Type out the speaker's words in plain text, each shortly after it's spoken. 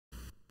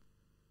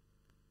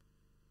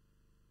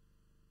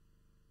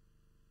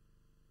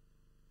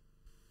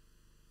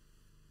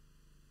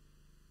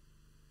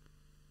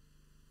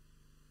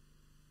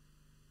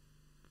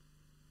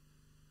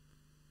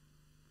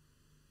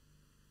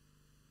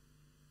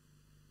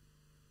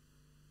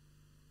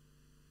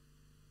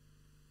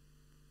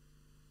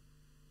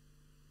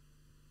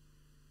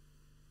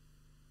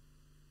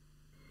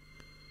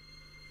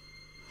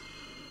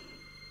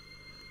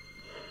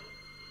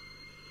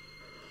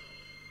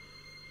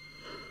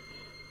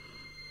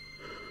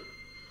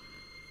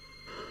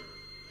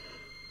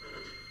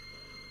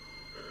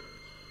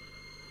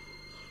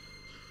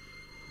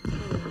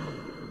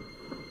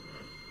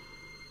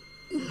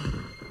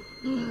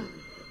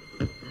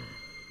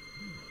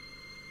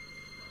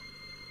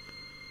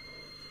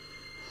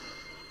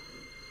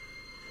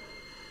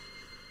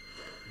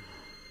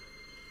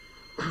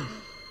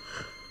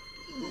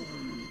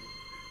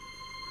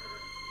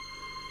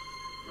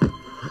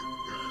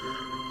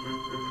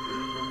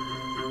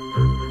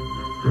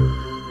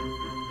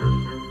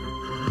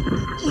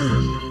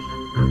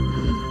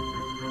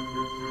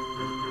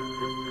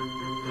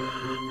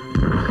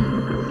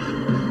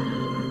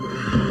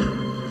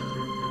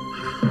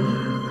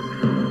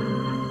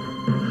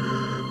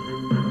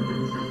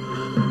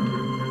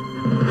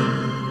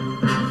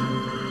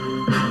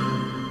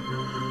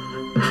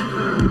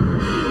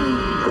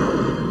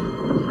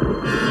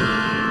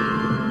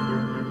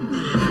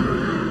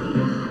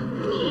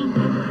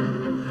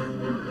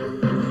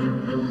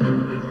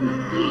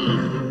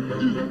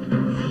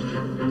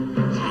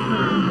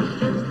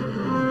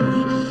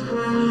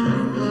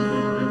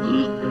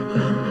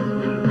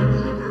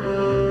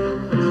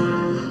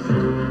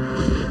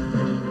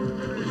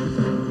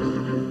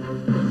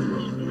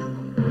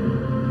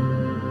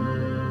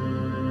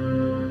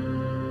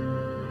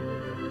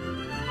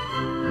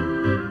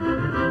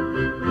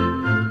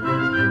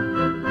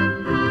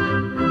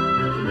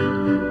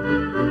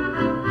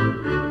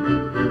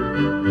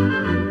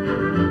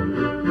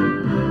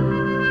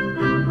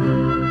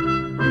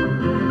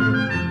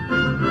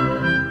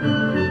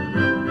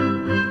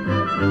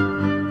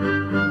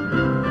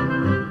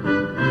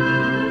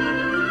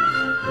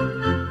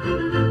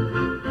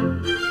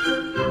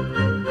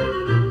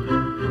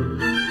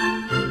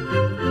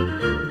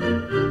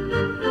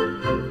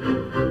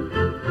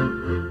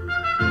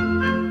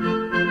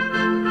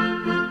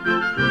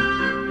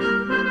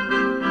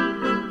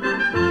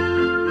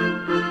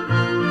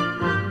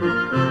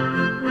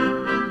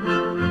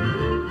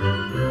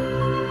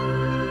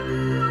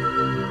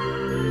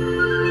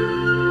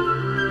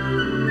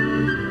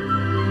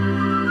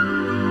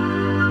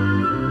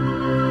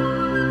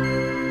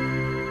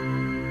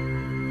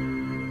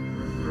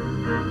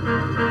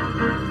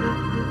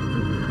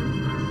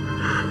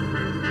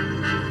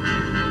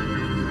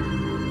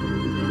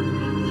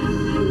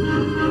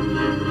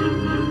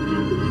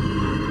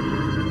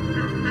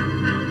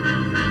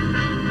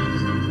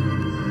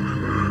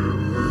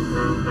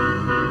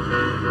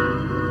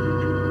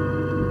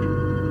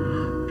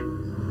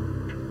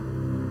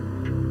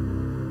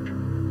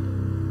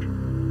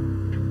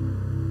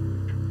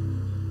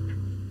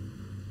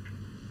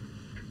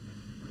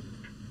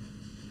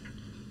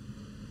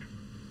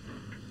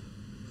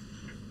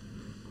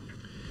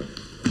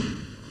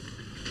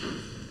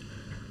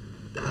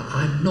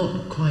I'm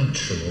not quite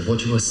sure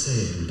what you are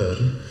saying,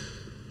 Burden.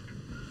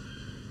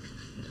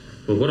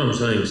 Well, what I'm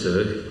saying,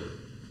 sir,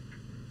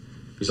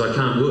 is I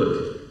can't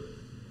work.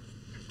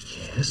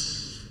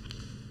 Yes?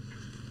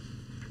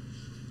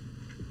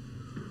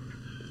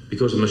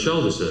 Because of my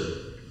shoulder, sir.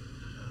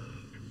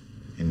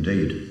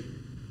 Indeed.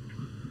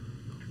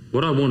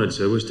 What I wanted,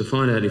 sir, was to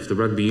find out if the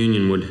rugby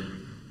union would...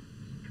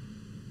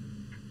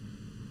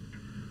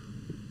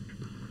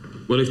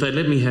 Well, if they'd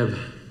let me have...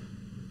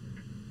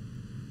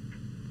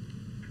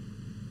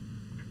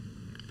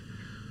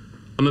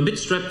 I'm a bit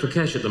strapped for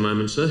cash at the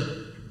moment,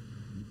 sir.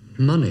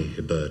 Money,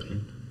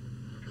 Burden?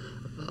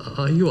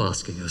 Are you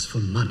asking us for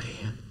money?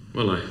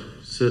 Well, I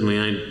certainly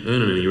ain't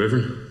earning any,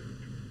 Reverend.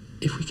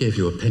 If we gave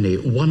you a penny,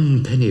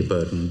 1 penny,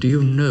 Burden, do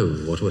you know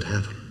what would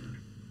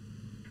happen?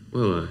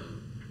 Well,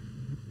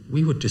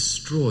 we would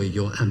destroy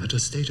your amateur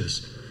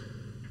status,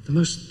 the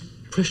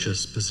most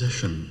precious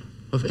possession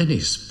of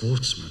any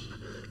sportsman.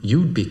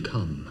 You'd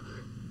become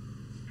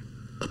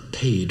a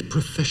paid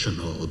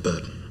professional,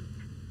 Burden.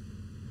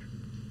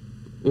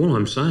 All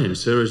I'm saying,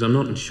 sir, is I'm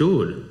not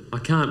insured. I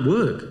can't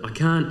work. I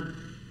can't...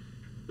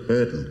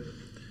 Burden,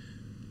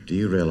 do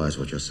you realise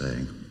what you're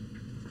saying?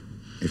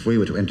 If we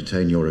were to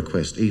entertain your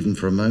request, even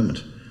for a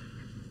moment,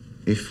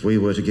 if we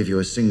were to give you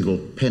a single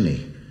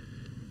penny,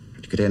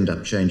 it could end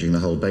up changing the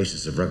whole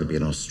basis of rugby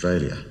in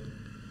Australia.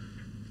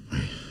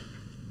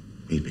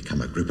 We'd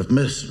become a group of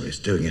mercenaries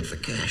doing it for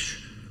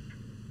cash.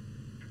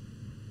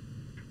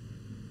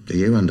 Do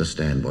you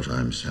understand what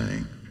I'm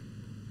saying?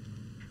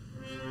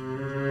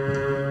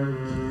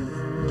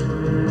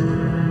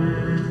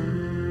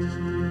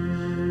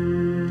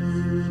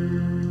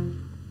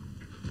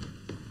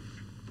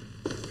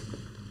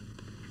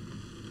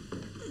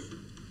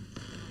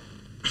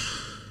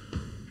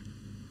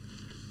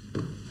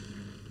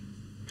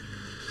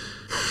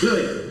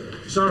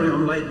 Louis, sorry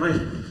I'm late,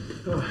 mate.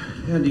 Oh,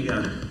 how'd you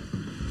go?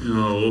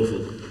 Oh, awful.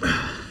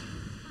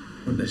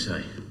 What'd they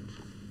say?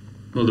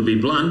 Well, to be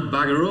blunt,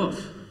 bugger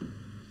off.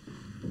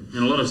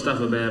 And a lot of stuff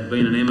about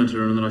being an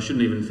amateur and that I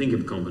shouldn't even think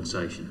of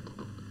compensation.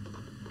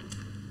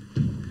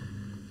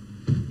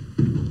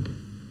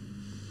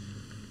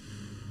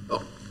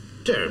 Oh,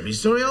 terribly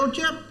sorry, old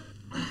chap.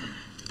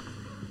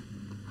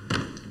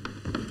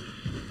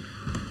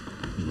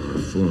 You might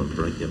have fallen and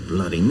break your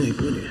bloody neck,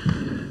 would you?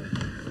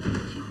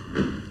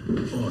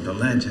 Oh, the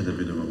lads had a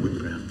bit of a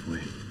whip round for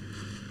you.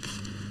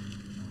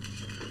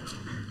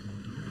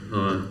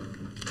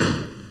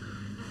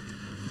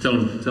 Tell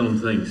them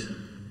things.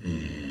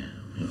 Yeah,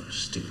 well,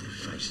 stick their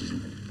faces in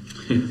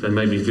it. They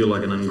made me feel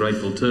like an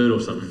ungrateful turd or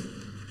something.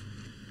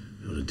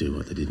 You ought to do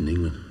what they did in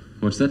England.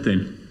 What's that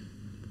then?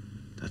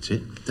 That's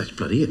it. That's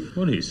bloody it.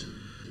 What is?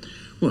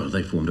 Well,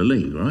 they formed a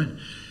league, right?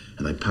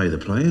 And they pay the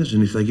players,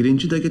 and if they get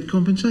injured, they get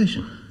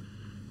compensation.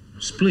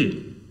 Split?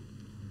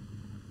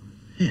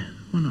 Yeah,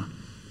 why not?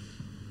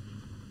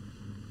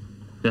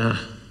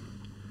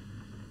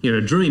 You're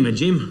a dreamer,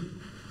 Jim.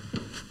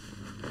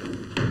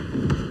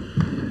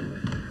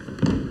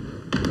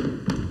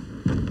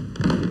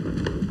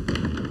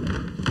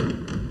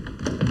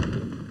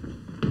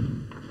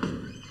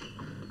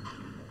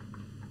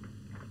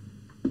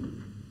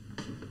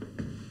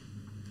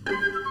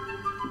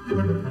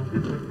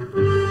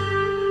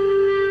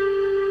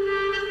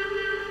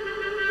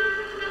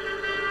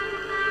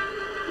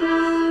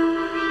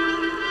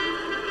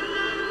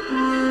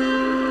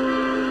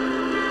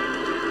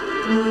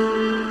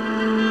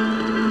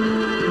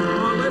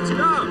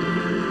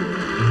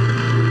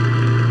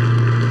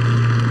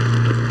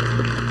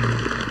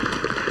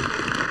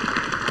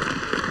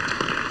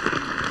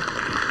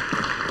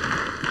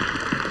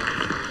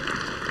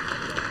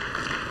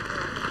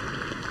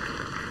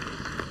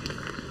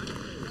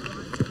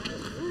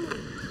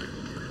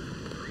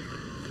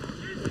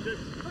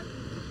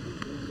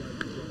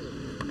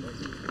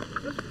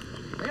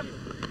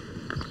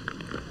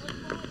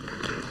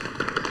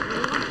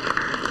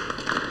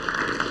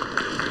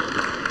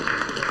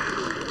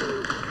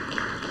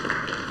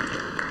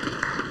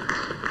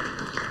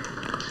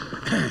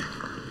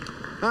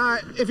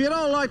 If you'd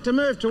all like to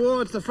move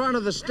towards the front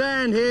of the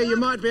stand here, you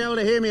might be able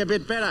to hear me a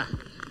bit better.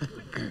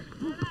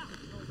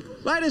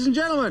 Ladies and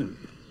gentlemen,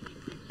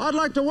 I'd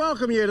like to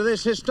welcome you to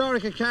this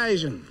historic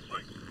occasion.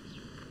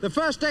 The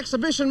first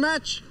exhibition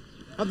match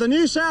of the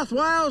New South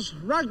Wales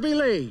Rugby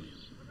League.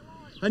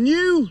 A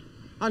new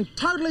and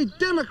totally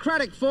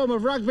democratic form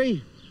of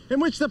rugby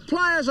in which the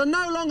players are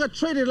no longer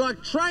treated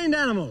like trained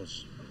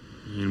animals.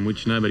 In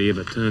which nobody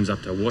ever turns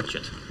up to watch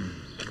it.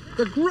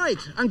 The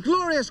great and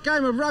glorious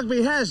game of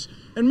rugby has,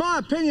 in my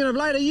opinion of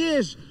later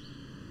years,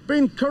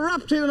 been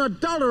corrupted and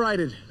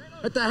adulterated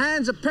at the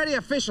hands of petty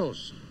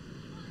officials.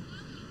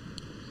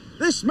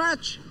 This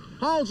match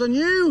holds a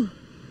new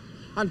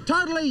and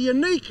totally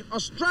unique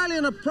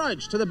Australian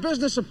approach to the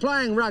business of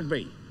playing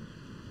rugby.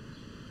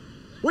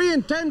 We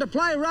intend to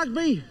play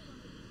rugby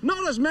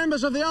not as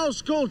members of the old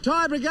school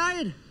tie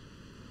brigade,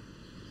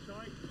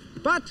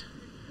 but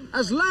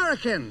as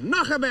larrikin,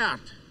 knockabout,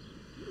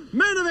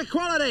 men of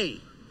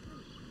equality.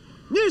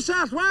 New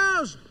South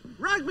Wales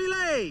Rugby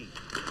League.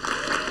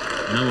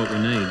 You know what we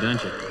need,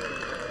 don't you?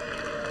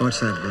 What's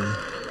that,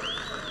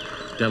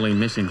 bro? Delhi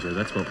Messenger,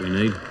 that's what we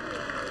need.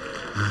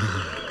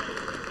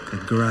 The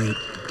great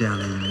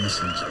Delhi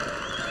Messenger.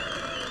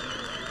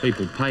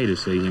 People pay to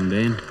see him,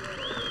 Dan.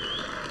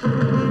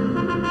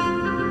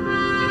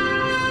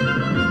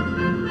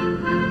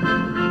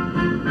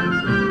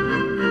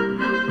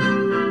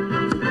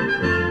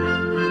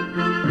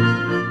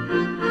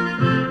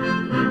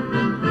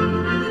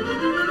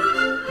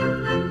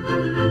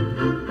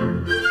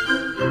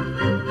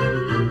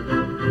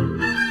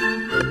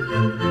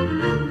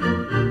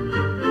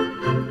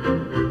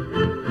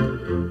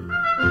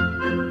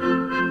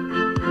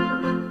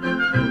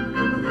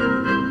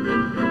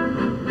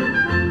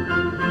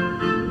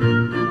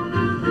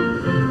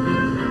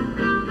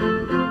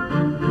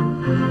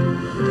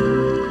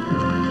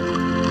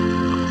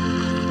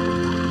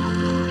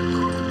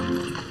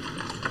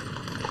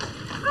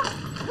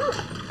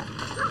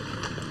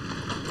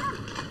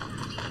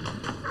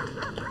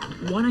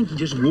 Why don't you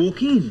just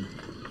walk in?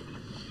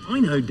 I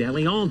know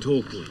Dally, I'll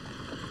talk to him.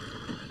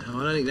 No,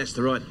 I don't think that's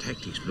the right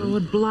tactics, bro. Oh,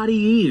 it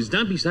bloody is.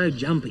 Don't be so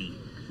jumpy.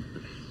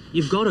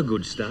 You've got a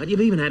good start.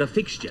 You've even had a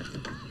fixture.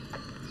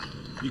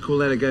 You call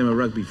that a game of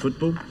rugby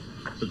football?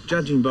 But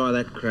judging by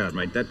that crowd,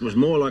 mate, that was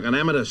more like an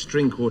amateur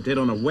string quartet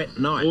on a wet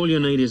night. All you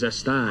need is a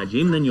star,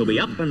 Jim, then you'll be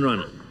up and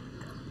running.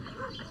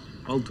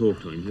 I'll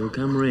talk to him. He'll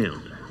come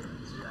round.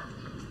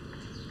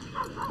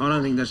 I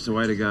don't think that's the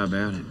way to go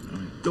about it.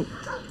 Look,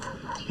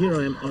 here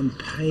I am, I'm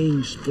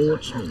paying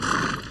sportsmen.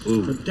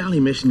 The Delhi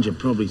Messenger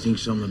probably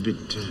thinks I'm a bit...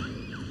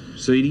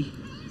 Seedy?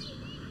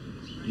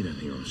 You don't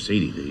think I'm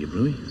seedy, do you,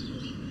 Bluey?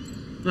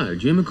 No,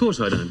 Jim, of course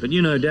I don't, but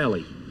you know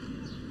Dally.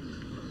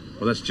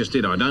 Well, that's just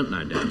it, I don't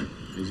know Dally.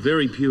 He's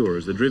very pure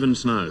as the driven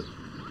snow.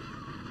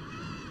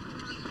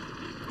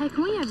 Hey,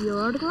 can we have your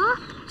autograph?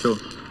 Sure.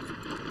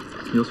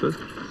 Yours first?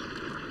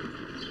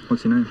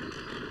 What's your name?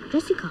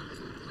 Jessica.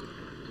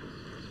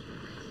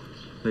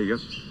 There you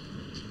go.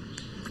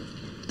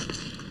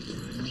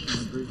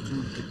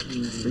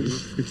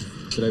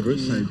 G'day,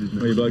 Bruce.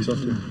 Where are you blokes off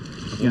to?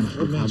 Yeah.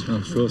 Oh,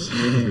 of course.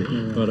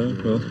 Yeah. Righto.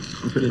 Well,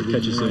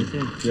 catch you soon.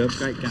 Yep.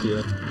 Great game. See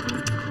you.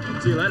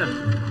 See you later.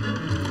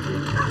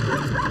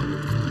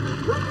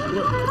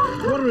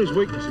 What are his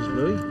weaknesses,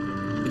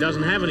 Bluey? He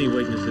doesn't have any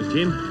weaknesses,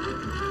 Jim.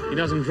 He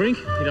doesn't drink,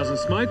 he doesn't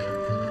smoke,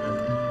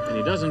 and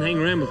he doesn't hang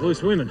around with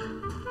loose women.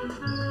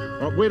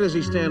 Right, where does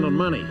he stand on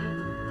money?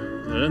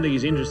 I don't think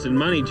he's interested in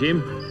money,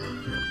 Jim.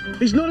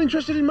 He's not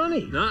interested in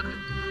money? No.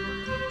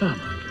 Oh, my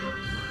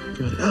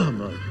God. Oh,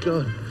 my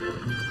God.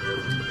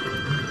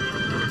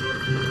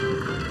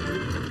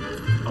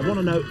 I want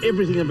to know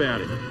everything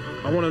about him.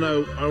 I want to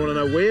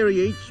know where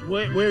he eats,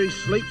 where he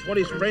sleeps, what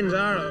his friends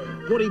are,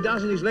 what he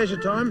does in his leisure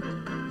time,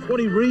 what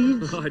he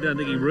reads. I don't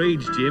think he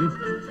reads, Jim.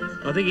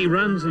 I think he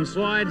runs and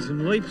slides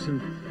and leaps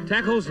and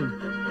tackles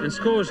and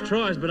scores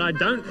tries, but I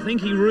don't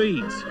think he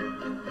reads.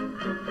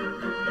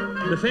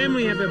 The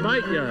family have a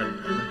boat yard,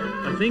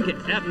 I think,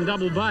 out in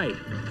Double Bay.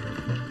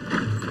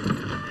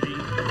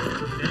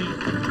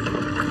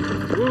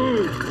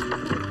 Whoa!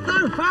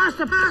 No,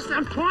 faster, faster!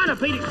 I'm trying to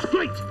beat it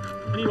straight!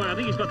 Anyway, I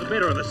think he's got the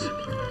better of us.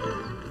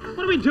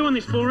 What are we doing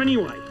this for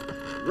anyway?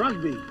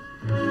 Rugby.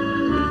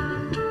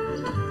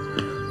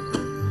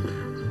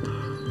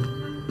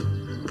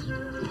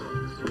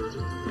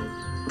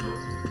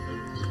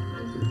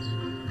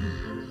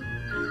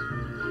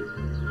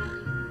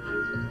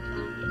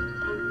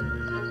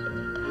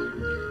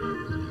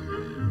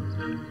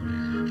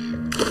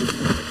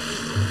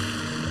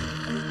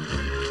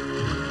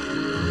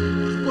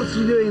 What's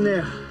he doing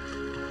there?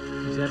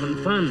 He's having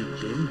fun,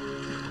 Jim.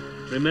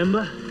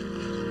 Remember?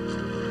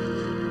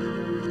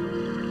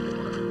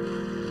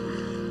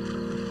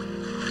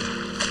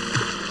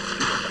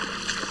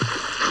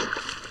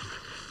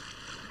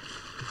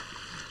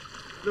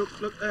 Look,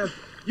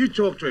 you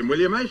talk to him, will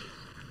you, mate?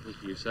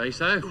 If you say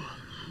so.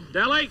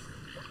 Dally!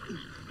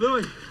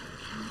 Louis!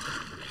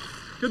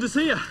 Good to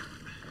see you.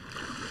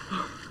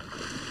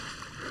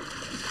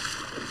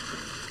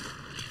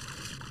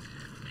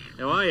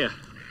 How are you?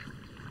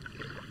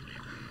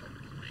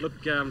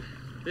 Look,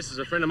 this is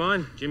a friend of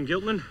mine, Jim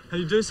Giltman. How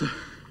do you do, sir?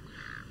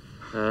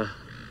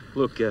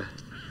 Look,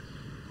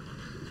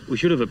 we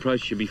should have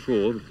approached you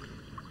before,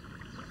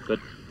 but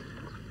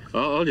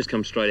I'll just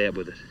come straight out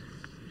with it.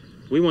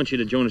 We want you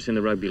to join us in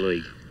the Rugby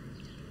League.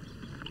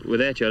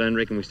 Without you, I don't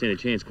reckon we stand a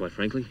chance, quite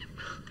frankly.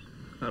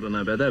 I don't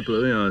know about that,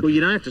 Bluey. Well, you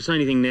don't have to say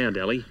anything now,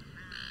 Dally.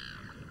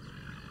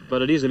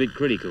 But it is a bit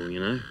critical, you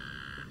know.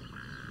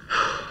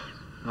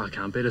 I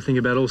can't bear to think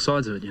about all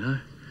sides of it, you know.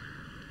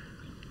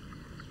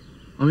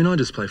 I mean, I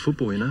just play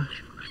football, you know.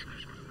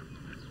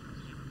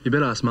 You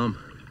better ask Mum.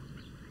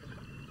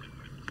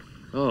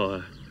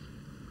 Oh,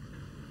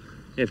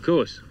 yeah, of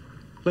course.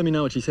 Let me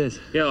know what she says.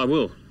 Yeah, I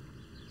will.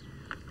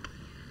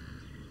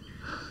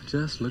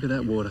 Just look at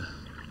that water.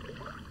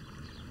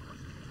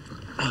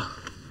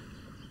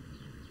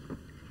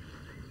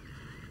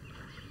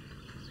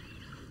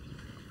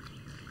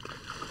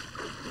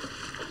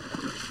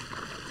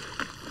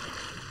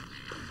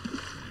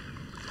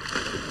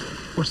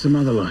 What's the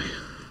mother like?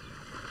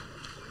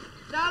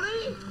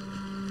 Dolly,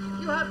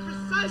 you have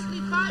precisely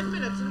 5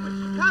 minutes in which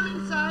to come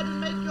inside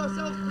and make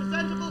yourself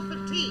presentable for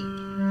tea.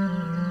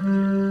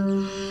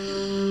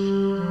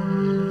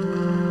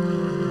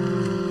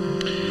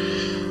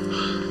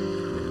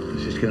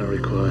 This is going to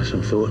require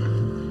some thought.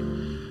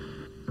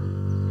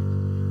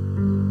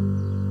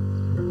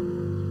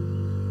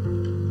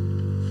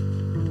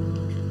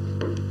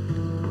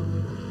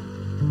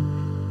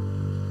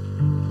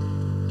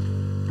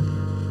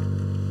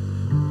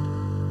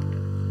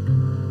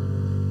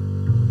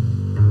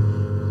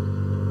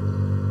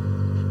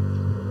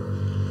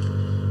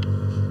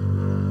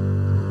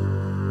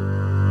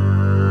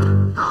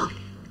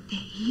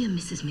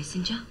 Mrs.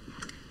 Messenger.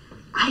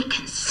 I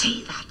can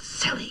see that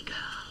silly girl.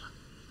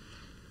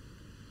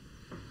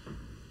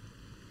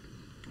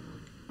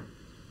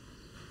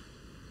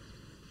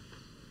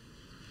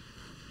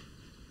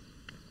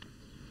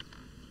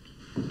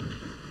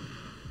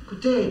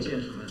 Good day,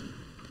 gentlemen.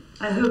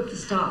 I hope the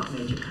staff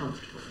made you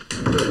comfortable.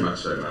 Very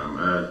much so, ma'am.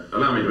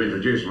 Allow me to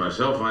introduce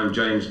myself. I'm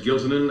James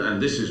Giltonen,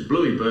 and this is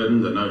Bluey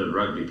Burden, the noted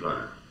rugby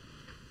player.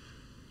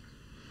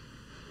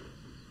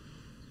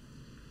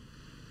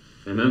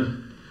 Amen.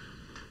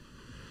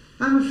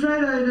 I'm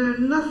afraid I know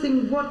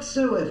nothing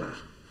whatsoever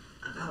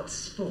about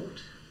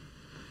sport.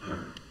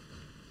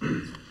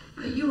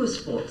 Are you a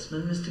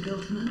sportsman, Mr.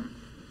 Giltonen?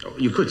 Oh,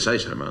 you could say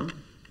so, ma'am.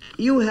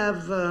 You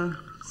have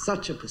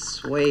such a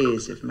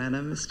persuasive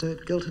manner, Mr.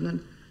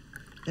 Giltonen,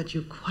 that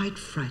you quite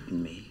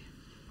frighten me.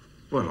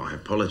 Well, I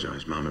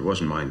apologise, ma'am. It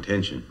wasn't my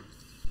intention.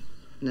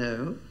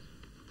 No?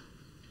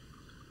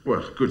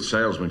 Well, a good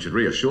salesman should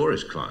reassure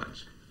his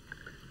clients.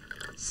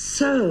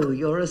 So,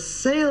 you're a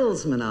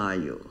salesman, are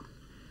you?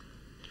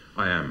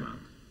 I am, ma'am.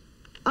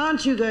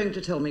 Aren't you going to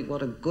tell me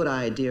what a good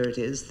idea it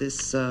is,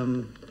 this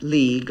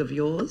league of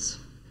yours?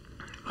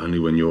 Only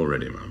when you're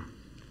ready, ma'am.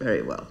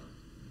 Very well.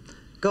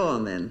 Go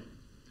on, then.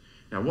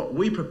 Now, what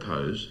we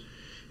propose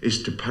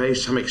is to pay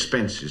some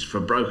expenses for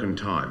broken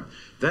time.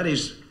 That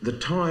is, the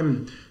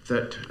time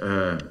that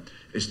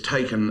is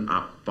taken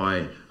up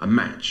by a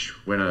match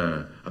when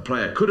a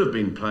player could have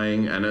been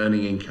playing and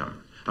earning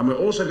income. And we're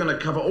also going to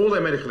cover all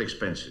their medical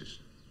expenses.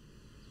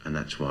 And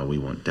that's why we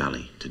want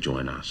Dally to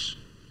join us.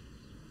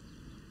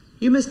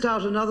 You missed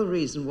out another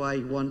reason why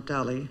you want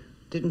Dally,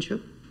 didn't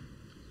you?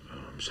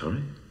 I'm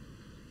sorry?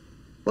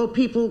 Well,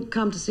 people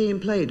come to see him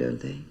play,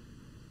 don't they?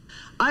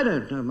 I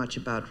don't know much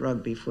about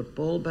rugby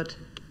football, but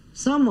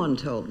someone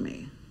told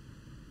me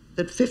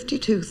that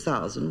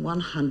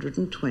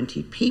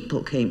 52,120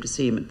 people came to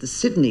see him at the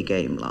Sydney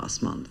game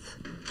last month.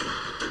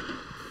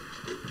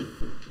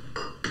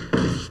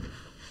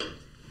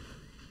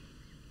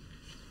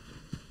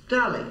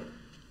 Dally.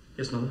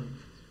 Yes, Mother?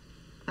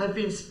 I've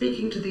been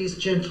speaking to these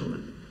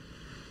gentlemen.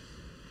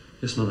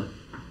 Yes, Mother.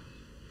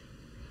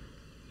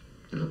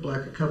 They look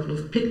like a couple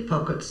of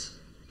pickpockets.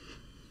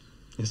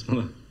 Yes,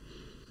 Mother.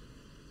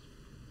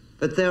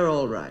 But they're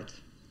all right.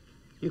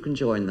 You can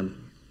join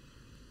them.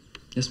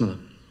 Yes, Mother.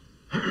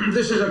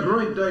 This is a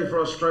great day for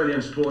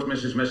Australian sport,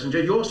 Mrs.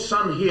 Messenger. Your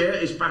son here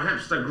is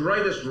perhaps the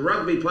greatest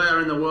rugby player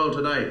in the world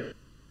today.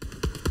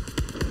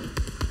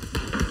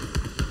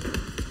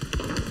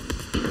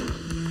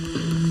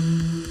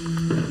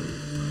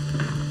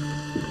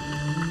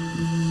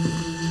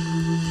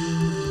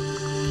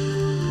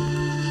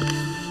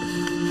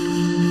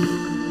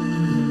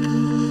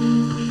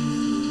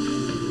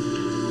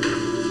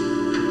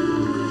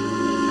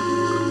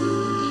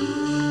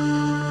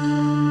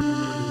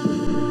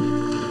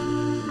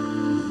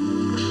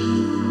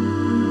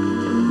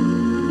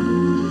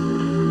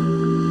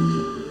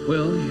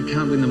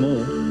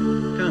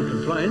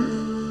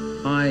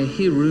 I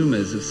hear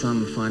rumours of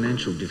some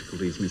financial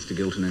difficulties, Mr.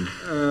 Giltonen.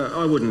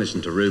 I wouldn't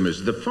listen to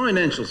rumours. The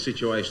financial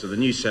situation of the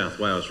New South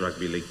Wales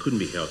Rugby League couldn't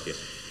be healthier.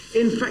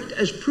 In fact,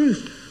 as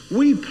proof,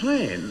 we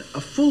plan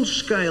a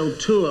full-scale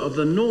tour of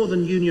the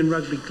Northern Union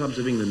Rugby Clubs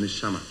of England this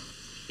summer.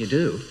 You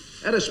do?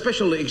 At a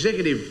special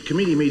executive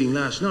committee meeting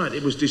last night,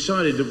 it was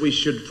decided that we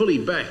should fully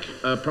back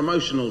a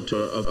promotional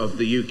tour of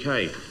the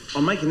UK.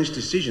 On making this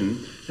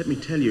decision, let me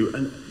tell you,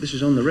 and this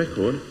is on the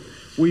record,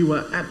 we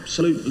were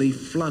absolutely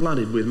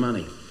flooded with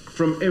money.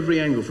 From every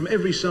angle, from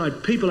every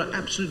side. People are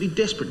absolutely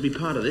desperate to be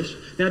part of this.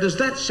 Now, does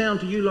that sound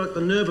to you like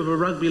the nerve of a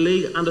rugby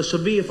league under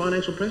severe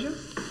financial pressure?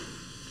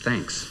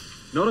 Thanks.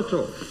 Not at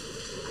all.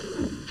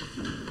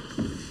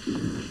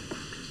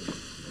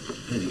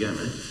 There you go,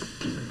 mate.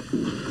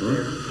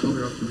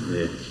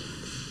 Yeah.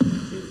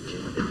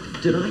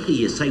 Did I hear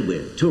you say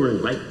we're touring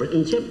Great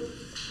Britain, Jim?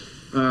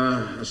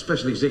 A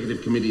special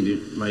executive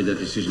committee made that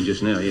decision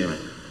just now, yeah, mate.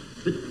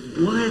 But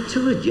why a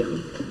tour,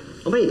 Jim?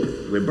 I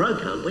mean, we're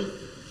broke, aren't we?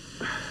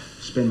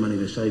 Spend money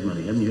to save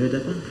money, haven't you heard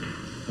that one?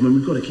 I mean,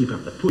 we've got to keep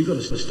up the push. We've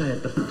got to stay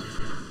at the front.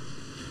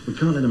 We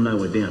can't let them know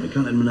we're down. We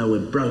can't let them know we're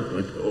broke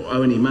or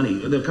owe any money.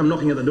 They'll come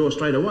knocking at the door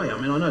straight away. I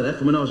mean, I know that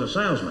from when I was a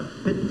salesman.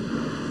 But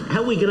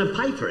how are we going to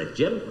pay for it,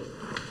 Jim?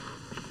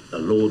 The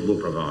Lord will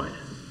provide.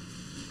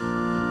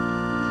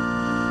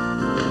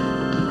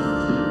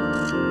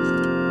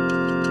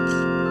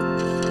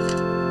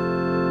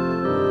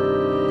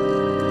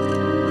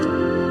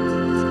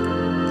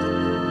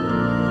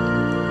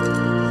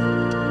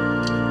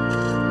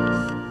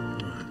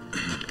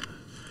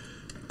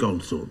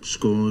 Goldthorpe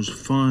scores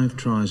 5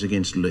 tries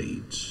against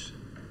Leeds.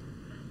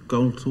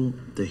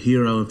 Goldthorpe, the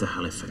hero of the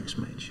Halifax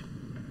match.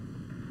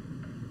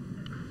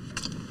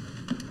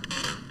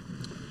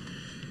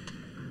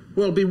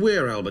 Well,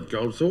 beware, Albert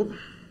Goldthorpe.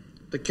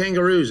 The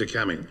Kangaroos are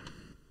coming.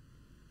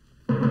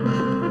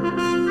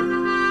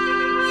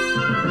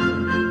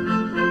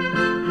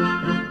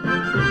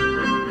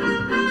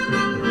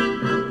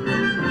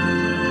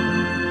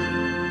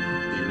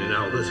 Evening,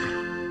 Albert.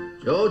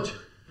 George?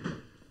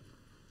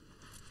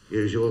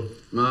 Usual?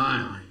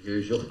 Aye,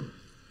 usual.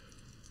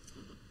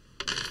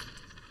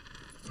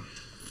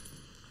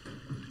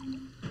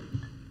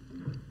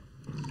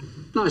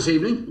 Nice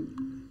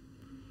evening.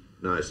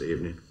 Nice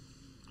evening.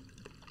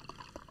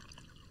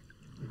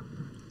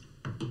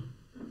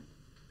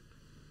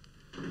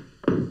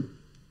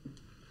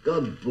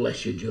 God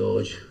bless you,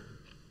 George.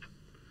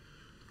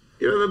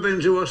 You ever been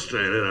to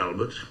Australia,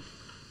 Albert?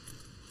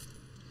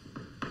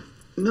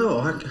 No,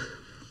 I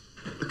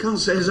can't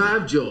say as I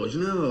have, George,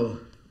 no.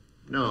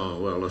 No,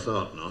 well, I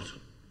thought not.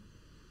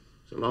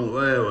 It's a long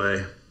way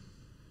away.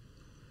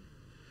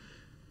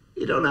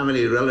 You don't have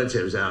any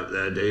relatives out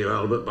there, do you,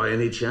 Albert, by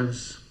any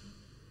chance?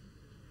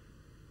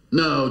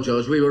 No,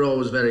 George, we were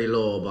always very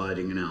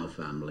law-abiding in our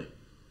family.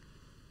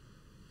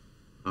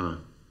 Oh.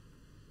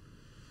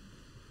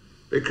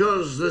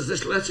 Because there's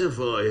this letter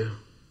for you.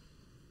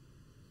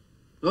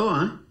 Oh,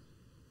 aye?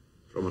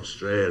 From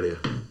Australia.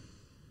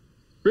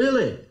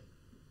 Really?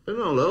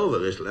 Been all over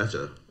this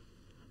letter.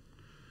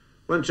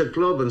 Went to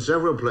club and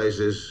several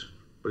places,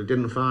 but he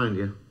didn't find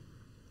you.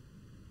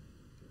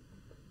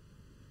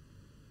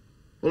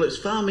 Well, it's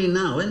found me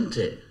now, isn't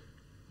it?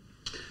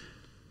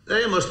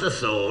 They must have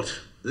thought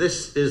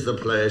this is the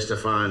place to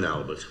find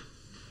Albert.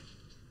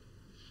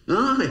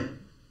 Aye.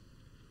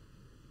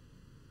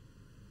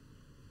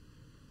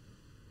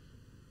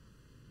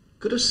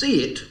 Could I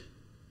see it?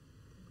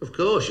 Of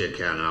course you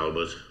can,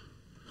 Albert.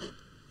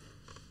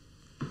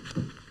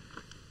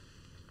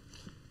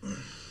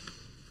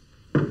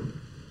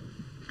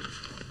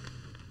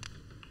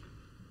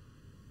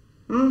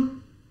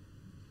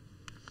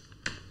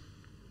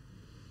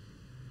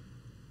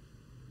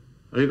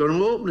 Are you going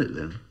to open it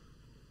then?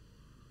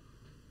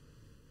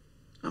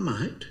 I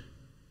might.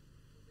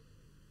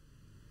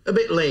 A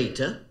bit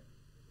later.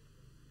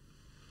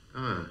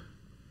 Ah.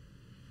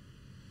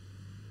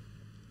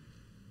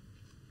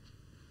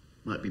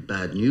 Might be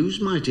bad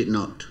news, might it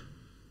not?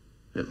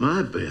 It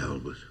might be,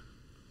 Albert.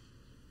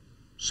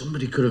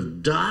 Somebody could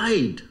have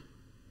died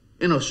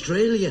in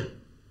Australia.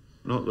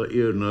 Not that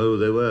you know who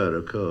they were,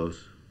 of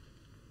course.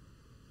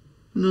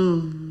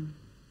 No.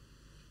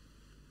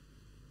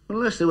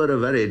 Unless they were a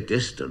very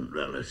distant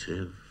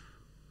relative.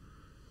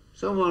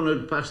 Someone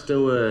had passed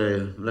away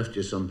and left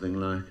you something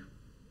like.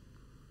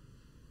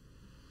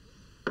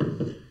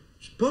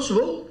 It's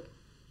possible.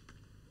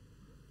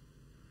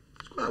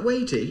 It's quite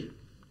weighty.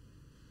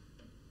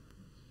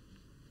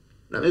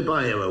 Let me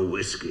buy you a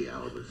whiskey,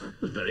 Albert.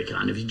 That's very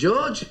kind of you,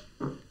 George.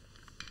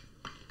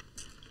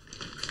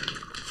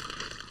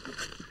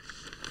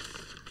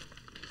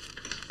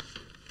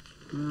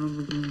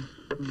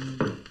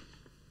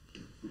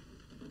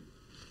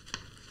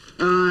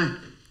 Aye.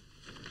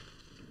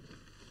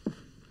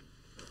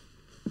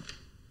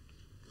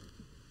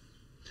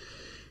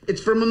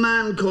 It's from a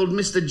man called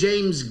Mr.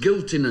 James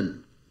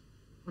Giltinan.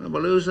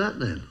 Well, who's that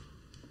then?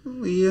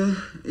 Well,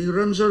 he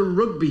runs a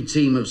rugby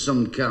team of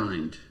some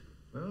kind.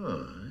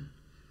 Oh.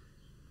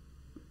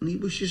 And he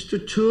wishes to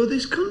tour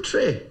this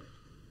country.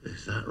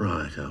 Is that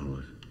right,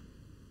 Albert?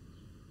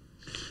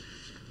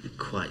 They're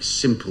quite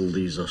simple,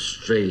 these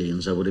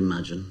Australians, I would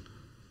imagine.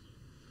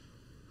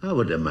 I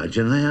would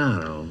imagine they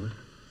are, Albert.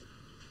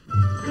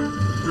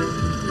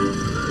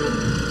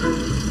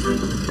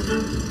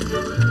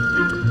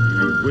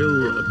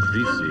 will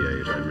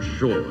appreciate, I'm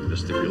sure,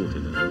 Mr.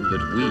 Gilton,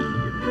 that we,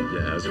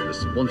 as a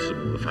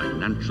responsible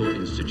financial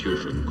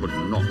institution, could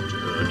not,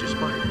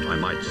 despite, I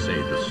might say,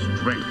 the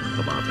strength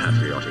of our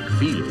patriotic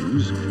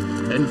feelings,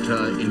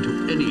 enter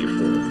into any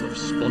form of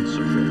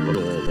sponsorship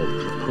or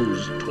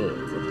proposed tour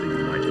of the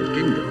United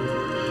Kingdom.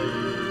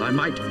 I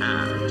might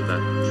add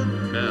that,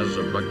 as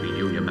a rugby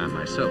union man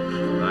myself,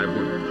 I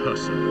would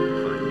personally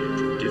find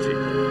it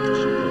difficult to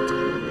support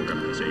your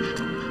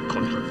organization,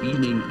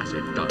 contravening as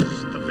it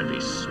does the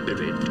very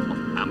spirit of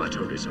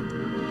amateurism.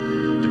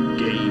 The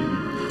game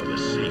for the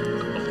sake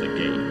of the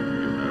game,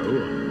 you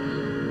know.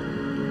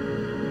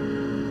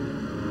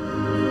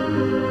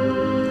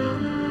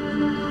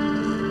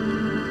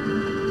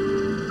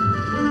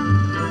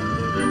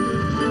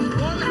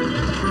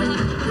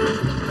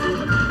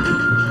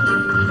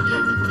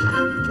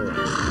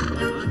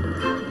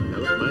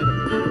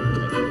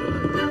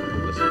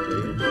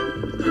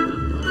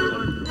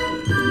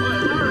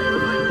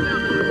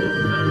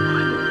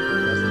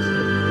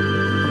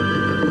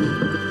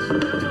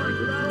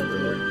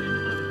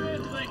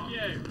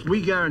 We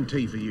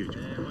guarantee for you,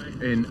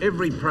 in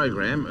every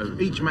programme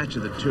of each match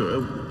of the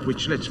tour,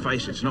 which, let's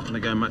face it, it's not going to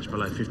go much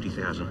below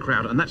 50,000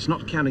 crowd, and that's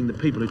not counting the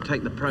people who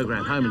take the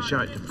programme home and show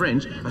it to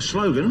friends, a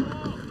slogan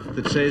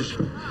that says,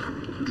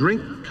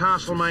 drink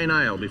Castlemaine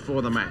Ale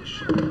before the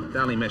match.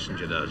 Daily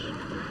Messenger does.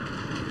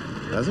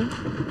 Does it?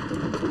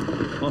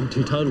 I'm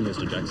teetotal,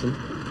 Mr. Jackson.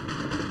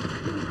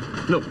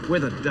 Look,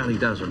 whether Daly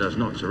does or does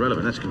not is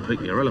irrelevant. That's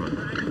completely irrelevant.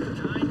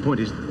 The point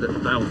is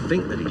that they'll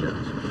think that he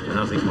does. And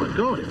I think, my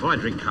God, if I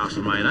drink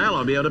Castlemaine Ale,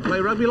 I'll be able to play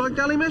rugby like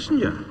Daly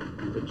Messenger.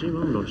 But, Jim,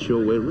 I'm not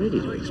sure we're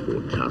ready to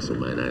export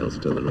Castlemaine ales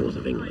to the north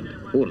of England.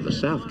 Or to the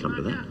south, come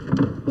to that.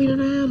 We don't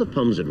know how the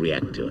Poms would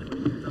react to it.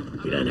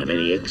 We don't have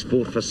any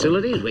export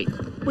facilities. We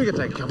could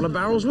take a couple of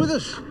barrels with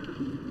us.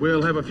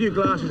 We'll have a few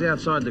glasses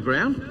outside the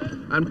ground,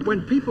 and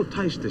when people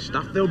taste this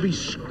stuff, they'll be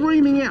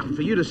screaming out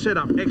for you to set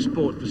up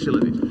export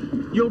facilities.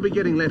 You'll be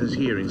getting letters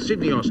here in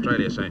Sydney,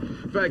 Australia, saying,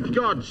 for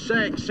God's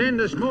sake,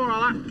 send us more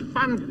of that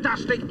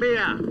fantastic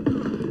beer.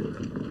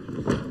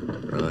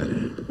 Right.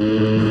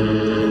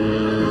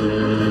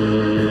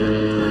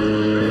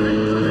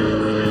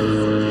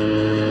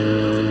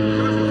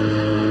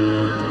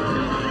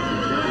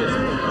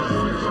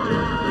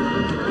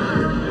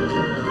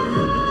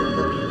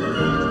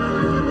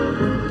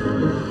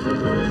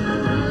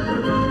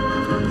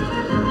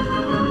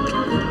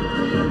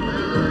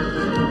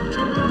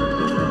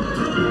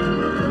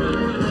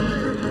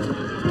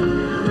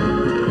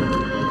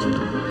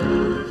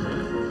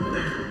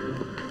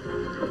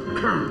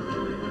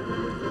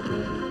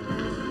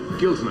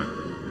 Giltner.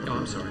 Oh,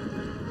 I'm sorry.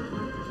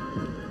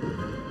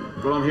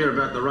 Well, I'm here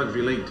about the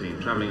rugby league team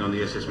travelling on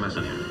the SS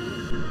Messenger.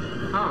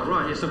 Oh,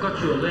 right, yes, I've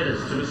got your letters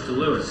to Mr.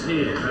 Lewis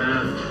here.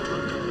 Right.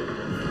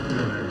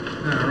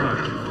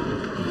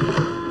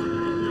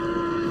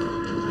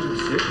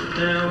 That's it.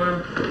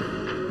 Now,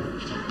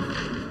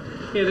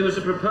 yeah, there was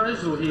a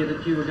proposal here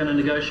that you were going to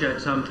negotiate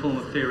some form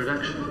of fare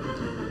reduction.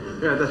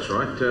 Yeah, that's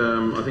right.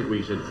 I think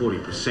we said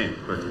 40%,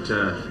 but...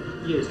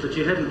 Yes, but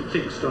you hadn't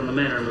fixed on the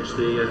manner in which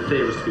the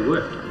fare was to be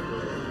worked.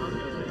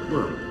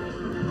 Well,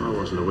 I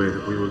wasn't aware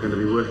that we were going to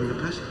be working the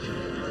passage.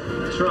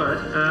 That's right.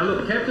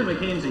 Look, Captain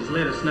Mackenzie's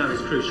let us know his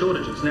crew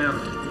shortages. Now,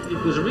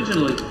 it was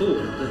originally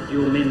thought that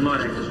your men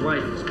might act as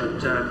waiters,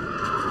 but,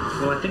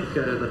 well, I think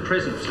the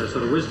present sort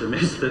of wisdom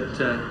is that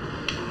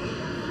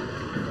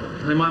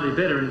they might be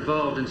better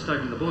involved in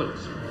stoking the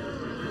boilers.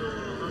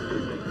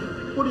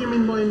 What do you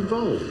mean by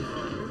involved?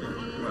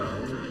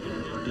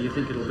 Well, do you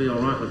think it'll be all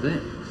right with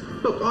them?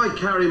 Look, I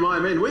carry my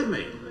men with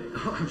me.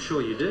 Oh, I'm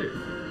sure you do.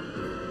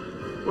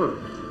 Well,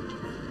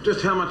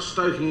 just how much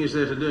stoking is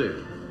there to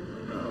do?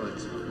 Oh,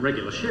 it's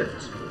regular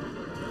shifts.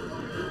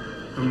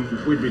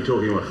 We'd be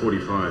talking, what,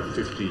 45,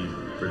 50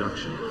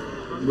 reduction?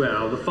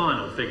 Well, the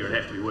final figure would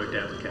have to be worked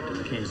out with Captain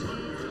Mackenzie.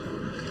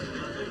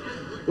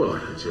 Well, I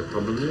don't see a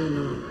problem there.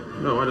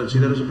 No, I don't see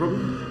that as a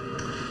problem.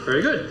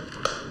 Very good.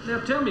 Now,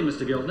 tell me,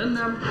 Mr. Gilton,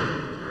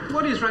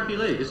 what is rugby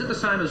league? Is it the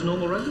same as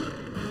normal rugby?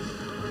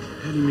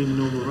 How do you mean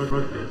normal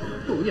rugby?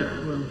 Oh, yeah,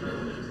 well,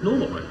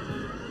 normal rugby.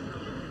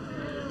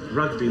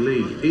 Rugby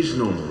league is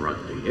normal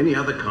rugby. Any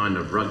other kind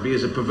of rugby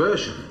is a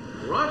perversion.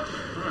 Right?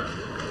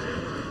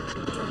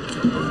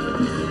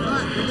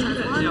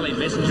 Daily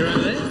Messenger over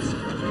there?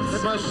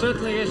 That most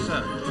certainly is,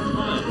 sir.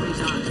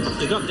 Oh,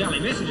 you got Daily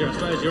Messenger, I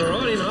suppose you're all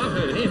right, even I've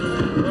heard of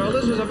him. Well,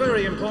 this is a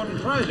very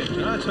important project,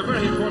 you know. It's a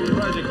very important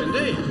project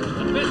indeed.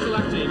 And best of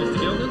luck to you, Mr.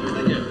 Gilton.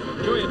 Thank you.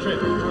 Enjoy your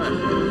trip. All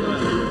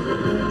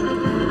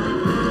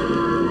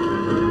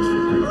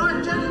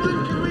right,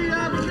 gentlemen, can we be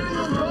getting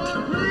on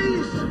board,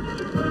 please?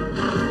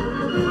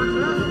 What's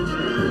that?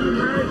 You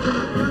married to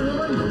that young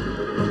woman?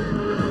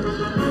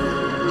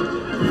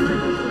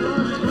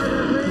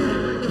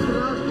 This is the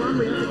last one,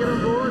 we have to get on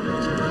board.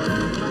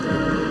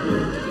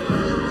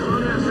 Come on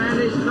now,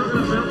 Sandy, she's not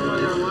going to belt by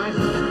your wife.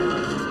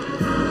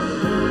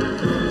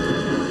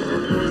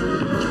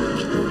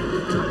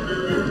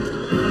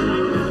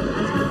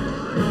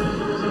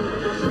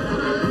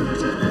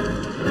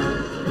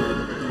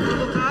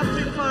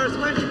 for us,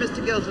 won't you,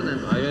 Mr.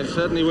 Giltonen? Oh, yes,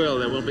 certainly will.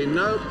 There will be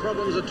no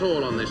problems at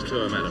all on this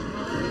tour, madam.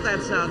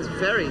 That sounds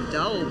very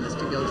dull,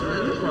 Mr.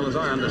 Giltonen. As well as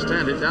I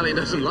understand it, Dally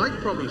doesn't like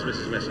problems,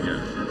 Mrs.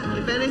 Messenger.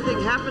 If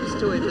anything happens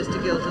to him, Mr.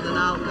 Giltonen,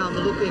 I'll come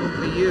looking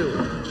for you.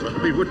 Well,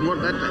 we wouldn't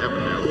want that to happen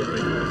now, would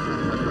we?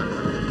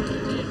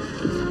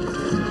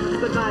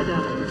 Goodbye,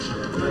 darling.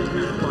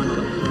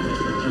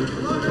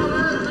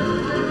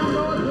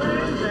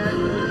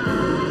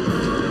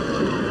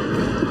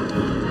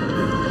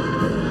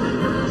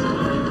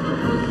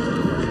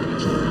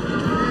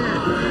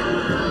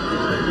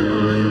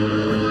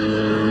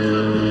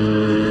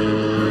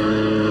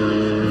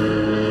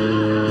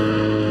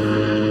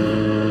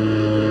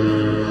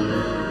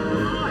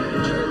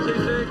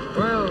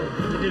 Well,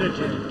 you did it,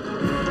 Jim.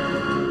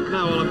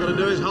 Now all I've got to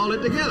do is hold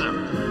it together.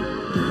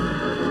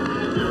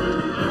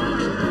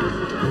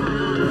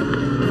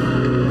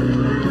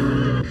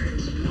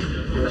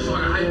 That's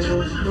like I hate to.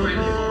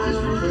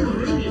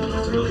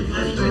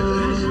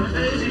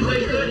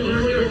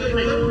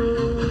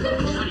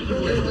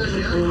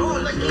 Oh,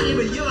 look at you,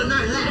 but you'll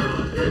know that.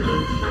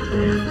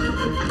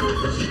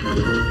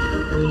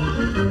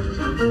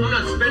 I'm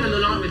not spending the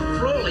night with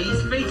Frawley.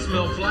 His feet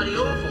smell bloody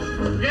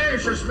awful. You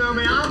should smell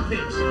me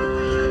armpits.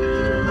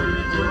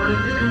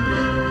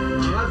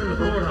 Open the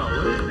porthole,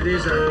 will you? It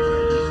is open.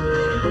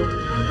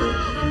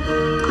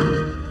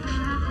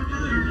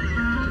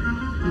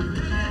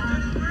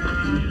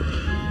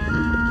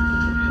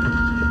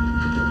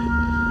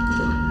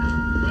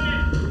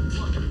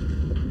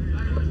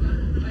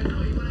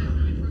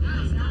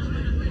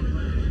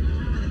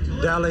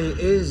 Dally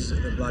is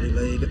the bloody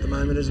league at the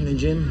moment, isn't he,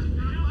 Jim?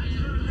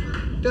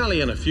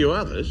 Dally and a few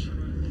others.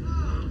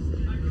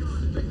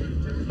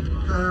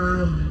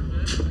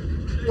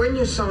 When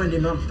you signed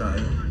him up, though,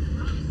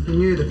 you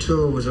knew the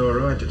tour was all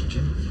right, didn't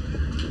you?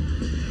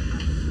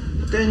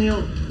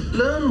 Daniel,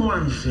 learn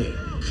one thing.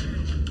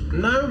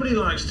 Nobody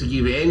likes to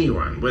give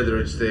anyone, whether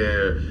it's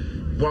their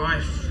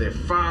wife, their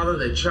father,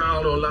 their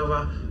child or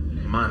lover,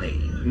 money.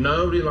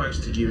 Nobody likes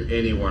to give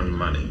anyone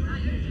money.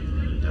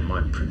 And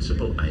my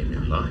principal aim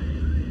in life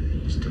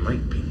is to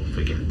make people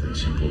forget that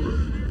simple rule.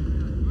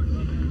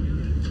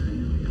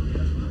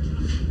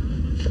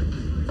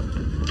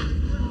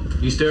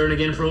 You stirring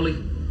again, Frawley?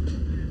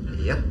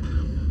 Yep. Do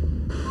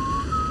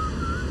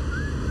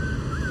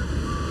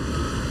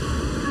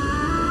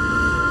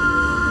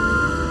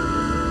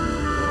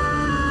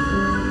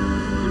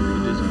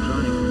some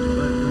training.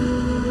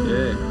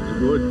 Yeah, you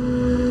would.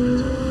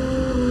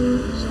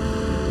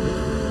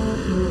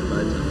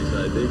 By the time he's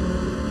so big, I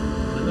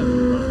love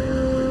him running.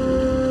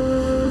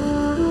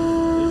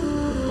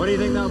 What do you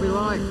think they'll be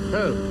like?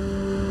 Who?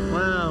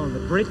 Well, the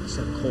Brits,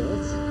 of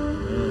course.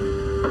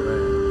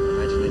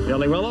 Well, actually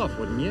fairly well off,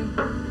 wouldn't you?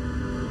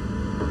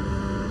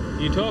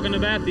 You talking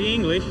about the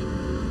English?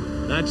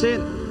 That's it.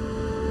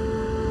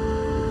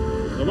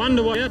 I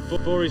wonder what that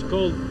for is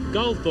called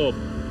Goldthorpe.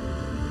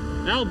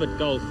 Albert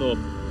Goldthorpe.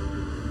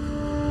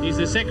 He's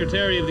the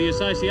secretary of the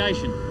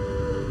association.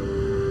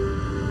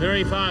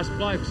 Very fast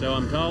bloke, so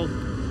I'm told.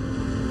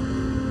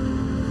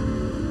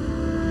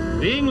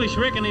 The English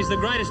reckon he's the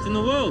greatest in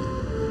the world.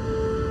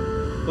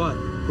 What,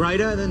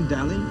 greater than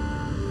Dally?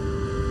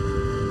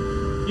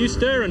 You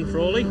stirring,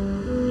 Frawley?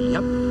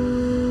 Yep.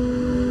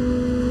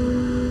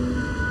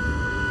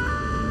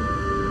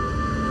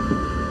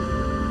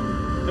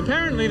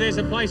 Apparently there's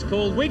a place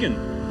called Wigan.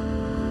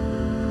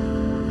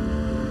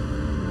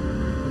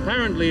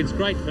 Apparently it's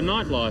great for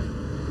nightlife.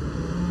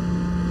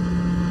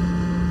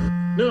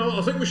 Now,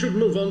 I think we should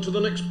move on to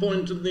the next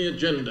point of the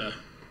agenda,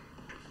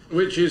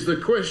 which is the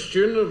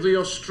question of the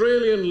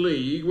Australian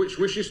League, which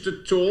wishes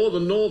to tour the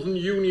Northern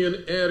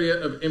Union area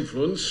of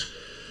influence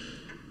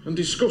and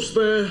discuss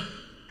their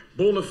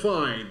bona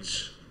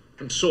fides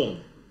and so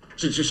on,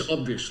 since this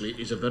obviously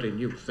is a very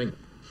new thing.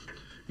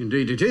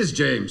 Indeed it is,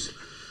 James.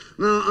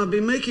 Now, I've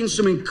been making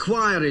some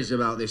inquiries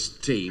about this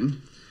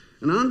team,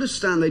 and I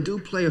understand they do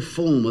play a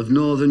form of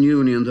Northern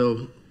Union,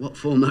 though what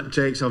form that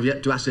takes I've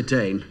yet to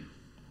ascertain.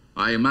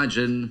 I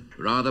imagine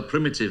rather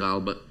primitive,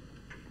 Albert.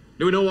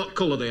 Do we know what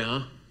colour they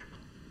are?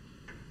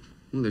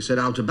 Well, they said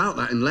out about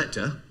that in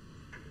letter.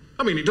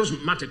 I mean, it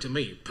doesn't matter to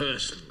me,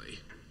 personally.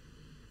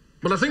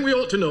 But I think we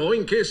ought to know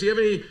in case you have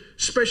any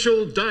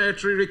special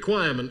dietary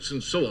requirements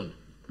and so on.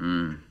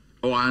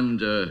 Oh, and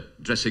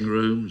dressing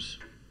rooms,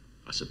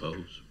 I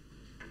suppose.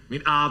 I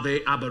mean, are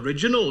they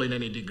Aboriginal in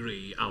any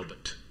degree,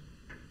 Albert?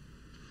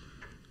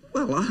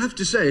 Well, I have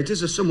to say it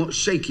is a somewhat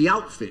shaky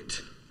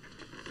outfit.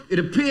 It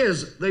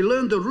appears they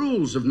learned the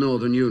rules of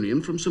Northern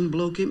Union from some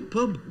bloke in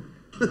pub.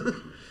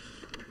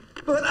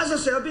 But as I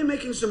say, I've been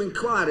making some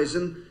inquiries,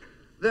 and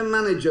their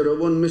manager,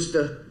 one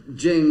Mr.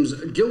 James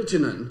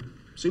Giltonen,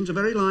 seems a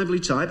very lively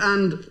type,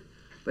 and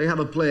they have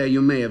a player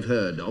you may have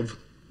heard of,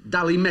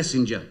 Dally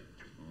Messenger.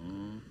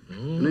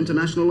 An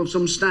international of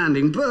some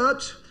standing,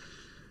 but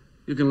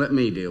you can let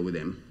me deal with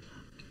him.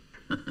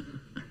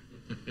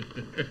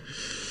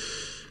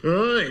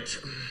 Right.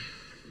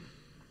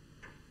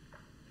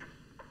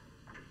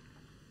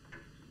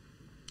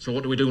 So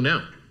what do we do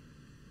now?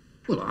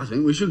 Well, I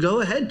think we should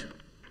go ahead.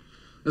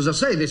 As I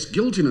say, this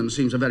Giltinan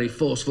seems a very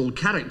forceful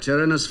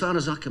character, and as far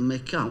as I can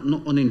make out,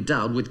 not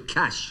unendowed with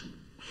cash.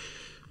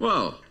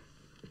 Well,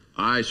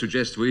 I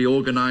suggest we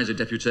organise a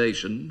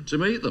deputation to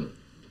meet them.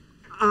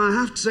 I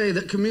have to say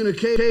that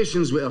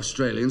communications with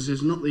Australians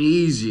is not the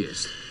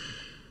easiest.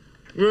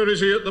 Where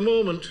is he at the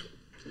moment?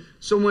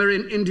 Somewhere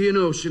in Indian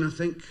Ocean, I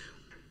think.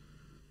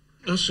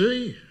 I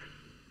see.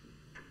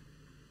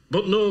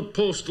 But no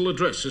postal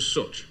address as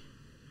such?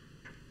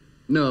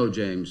 No,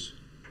 James.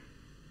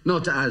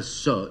 Not as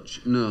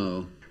such,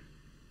 no.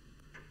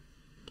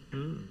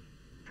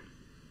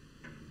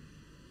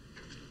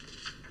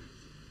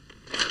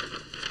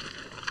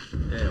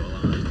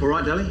 All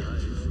right, Dally?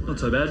 Not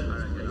so bad.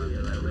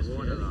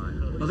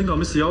 I think I'll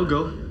miss the old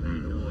girl.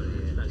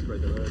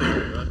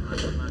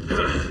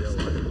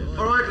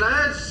 All right,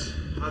 lads.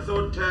 I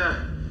thought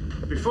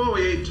before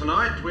we eat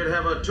tonight, we'd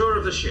have a tour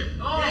of the ship.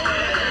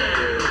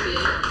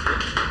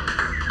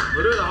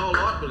 We'll do the whole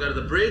lot. We'll go to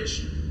the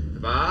bridge, the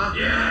bar.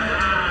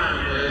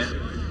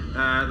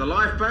 The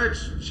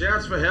lifeboats,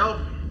 shouts for help.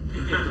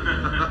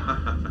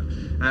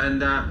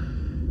 And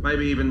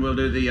maybe even we'll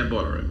do the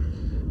boiler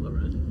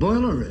room.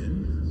 Boiler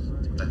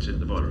room? That's it,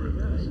 the boiler room.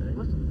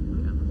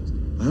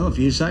 Well, if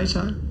you say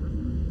so.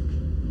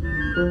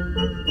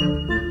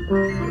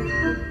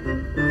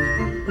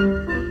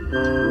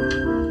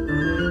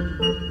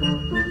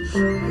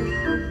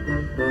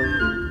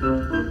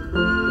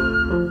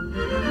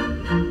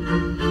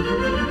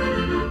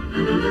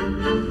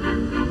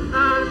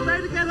 Stay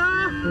together.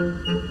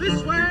 This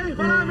way,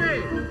 follow me.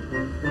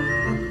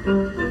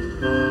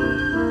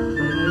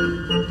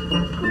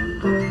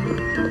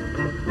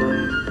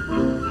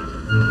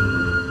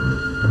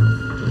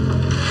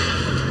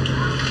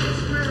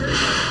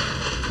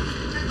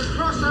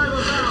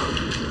 Crossover valve.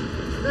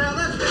 Now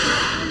that's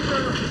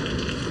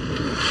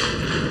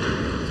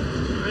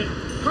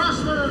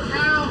Crossman and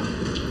Howe,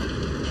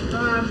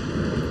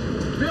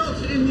 built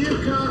in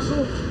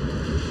Newcastle,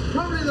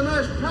 probably the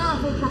most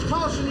powerful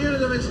propulsion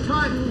unit of its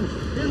type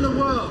in the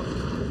world.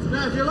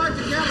 Now, if you like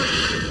to gather,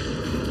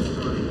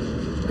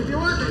 if you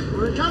want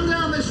to come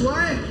down this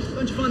way.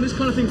 Don't you find this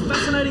kind of thing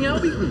fascinating,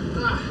 Albie?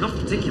 Not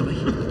particularly.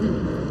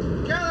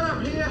 Gather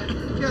up here,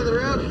 gather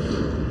around.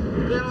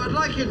 Now, I'd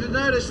like you to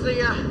notice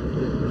the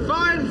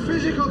fine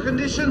physical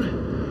condition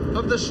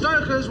of the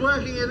stokers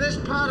working in this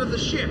part of the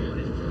ship.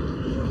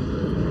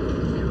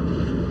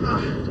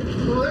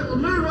 Well, we'll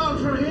move on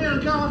from here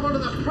and go up onto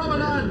the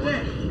promenade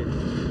deck.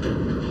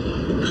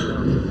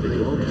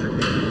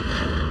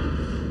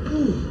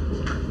 Ooh.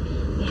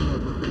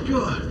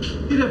 God,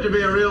 you'd have to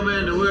be a real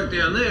man to work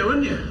down there,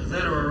 wouldn't you?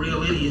 That or a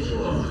real idiot.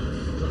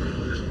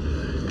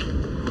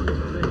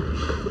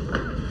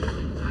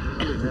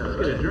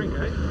 Get a drink,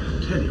 eh?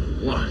 Tell you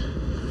what,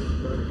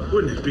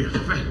 wouldn't it be a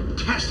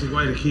fantastic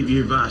way to keep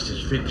you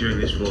bastards fit during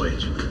this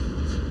voyage?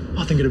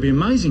 I think it'd be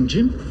amazing,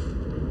 Jim.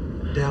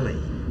 Dally.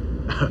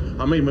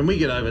 I mean, when we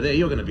get over there,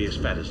 you're going to be as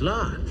fat as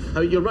lard.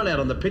 Oh, you'll run out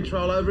on the pitch,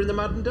 roll over in the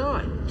mud and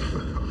die.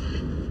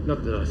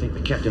 Not that I think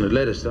the captain would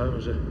let us, though.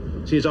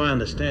 See, as I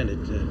understand it,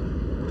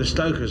 the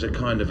stokers are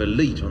kind of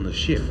elite on the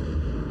ship.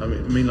 I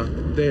mean, like,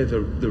 they're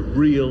the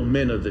real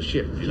men of the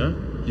ship, you know?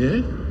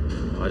 Yeah?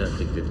 I don't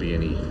think there'd be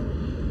any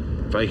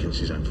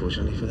vacancies,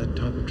 unfortunately, for that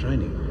type of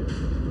training.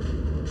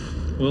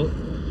 Well,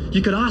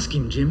 you could ask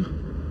him, Jim.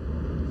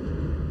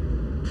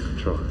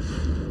 Try.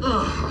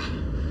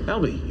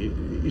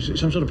 Albie, is it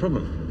some sort of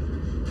problem?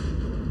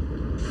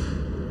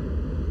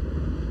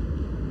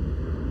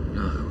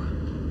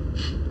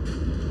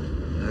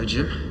 No,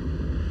 Jim.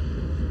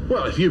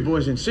 Well, if you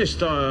boys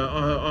insist,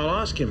 I'll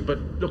ask him. But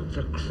look,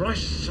 for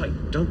Christ's sake,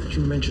 don't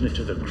you mention it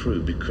to the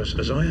crew, because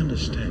as I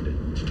understand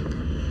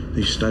it,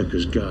 these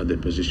stokers guard their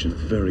position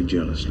very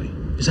jealously.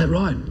 Is that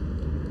right?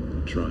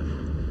 That's right.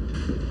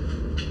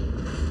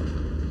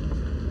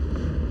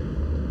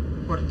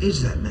 What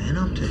is that man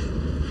up to?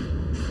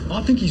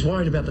 I think he's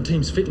worried about the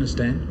team's fitness,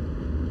 Dan.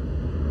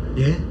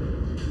 Yeah?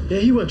 Yeah,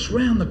 he works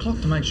round the clock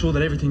to make sure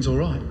that everything's all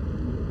right.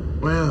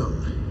 Well,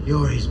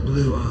 you're his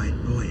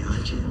blue-eyed boy,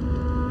 aren't you?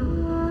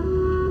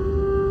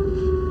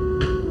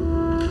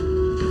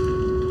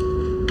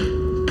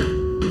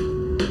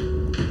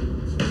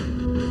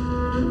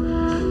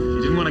 If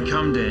you didn't want to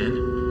come, Dan,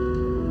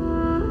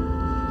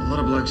 a lot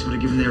of blokes would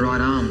have given their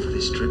right arm for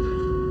this trip.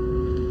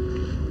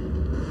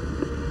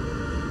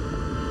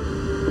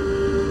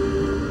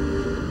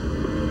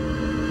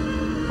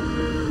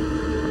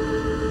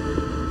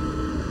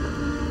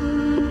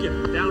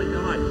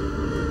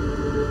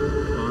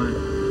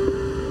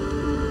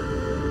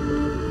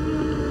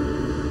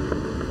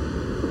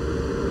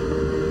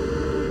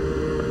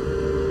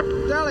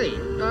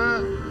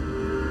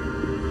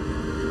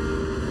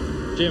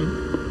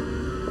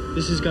 Jim,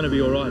 this is going to be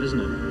all right, isn't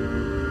it?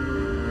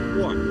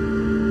 What?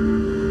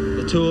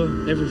 The tour,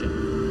 everything.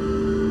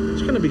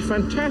 It's going to be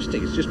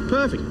fantastic. It's just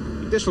perfect.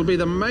 This will be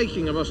the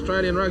making of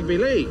Australian Rugby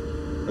League.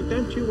 Look,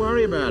 don't you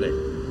worry about it.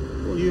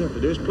 All you have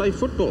to do is play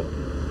football.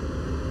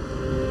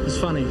 It's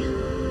funny.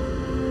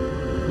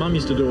 Mum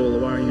used to do all the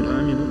worrying at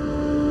home, you know.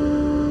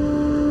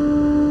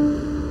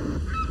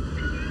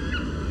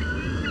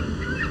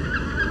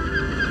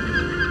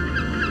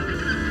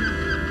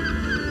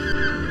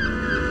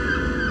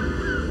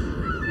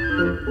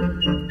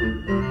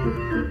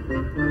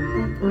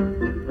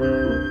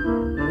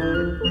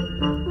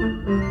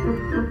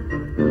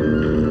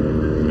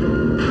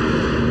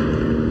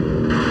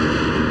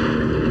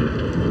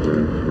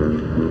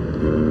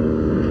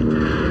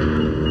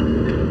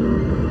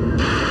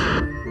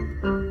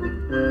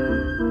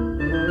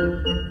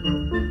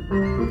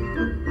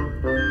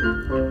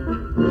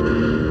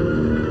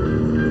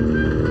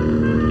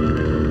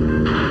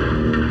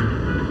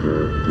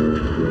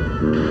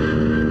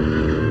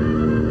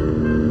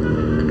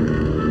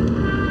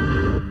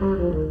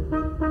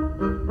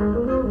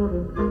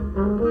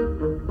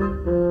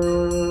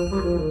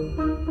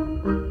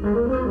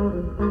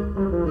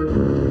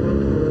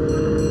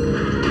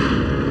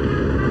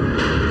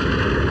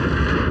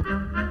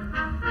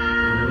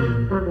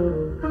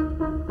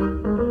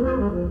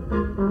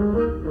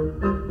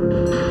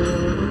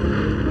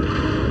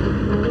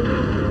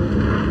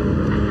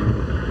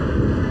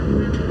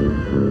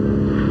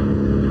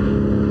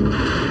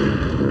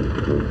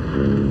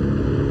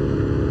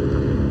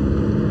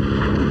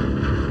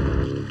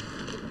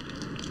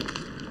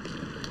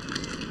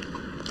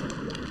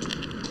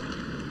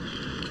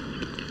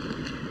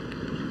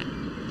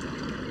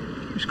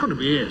 It's got to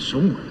be here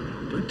somewhere,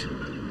 Albert.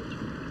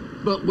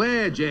 But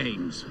where,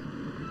 James?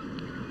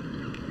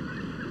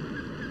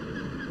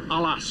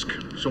 I'll ask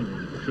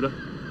someone, should I?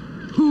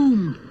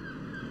 Whom?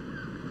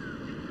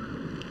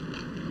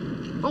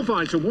 I'll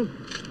find someone.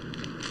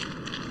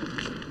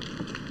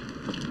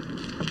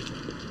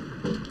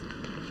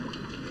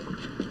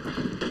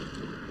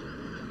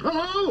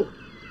 Hello?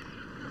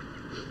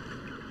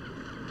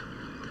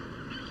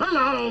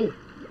 Hello?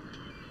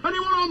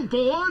 Anyone on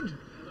board?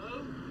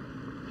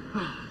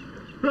 Hello?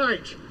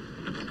 Right.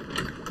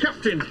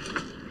 Captain.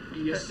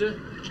 Yes, sir?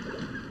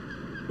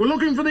 We're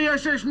looking for the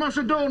SS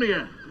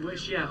Macedonia.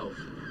 Where's she out of?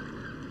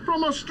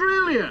 From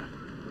Australia.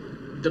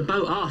 The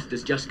boat aft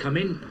has just come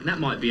in. That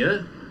might be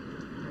her.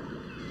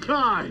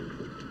 Aye.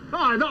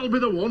 Aye, that'll be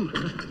the one.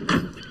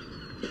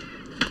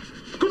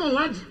 Come on,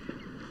 lads.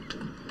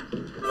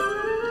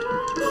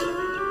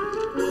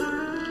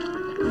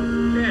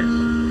 Yes.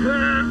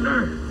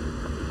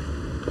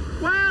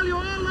 Well, you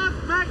all look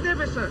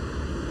magnificent.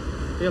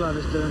 He'll have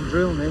us doing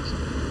drill next.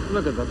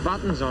 Look at the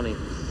buttons on him.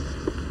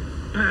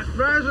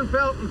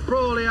 Rosenfeld and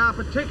Frawley are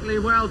particularly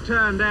well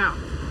turned out.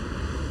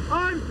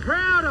 I'm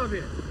proud of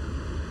you.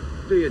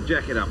 Do your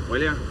jacket up,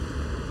 will you?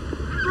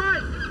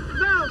 Right,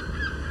 now,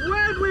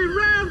 when we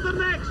round the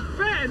next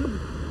bend,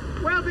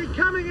 we'll be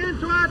coming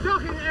into our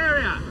docking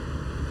area.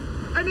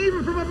 And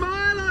even from a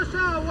mile or so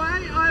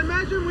away, I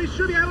imagine we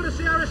should be able to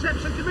see our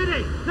reception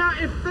committee. Now,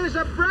 if there's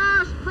a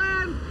brass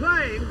band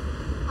playing,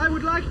 I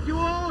would like you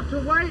all to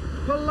wait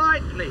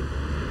politely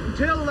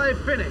until they've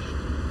finished.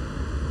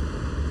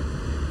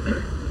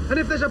 And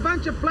if there's a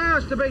bunch of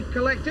flowers to be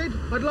collected,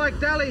 I'd like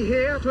Dally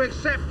here to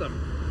accept them.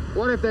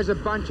 What if there's a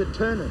bunch of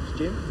turnips,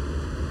 Jim?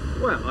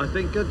 Well, I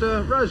think that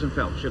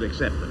Rosenfeld should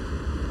accept them.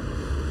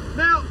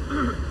 Now,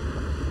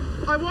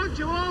 I want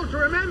you all to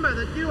remember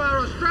that you are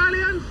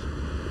Australians,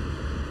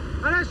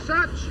 and as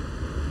such,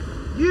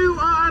 you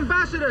are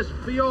ambassadors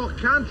for your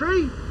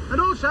country, and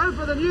also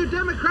for the new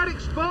democratic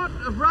sport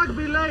of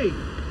rugby league.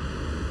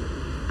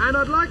 And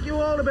I'd like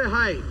you all to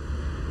behave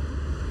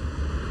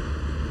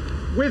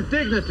with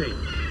dignity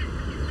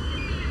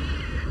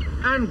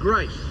and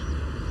grace.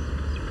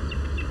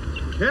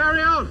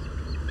 Carry on.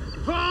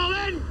 Fall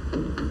in.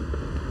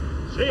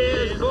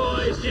 Cheers,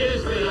 boys,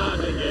 cheers, we are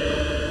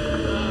together.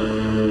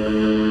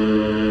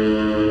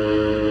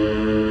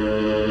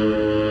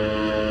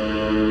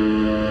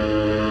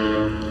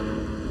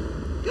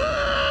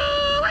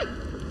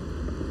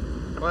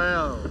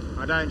 Well,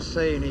 I don't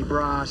see any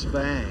brass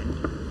band.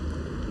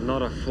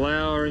 Not a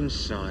flower in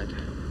sight.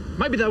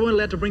 Maybe they weren't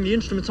allowed to bring the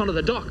instruments onto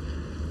the dock.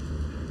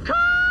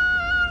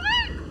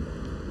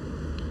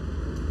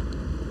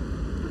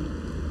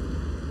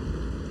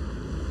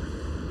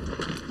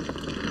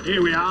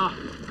 Here we are.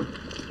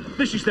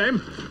 This is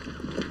them.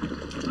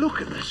 Look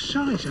at the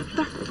size of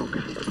that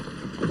bugger.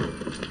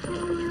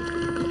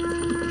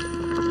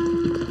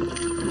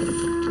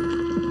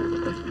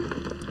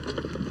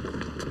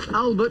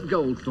 Albert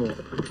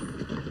Goldthorpe.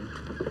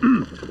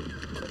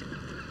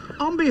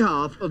 On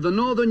behalf of the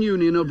Northern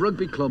Union of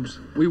Rugby Clubs,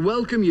 we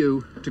welcome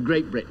you to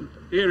Great Britain.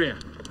 Here, here.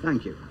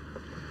 Thank you.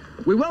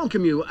 We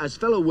welcome you as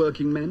fellow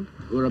working men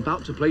who are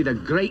about to play the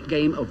great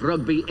game of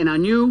rugby in a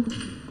new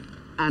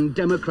and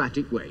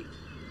democratic way.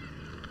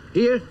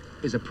 Here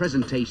is a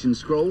presentation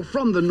scroll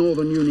from the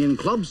Northern Union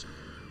Clubs.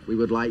 We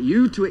would like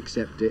you to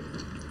accept it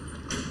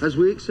as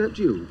we accept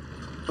you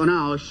on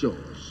our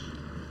shores.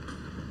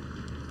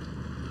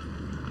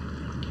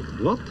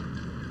 What?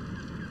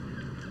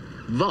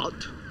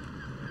 What?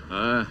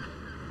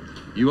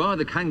 You are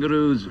the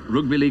Kangaroos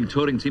Rugby League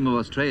touring team of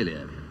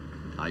Australia,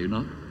 are you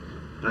not?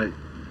 Aye.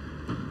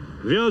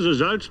 We are the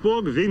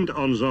Salzburg Wind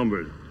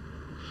Ensemble.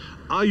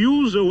 Are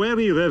you the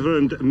very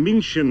Reverend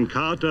Minchin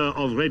Carter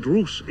of Red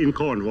Roos in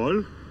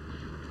Cornwall?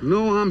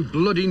 No, I'm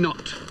bloody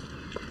not.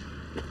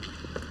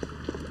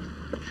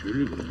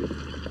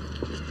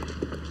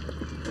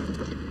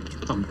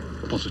 I'm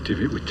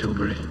positive it was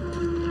Tilbury.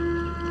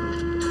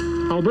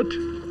 Albert?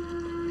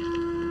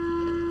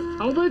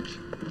 Albert?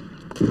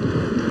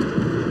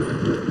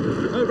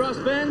 No brass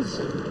bands,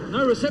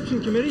 no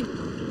reception committee.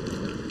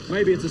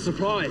 Maybe it's a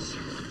surprise.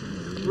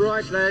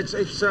 Right, lads,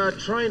 it's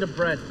train to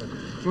Bradford.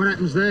 What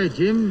happens there,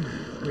 Jim?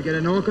 We get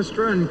an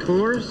orchestra and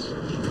chorus?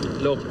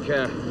 Look,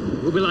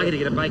 we'll be lucky to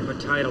get a baked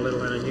potato, let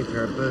alone a new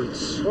pair of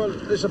boots. Well,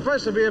 there's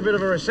supposed to be a bit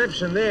of a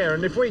reception there,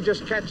 and if we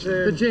just catch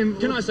the... But, Jim,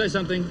 can I say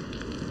something?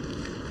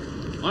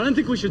 I don't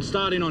think we should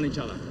start in on each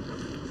other.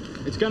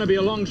 It's going to be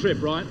a long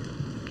trip, right?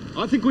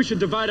 I think we should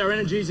divide our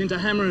energies into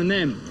hammering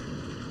them.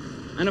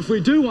 And if we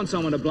do want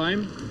someone to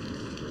blame,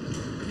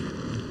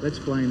 let's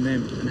blame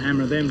them and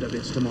hammer them to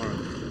bits tomorrow.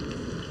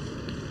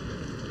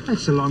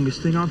 That's the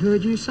longest thing I've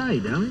heard you say,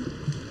 Dally.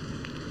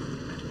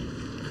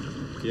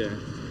 Yeah.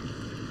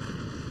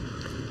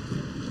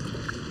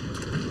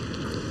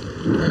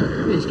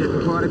 He's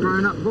getting quite a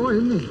grown-up boy,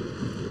 isn't he?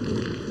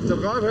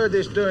 Look, I've heard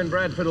this doing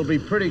Bradford will be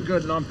pretty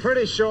good, and I'm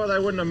pretty sure they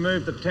wouldn't have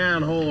moved the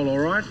town hall, all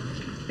right?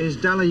 Is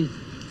Dally...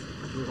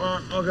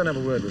 Well, I'll go and have a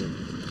word with him.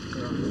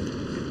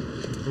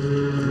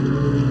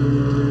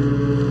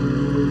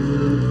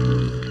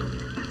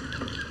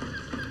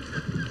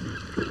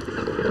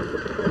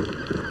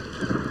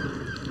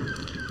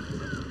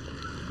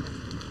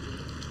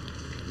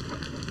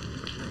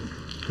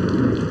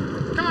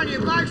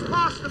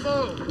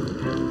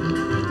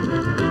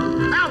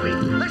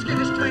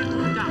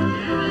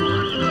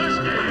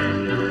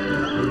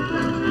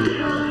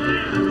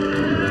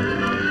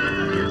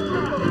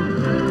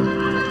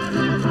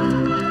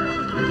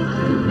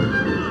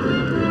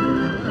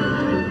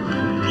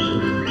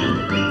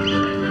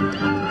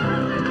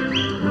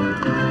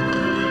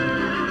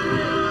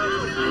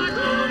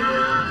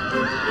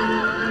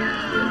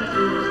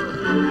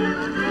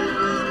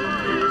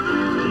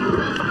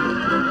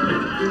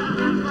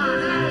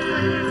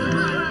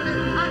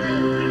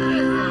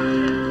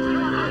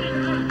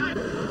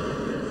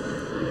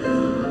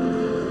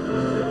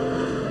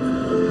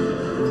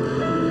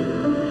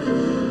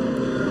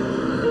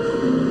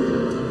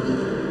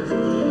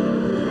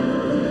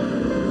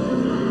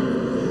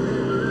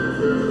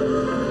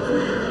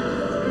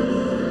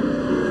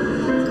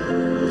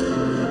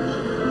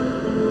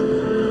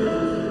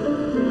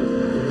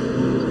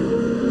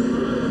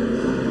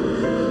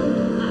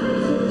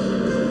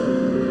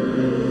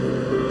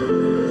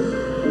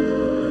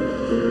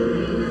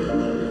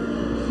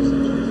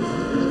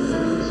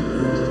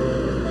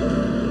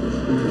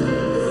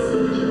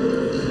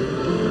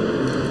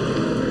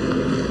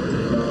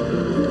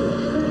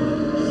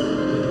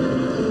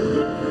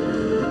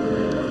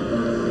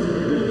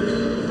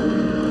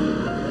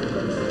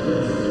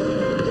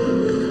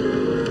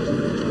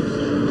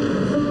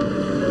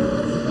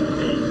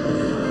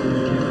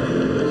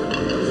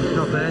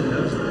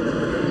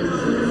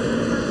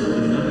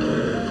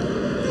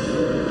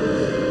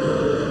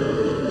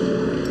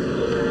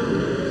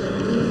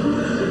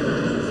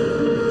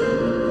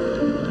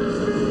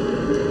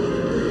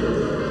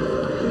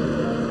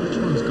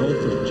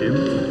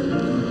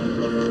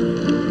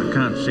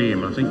 see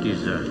him. I think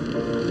he's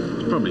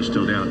probably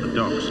still down at the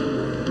docks.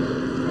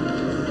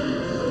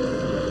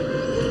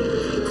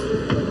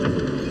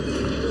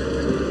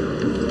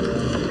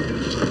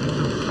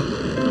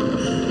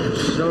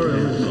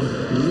 Sorry,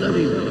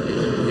 bloody...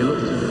 You look...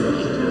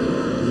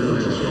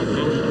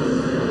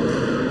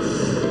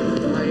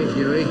 Hi,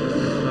 Huey.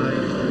 Hi.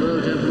 Hello,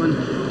 gentlemen.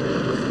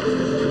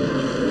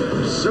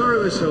 Sorry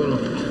we're so long.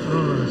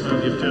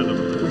 Oh, you've turned them.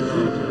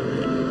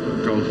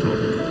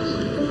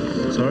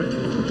 Goldthorpe. Sorry?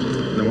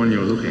 The one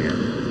you're looking at.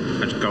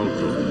 That's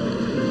Goldthorpe.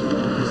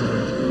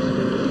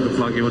 Looks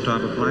like your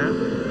type of player.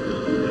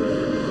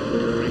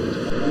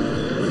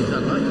 What is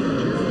that like?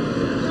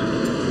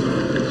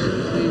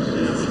 These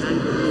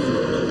kangaroos.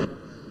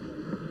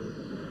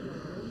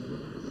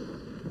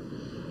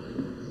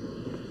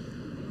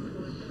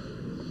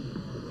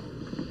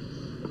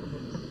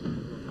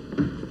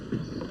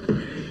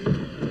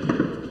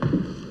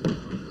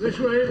 This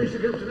way, Mr.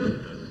 Gilton.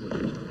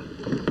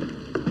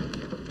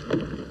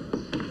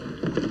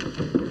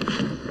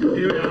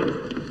 Here we are.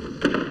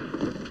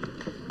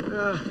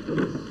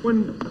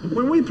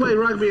 When we play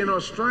rugby in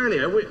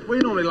Australia, we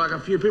normally like a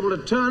few people to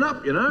turn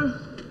up, you know.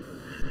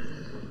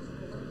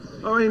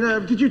 I mean,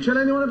 did you tell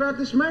anyone about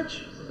this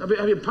match? Have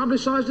you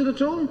publicised it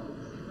at all?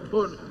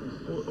 Or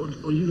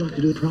you like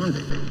to do it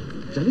privately?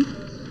 Is that it?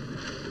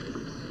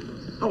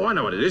 Oh, I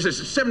know what it is.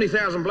 It's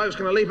 70,000 blokes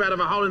going to leap out of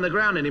a hole in the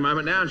ground any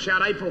moment now and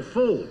shout April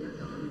Fool.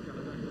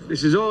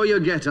 This is all you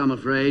get, I'm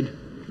afraid.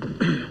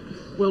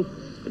 Well,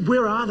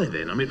 where are they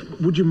then? I mean,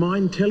 would you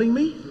mind telling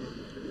me?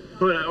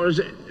 Or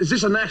is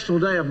this a national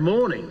day of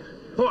mourning?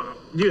 Or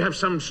do you have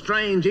some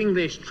strange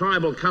English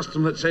tribal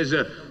custom that says,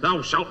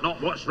 thou shalt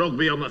not watch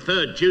rugby on the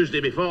 3rd Tuesday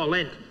before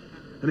Lent?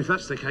 And if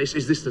that's the case,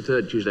 is this the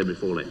 3rd Tuesday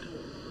before Lent?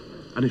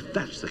 And if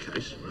that's the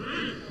case,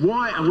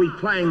 why are we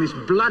playing this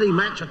bloody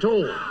match at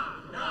all?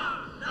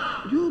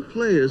 Your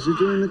players are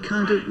doing a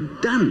kind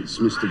of dance,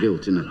 Mr.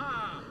 Giltiner.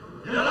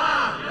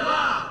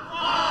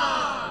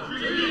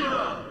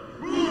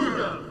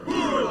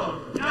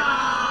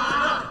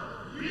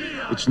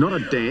 It's not a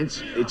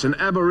dance, it's an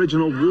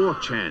Aboriginal war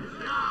chant.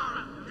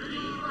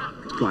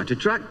 It's quite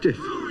attractive.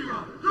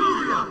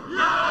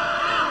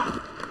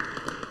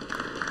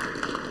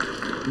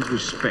 With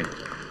respect,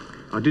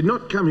 I did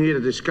not come here to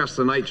discuss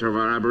the nature of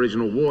our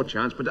Aboriginal war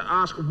chants, but to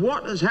ask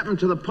what has happened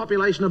to the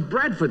population of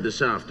Bradford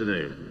this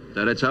afternoon.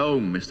 They're at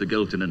home, Mr.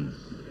 Giltinen.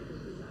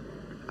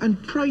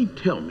 And pray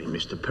tell me,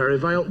 Mr.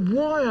 Perivale,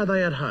 why are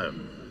they at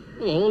home?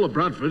 Well, all of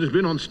Bradford has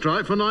been on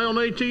strike for nigh on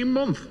 18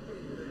 months.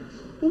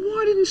 Well,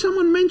 why didn't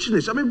someone mention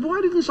this? I mean, why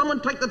didn't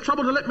someone take the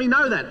trouble to let me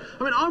know that?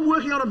 I mean, I'm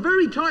working on a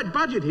very tight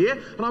budget here,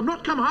 and I've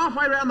not come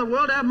halfway around the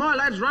world to have my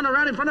lads run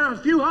around in front of a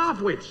few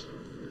half-wits.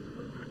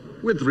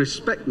 With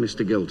respect,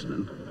 Mr.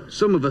 Giltinen,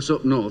 some of us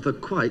up north are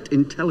quite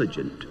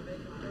intelligent.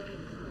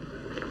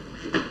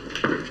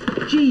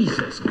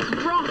 Jesus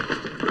Christ!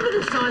 Look at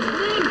the size of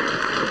them!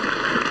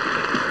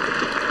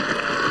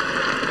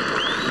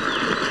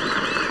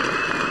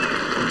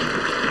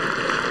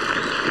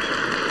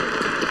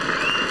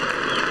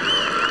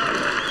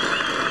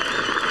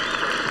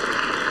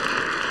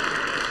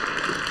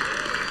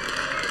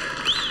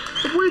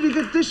 Where did you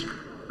get this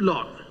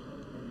lot?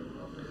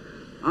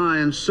 Aye,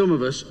 and some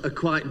of us are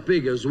quite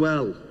big as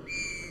well.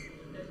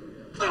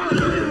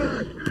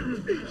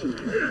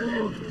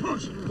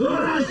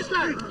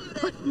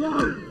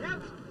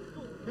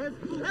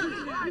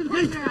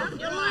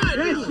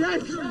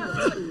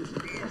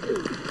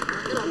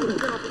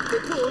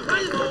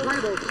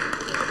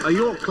 Are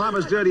your club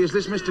as dirty as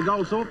this, Mr.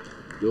 Goldthorpe?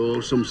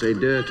 Oh, some say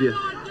dirtier.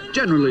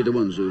 Generally the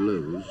ones who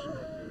lose.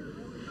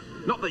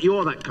 Not that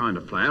you're that kind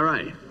of player,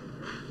 eh?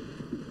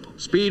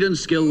 Speed and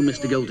skill,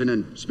 Mr.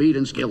 Giltinen. Speed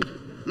and skill.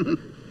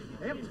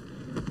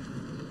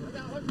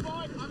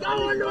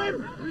 Go under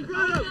him!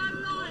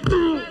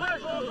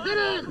 Get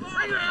in!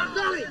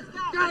 Gully!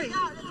 Gully!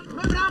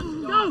 Move it up!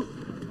 Go!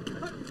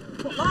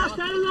 Last,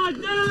 stay alive!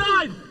 Stay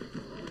alive!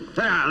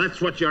 Ah, that's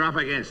what you're up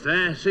against,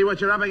 eh? See what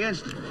you're up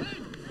against?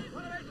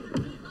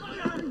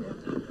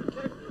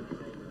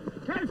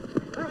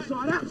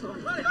 Outside,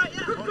 outside!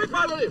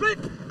 Flip!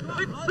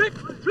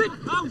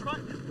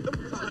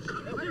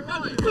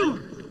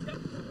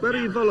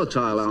 Very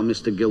volatile, our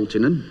Mr.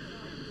 Giltinen.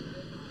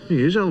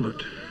 He is,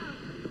 Albert.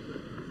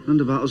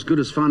 And about as good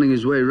as finding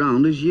his way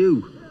round as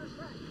you.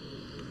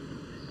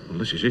 Well,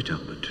 this is it,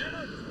 Albert.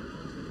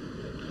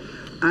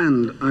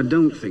 And I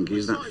don't think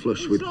he's that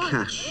flush with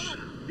cash.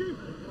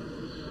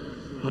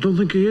 I don't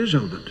think he is,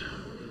 Albert.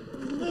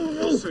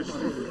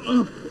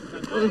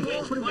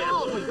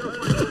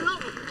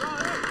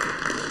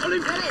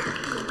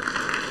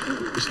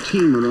 His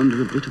team are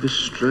under a bit of a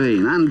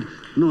strain and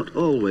not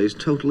always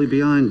totally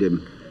behind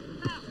him.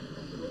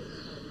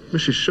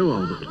 This is so,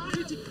 Albert.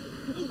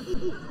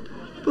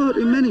 But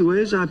in many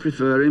ways, I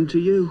prefer him to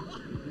you.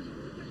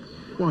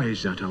 Why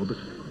is that, Albert?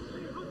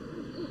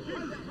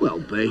 Well,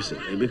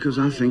 basically because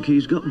I think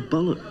he's got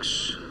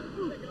bollocks.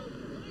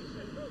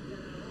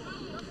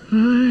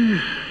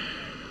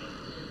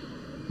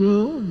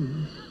 Well,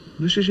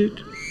 this is it.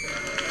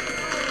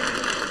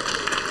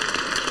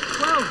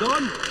 Well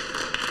Don.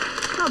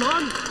 Come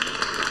on.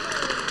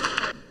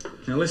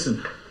 Now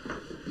listen,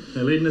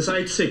 they're leading us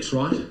 8-6,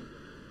 right?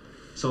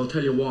 So I'll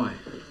tell you why.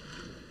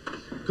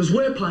 Because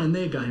we're playing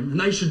their game and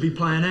they should be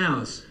playing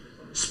ours.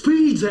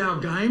 Speed's our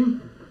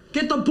game.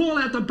 Get the ball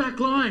out the back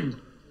line.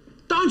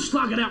 Don't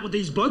slug it out with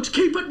these blokes.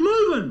 Keep it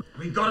moving.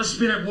 We've got to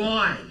spin it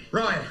wide.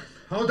 Right.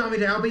 Hold on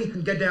with Albie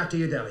and get out to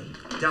you, Dally.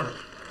 Dally,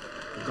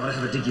 you've got to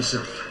have a dig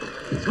yourself.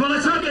 Come on,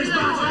 let's have this,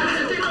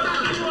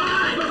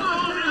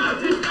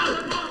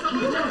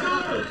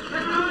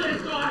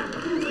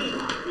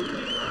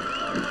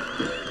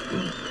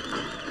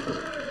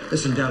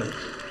 Listen, Dally.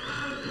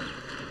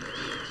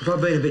 If I've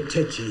been a bit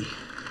tetchy,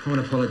 I want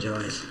to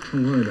apologise.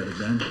 Don't worry about it,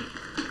 Dan.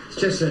 It's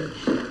just that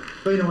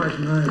being away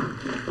from home.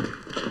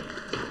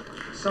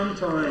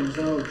 Sometimes,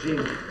 old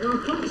Jim. Oh,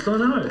 of course, I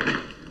know.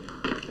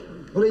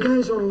 Well, he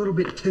goes on a little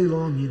bit too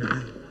long, you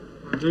know.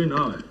 I do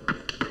know.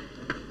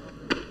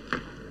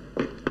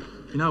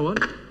 You know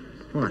what?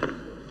 What?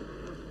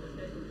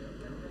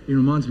 He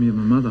reminds me of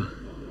my mother.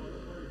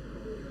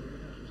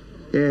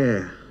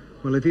 Yeah.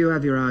 Well, if you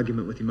have your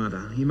argument with your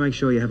mother, you make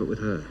sure you have it with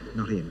her,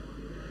 not him.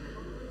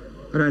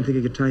 I don't think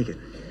he could take it.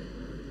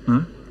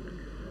 No?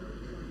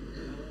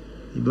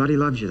 He bloody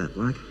loves you, that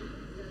bloke.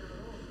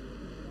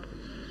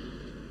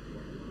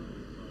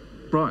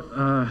 Right,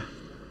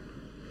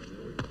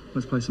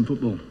 let's play some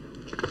football.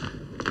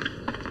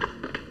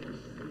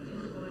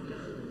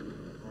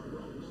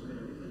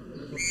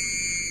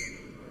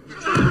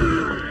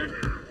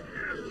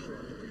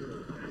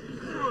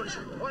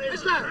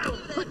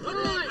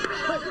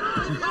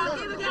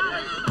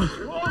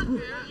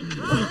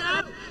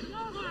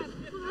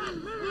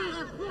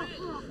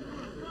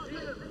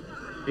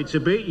 It's a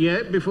bit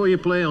yet before you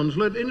play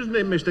Onslet, isn't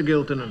it, Mr.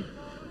 Giltonen?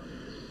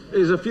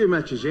 There's a few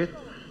matches yet.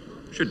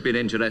 Should be an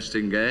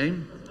interesting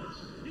game.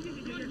 I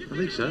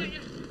think so.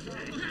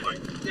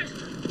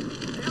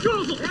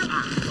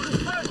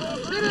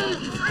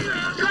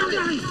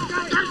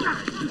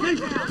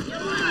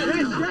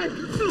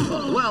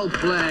 Well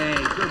played.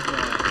 Good boy.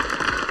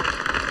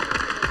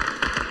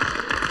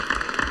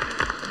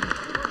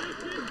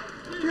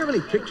 Do you have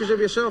any pictures of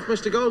yourself,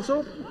 Mr.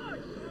 Goldthorpe?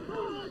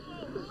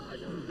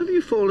 Have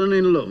you fallen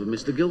in love,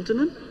 Mr.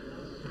 Giltonen?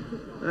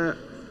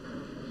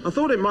 I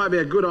thought it might be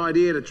a good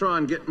idea to try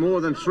and get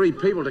more than 3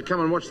 people to come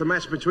and watch the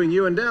match between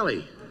you and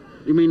Dally.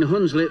 You mean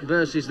Hunslet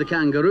versus the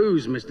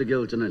Kangaroos, Mr.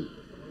 Giltonen?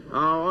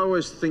 Oh, I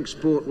always think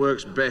sport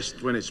works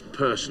best when it's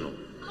personal.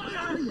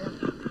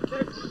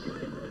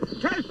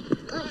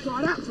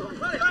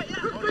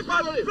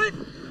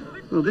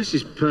 Well, this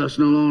is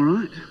personal, all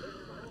right.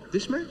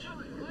 This match?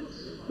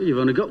 Well, you've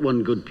only got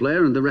one good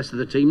player and the rest of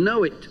the team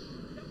know it.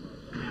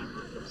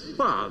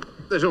 Well,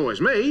 there's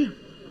always me.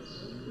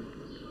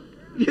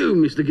 You,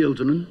 Mr.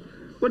 Giltonen,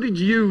 what did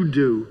you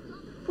do?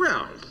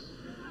 Well,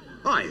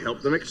 I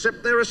helped them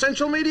accept their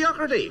essential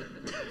mediocrity.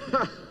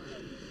 Well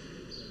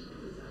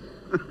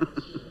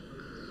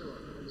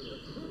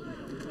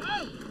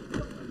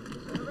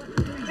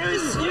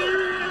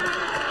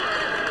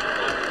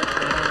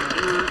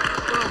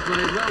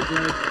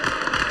played.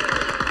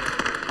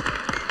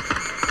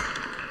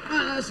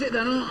 Right, that's it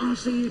then. I'll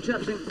see you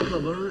chaps in the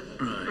club, all right?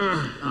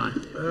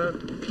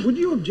 Would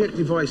you object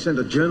if I sent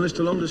a journalist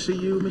along to see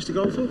you, Mr.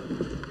 Goldthorpe?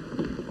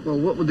 Well,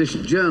 what would this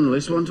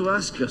journalist want to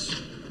ask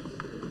us?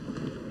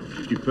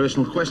 A few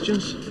personal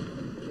questions?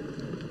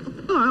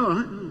 Oh, all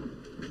right.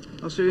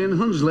 I'll see you in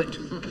Hunslet.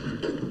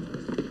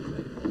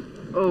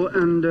 Oh,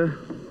 and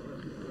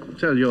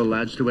tell your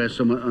lads to wear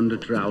summer under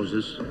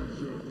trousers.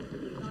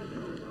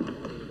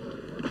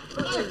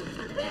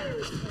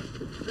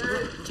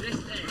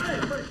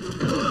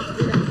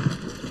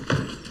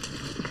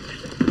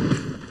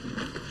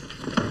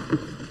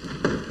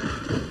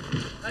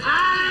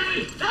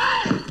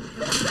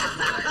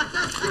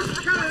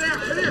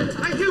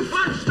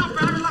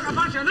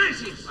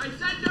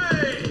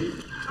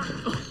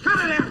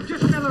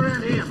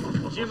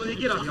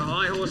 Get off your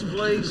high horse,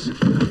 please.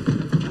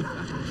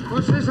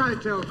 What's this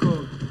hotel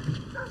called?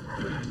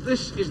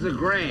 This is the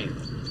Grand.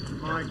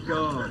 My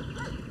God.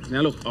 Now,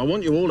 look, I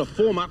want you all to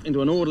form up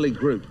into an orderly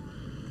group.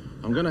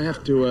 I'm going to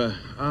have to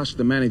ask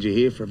the manager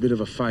here for a bit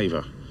of a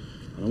favour.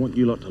 And I want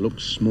you lot to look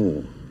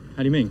small.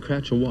 How do you mean,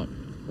 crouch or what?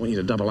 I want you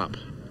to double up.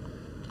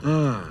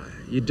 Ah,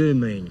 you do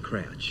mean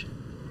crouch.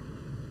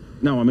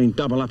 No, I mean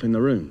double up in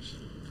the rooms.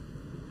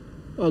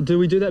 Oh, do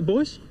we do that,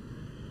 boys?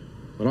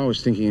 Well, I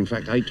was thinking, in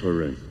fact, 8 to a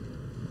room.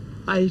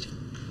 8.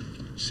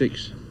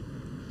 6.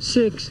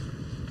 6.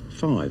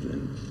 5,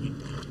 then.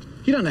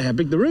 You don't know how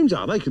big the rooms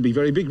are. They could be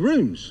very big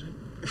rooms.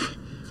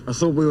 I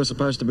thought we were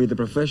supposed to be the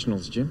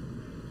professionals, Jim.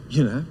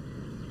 You know,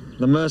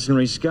 the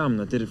mercenary scum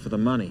that did it for the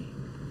money.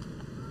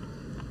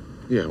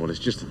 Yeah, well, it's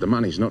just that the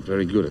money's not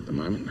very good at the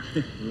moment.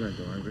 You won't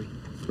go hungry.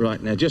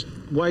 Right, now just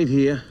wait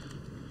here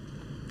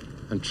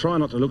and try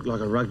not to look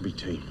like a rugby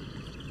team.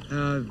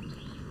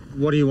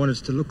 What do you want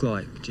us to look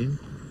like, Jim?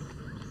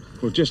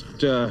 Well, just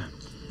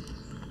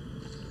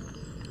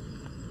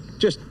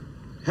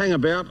hang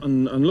about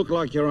and look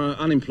like you're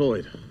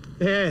unemployed.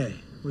 Yeah,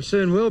 we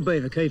soon will be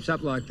if it keeps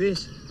up like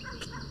this.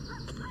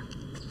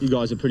 You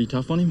guys are pretty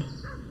tough on him.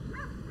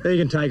 He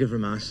can take it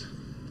from us,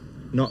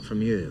 not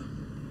from you.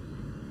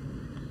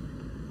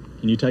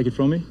 Can you take it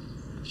from me?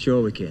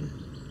 Sure we can.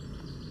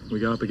 We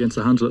go up against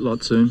the Hunslet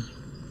lot soon.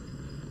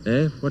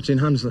 Yeah? What's in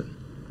Hunslet?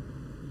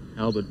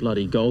 Albert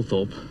bloody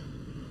Goldthorpe.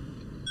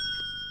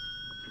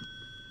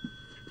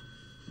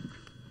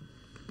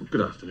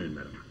 Good afternoon,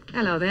 madam.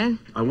 Hello there.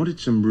 I wanted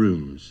some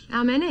rooms.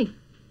 How many?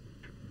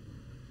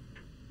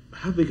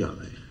 How big are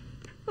they?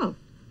 Well,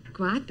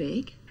 quite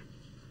big.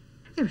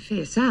 They're a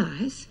fair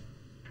size.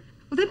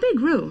 Well, they're big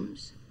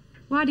rooms.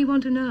 Why do you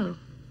want to know?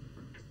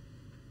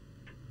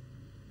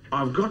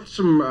 I've got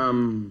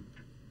some,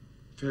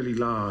 fairly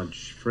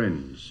large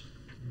friends.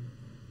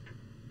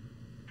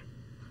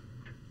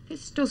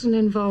 This doesn't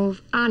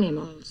involve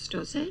animals,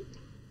 does it?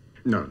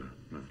 No,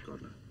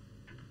 God, no.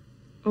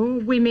 Or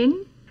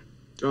women?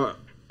 Oh,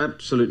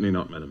 absolutely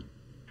not, madam.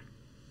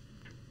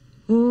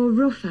 Or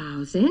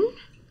roughhousing?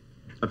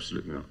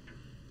 Absolutely not.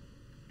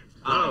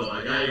 Oh,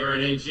 I gave her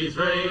an inchy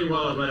three,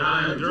 was but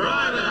I'm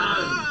driving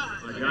home.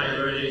 I gave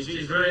her an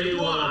inchy three,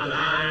 was but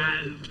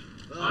I'm...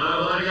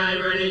 Oh, I gave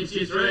her an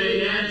inchy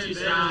three, and she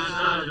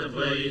started to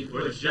flee.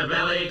 Put your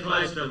belly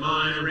close to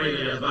mine and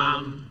wriggle your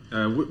bum.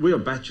 We are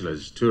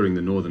bachelors touring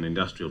the northern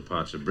industrial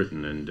parts of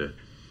Britain, and,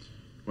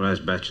 well, as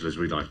bachelors,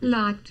 we like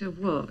to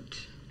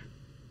what?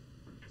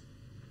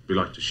 We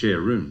like to share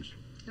rooms.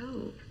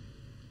 Oh.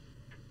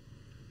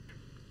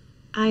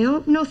 I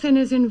hope nothing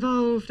is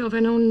involved of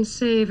an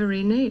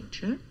unsavoury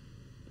nature.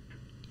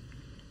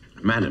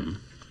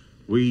 Madam,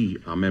 we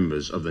are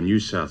members of the New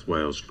South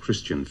Wales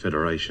Christian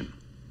Federation.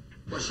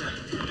 Everybody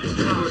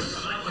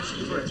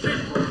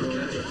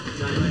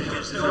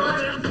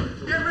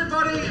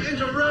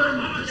into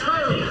room 2.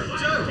 Hey,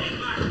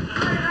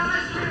 now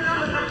let's get it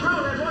under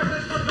control there, boys.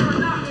 Let's not go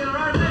down here, all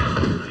right?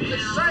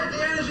 Let's save the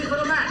energy for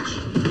the match.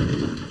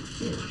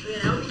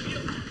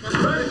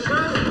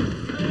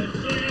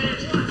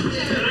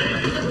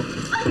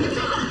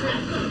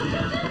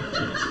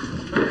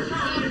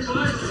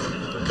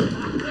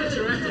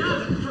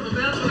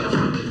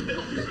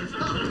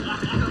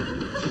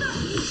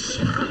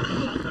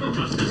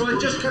 Right,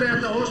 just cut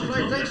out the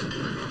horseplay, thanks.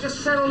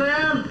 Just settle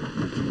down.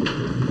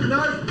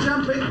 No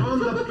jumping on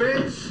the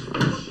beds.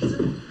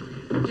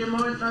 Do you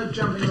mind? No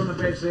jumping on the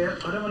beds there.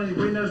 I don't want any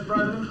windows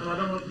broken, and I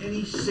don't want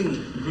any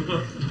singing.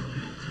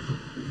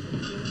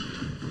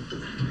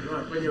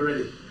 Right, when you're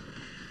ready.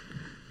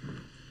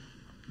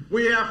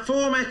 We are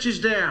 4 matches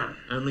down.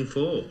 Only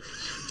 4.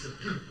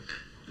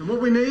 And what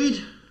we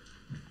need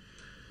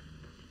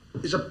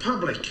is a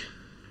public.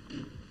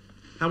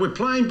 And we're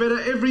playing better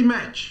every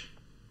match.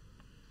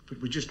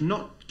 But we're just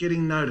not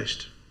getting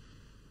noticed.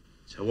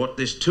 So what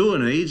this tour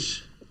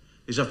needs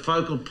is a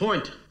focal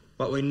point.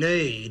 What we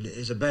need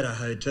is a better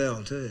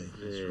hotel, too.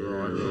 That's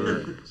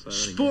right.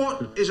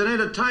 Sport is an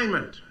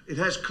entertainment. It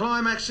has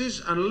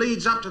climaxes and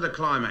leads up to the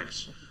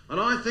climax. And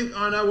I think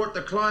I know what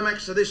the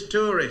climax of this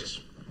tour is.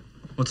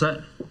 What's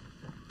that?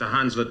 The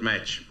Hunslet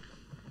match.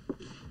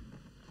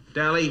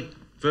 Daly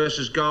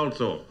versus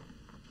Goldthorpe.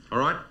 All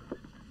right?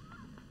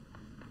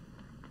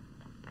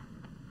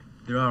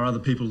 There are other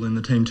people in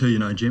the team too, you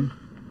know, Jim.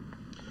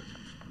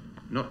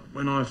 Not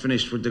when I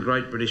finished with the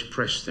Great British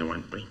Press, there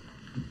won't be.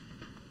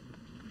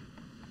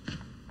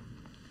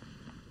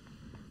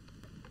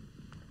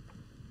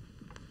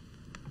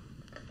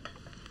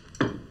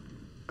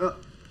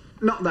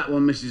 Not that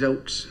one, Mrs.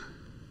 Oakes.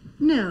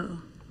 No.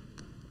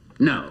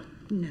 No.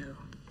 No.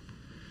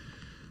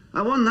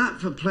 I won that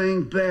for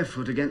playing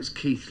barefoot against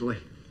Keithley.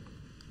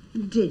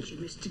 Did you,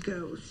 Mr.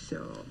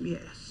 Goldthorpe?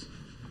 Yes.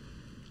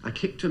 I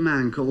kicked a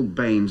man called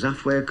Baines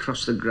halfway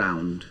across the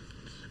ground.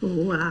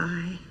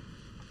 Why?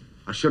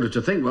 I shudder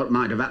to think what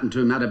might have happened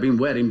to him had I been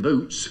wearing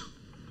boots.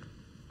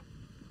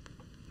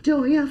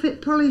 Don't you have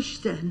it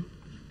polished, then?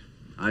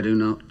 I do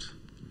not.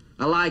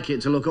 I like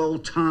it to look all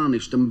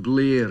tarnished and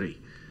bleary.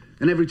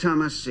 And every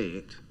time I see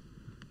it,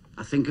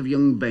 I think of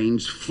young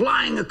Baines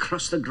flying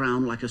across the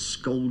ground like a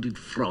scolded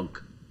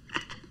frog.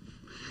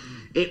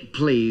 It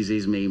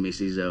pleases me,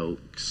 Mrs.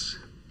 Oakes.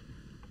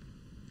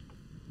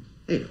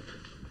 Here.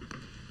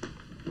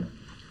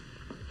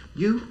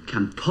 You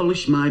can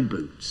polish my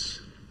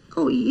boots.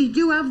 Oh, you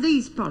do have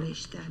these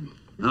polished, then?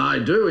 I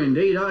do,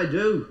 indeed, I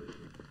do.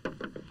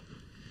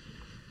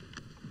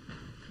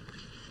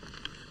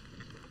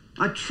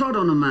 I trod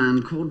on a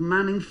man called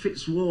Manning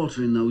Fitzwater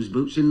in those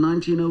boots in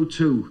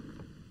 1902.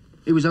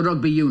 He was a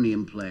rugby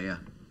union player.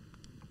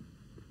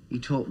 He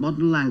taught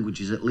modern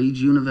languages at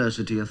Leeds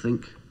University, I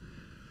think.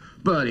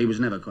 But he was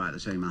never quite the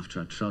same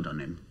after I trod on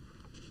him.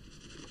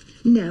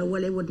 No,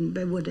 well, he wouldn't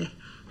be, would he?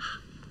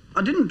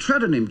 I didn't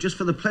tread on him just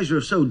for the pleasure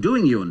of so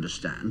doing, you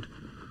understand.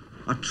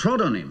 I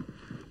trod on him,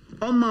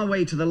 on my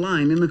way to the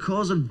line in the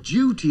cause of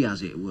duty,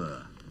 as it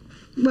were.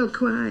 Well,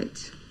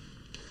 quite.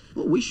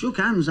 Well, we shook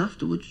hands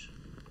afterwards.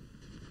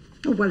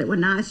 Oh, well, it were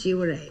nice you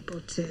were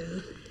able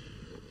to.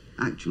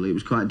 Actually, it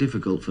was quite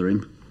difficult for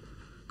him,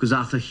 because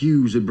Arthur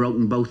Hughes had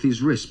broken both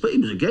his wrists, but he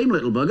was a game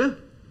little bugger.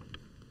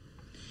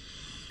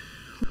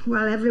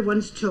 Well,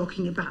 everyone's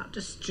talking about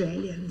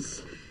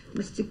Australians.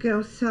 Mr.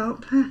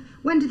 Goldthorpe,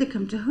 when do they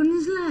come to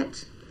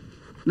Hunslet?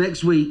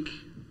 Next week.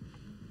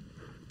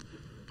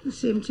 They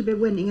seem to be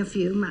winning a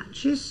few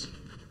matches.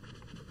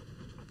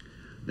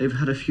 They've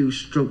had a few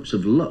strokes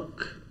of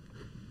luck.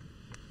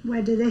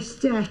 Where do they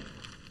stay?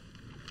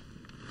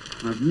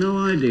 I've no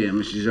idea,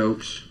 Mrs.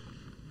 Oakes.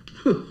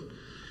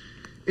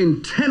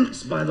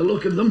 Intense by the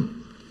look of them.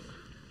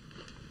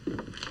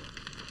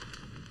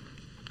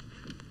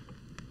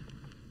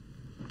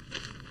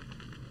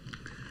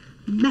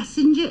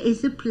 Messenger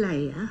is a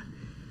player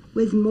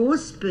with more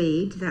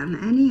speed than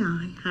any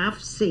I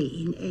have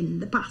seen in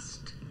the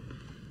past.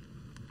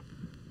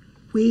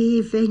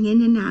 Weaving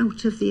in and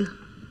out of the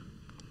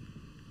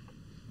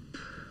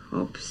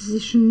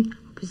opposition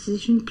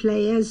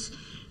players,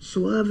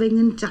 swerving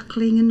and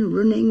tackling and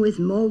running with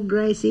more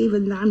grace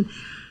even than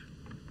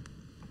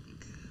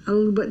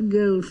Albert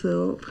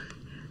Goldthorpe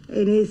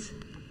in his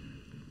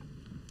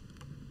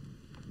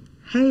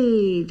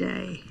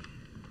heyday.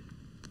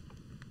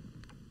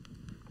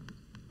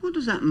 What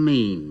does that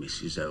mean,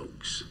 Mrs.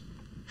 Oakes?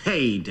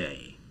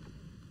 Heyday?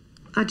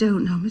 I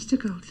don't know, Mr.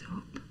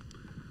 Goldthorpe.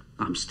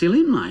 I'm still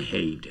in my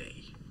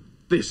heyday.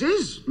 This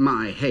is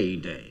my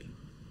heyday.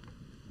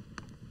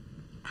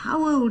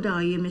 How old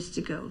are you,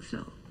 Mr.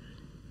 Goldthorpe?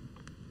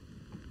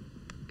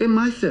 In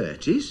my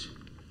 30s.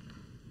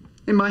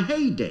 In my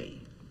heyday.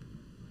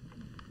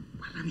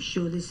 Well, I'm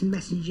sure this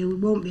messenger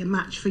won't be a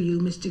match for you,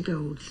 Mr.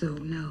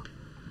 Goldthorpe, no.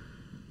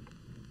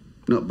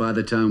 Not by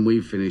the time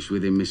we've finished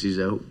with him, Mrs.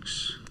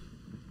 Oakes.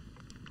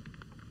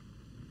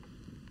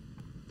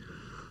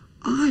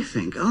 I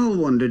think I'll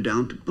wander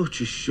down to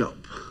Butcher's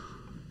shop.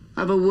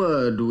 Have a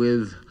word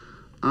with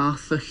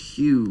Arthur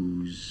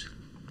Hughes.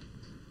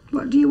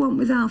 What do you want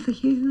with Arthur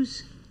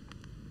Hughes?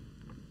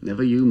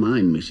 Never you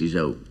mind, Mrs.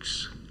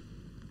 Oakes.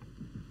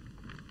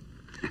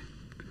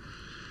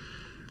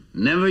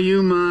 Never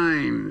you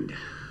mind.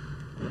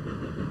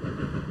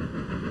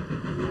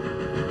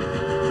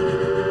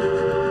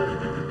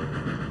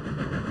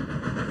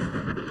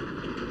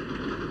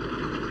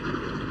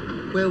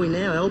 Where are we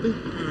now, Albie?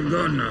 Oh,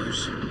 God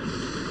knows.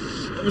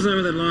 What was the name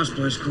of that last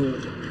place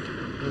called?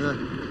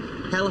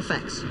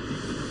 Halifax.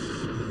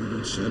 Oh,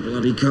 it's so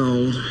bloody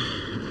cold.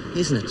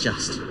 Isn't it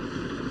just?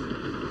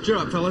 Cheer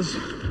up, fellas.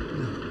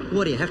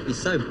 What do you have to be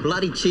so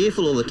bloody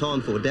cheerful all the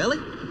time for, Dally?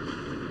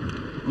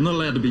 I'm not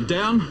allowed to be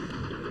down.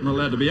 I'm not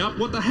allowed to be up.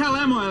 What the hell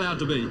am I allowed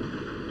to be?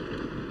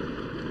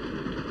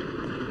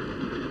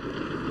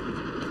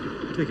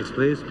 Tickets,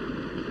 please.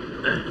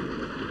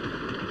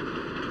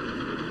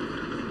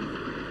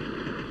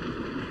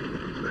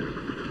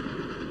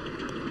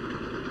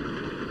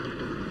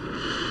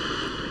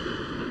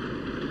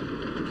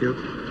 Thank you.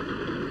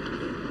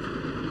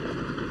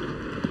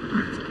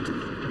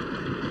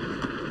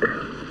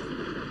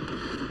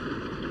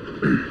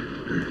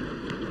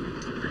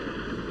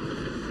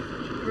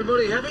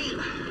 Everybody happy?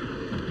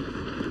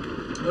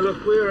 Well,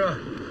 look, we're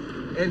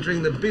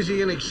entering the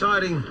busy and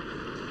exciting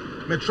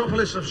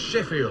metropolis of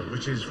Sheffield,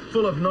 which is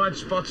full of night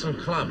spots and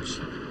clubs.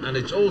 And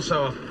it's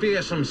also a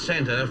fearsome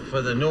centre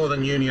for the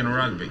Northern Union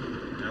Rugby.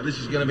 Now, this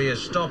is going to be a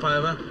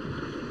stopover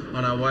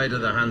on our way to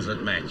the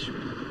Hunslet match.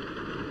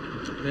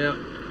 Now,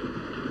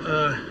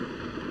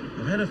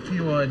 I've had a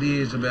few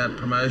ideas about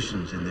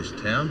promotions in this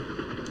town,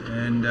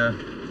 and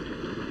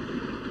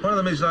one of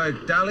them is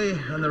like Dally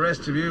and the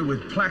rest of you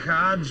with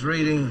placards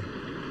reading,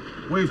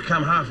 "We've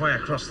come halfway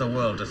across the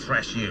world to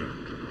thrash you."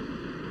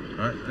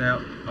 Right?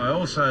 Now, I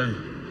also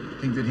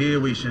think that here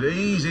we should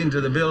ease into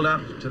the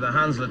build-up to the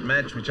Hunslet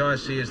match, which I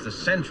see as the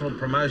central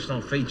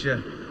promotional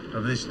feature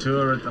of this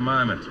tour at the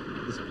moment.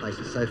 This place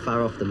is so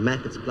far off the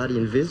map, it's bloody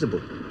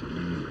invisible.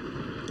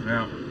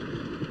 Now,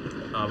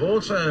 I've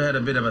also had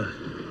a bit of a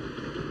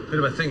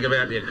think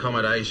about the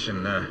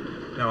accommodation.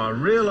 Now, I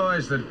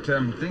realise that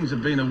things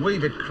have been a wee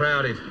bit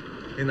crowded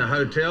in the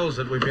hotels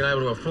that we've been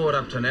able to afford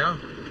up to now.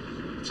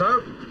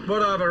 So,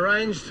 what I've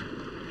arranged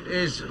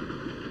is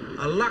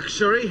a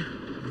luxury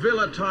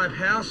villa-type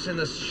house in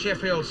the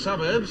Sheffield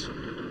suburbs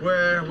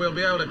where we'll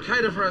be able to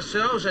cater for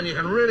ourselves and you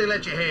can really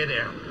let your hair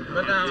down.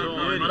 But I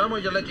don't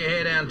want you to let your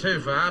hair down too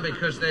far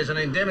because there's an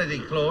indemnity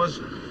clause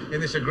in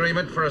this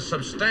agreement for a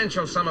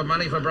substantial sum of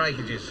money for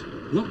breakages.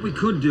 What we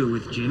could do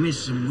with Jim is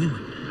some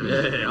women.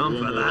 Yeah, I'm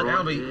for that.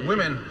 Albie,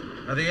 women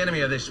are the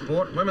enemy of this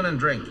sport. Women and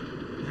drink.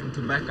 And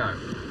tobacco.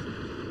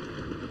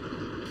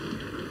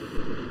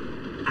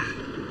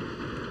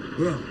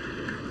 Well,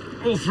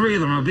 all three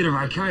of them are a bit of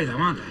okay, though,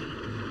 aren't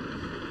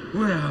they?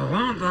 Well,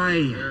 aren't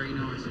they? Very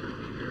nice.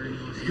 Very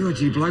nice. Good,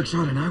 you blokes,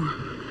 I don't know.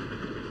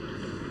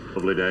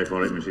 Lovely day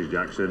for it, Mrs.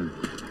 Jackson.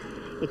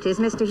 It is,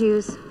 Mr.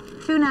 Hughes.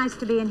 Too nice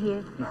to be in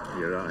here.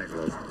 You're right,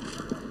 love.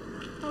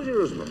 How's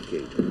your husband,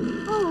 Kate?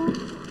 Oh,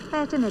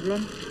 fair to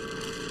middling.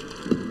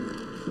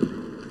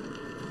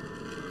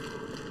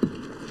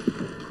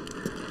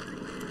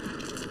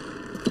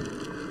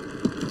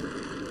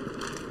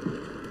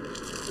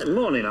 Good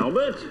morning,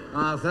 Albert.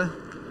 Arthur,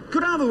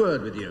 could I have a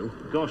word with you?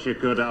 Of course you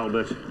could,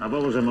 Albert. I've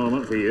always a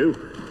moment for you.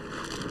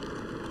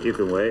 You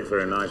can wait for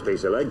a nice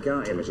piece of leg,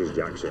 can't you, Mrs.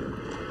 Jackson?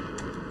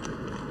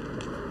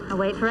 I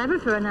wait forever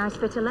for a nice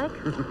bit of leg.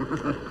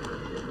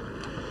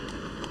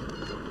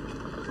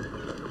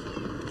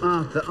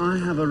 Arthur, I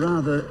have a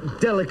rather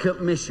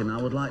delicate mission I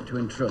would like to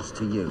entrust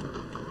to you.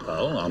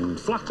 Well, I'm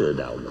flattered,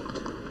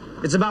 Albert.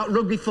 It's about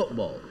rugby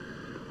football.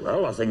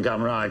 Well, I think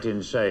I'm right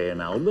in saying,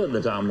 Albert,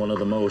 that I'm one of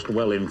the most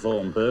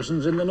well-informed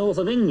persons in the north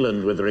of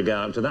England with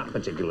regard to that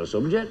particular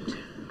subject.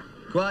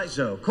 Quite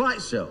so,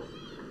 quite so.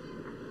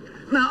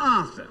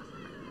 Now, Arthur,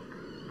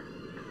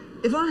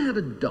 if I had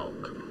a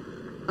dog,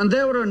 and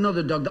there were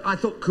another dog that I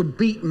thought could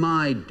beat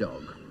my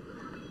dog,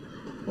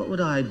 what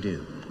would I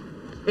do?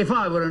 If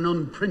I were an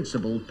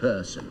unprincipled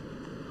person?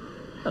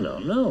 I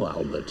don't know,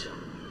 Albert.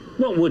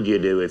 What would you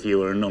do if you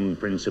were an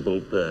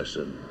unprincipled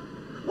person?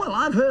 Well,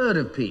 I've heard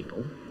of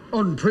people,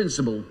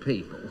 unprincipled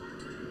people,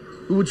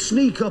 who would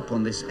sneak up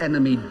on this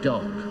enemy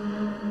dog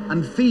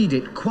and feed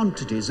it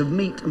quantities of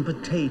meat and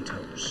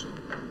potatoes,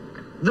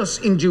 thus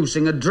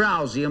inducing a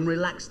drowsy and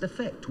relaxed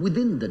effect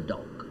within the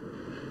dog.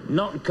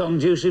 Not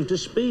conducive to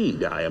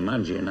speed, I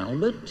imagine,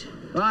 Albert.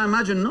 I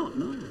imagine not,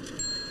 no.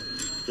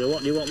 So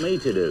what do you want me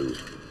to do?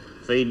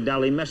 Feed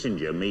Dally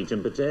Messenger meat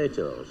and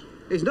potatoes?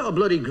 He's not a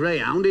bloody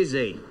greyhound, is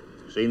he?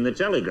 Seen the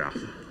Telegraph?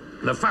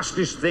 The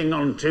fastest thing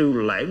on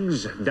two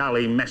legs,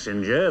 Dally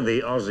Messenger,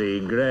 the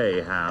Aussie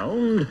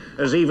greyhound,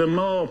 has even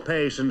more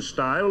pace and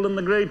style than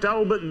the great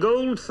Albert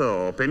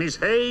Goldthorpe in his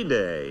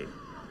heyday.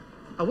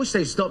 I wish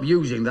they'd stop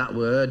using that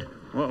word.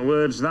 What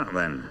word's that,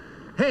 then?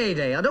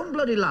 Heyday, I don't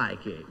bloody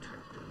like it.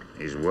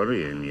 He's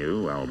worrying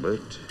you,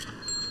 Albert.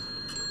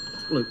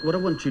 Look, what I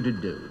want you to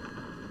do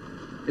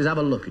is have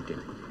a look at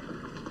him.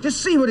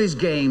 Just see what his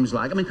game's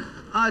like. I mean,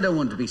 I don't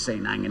want to be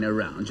seen hanging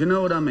around, you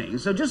know what I mean?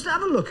 So just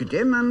have a look at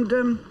him and...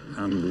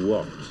 And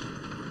what?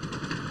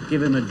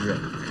 Give him a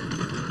drink.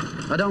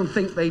 I don't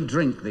think they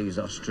drink, these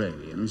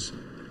Australians.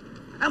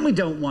 And we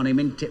don't want him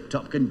in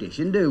tip-top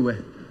condition, do we?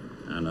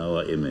 I know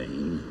what you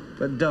mean.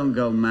 But don't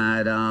go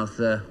mad,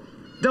 Arthur.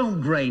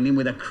 Don't brain him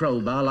with a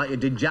crowbar like you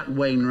did Jack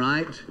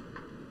Wainwright.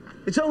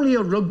 It's only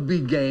a rugby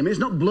game, it's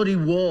not bloody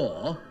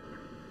war.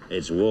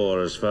 It's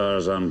war as far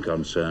as I'm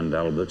concerned,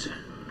 Albert.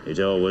 It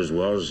always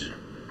was,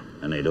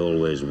 and it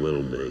always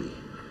will be.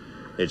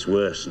 It's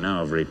worse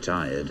now I've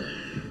retired.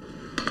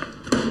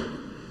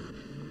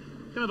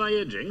 Can I buy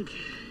you a drink?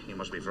 You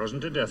must be frozen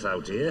to death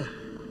out here.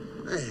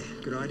 Hey,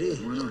 good idea.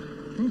 Why not?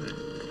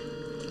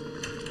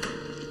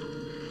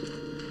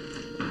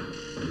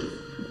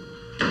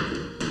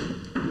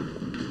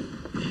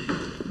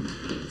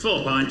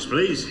 Four pints,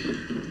 please.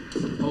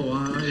 Oh,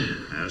 aye.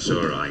 That's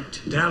all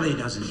right. Dally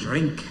doesn't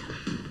drink.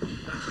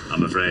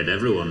 I'm afraid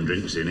everyone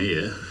drinks in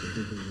here.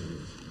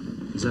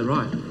 Is that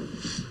right?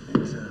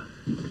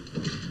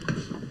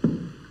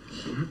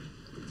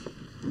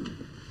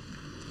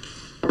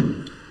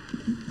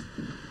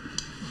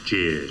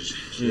 Cheers.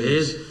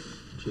 Cheers.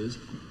 Cheers.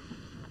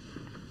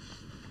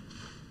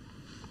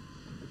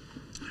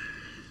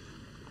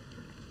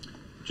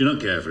 Do you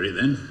not care for it,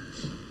 then?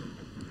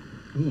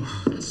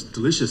 Oh, it's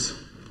delicious.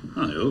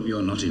 I hope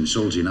you're not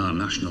insulting our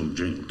national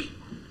drink.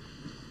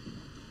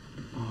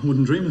 I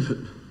wouldn't dream of it.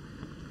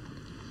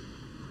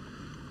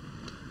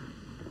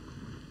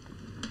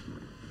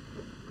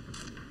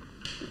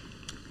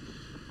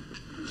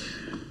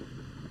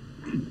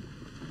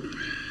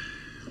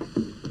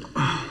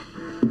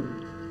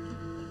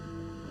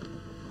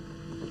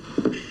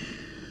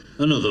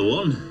 Another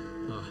one?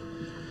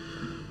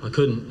 I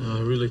couldn't. I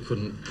really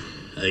couldn't.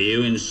 Are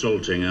you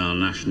insulting our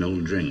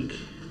national drink?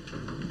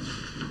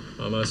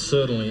 I most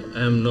certainly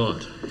am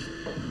not.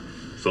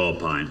 4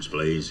 pints,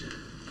 please.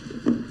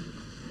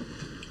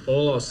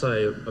 All I'll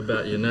say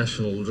about your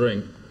national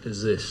drink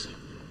is this.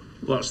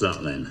 What's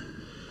that, then?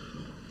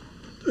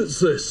 It's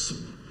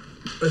this.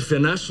 If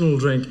your national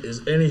drink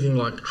is anything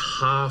like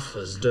half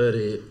as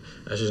dirty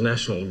as your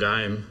national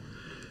game,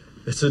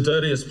 it's the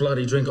dirtiest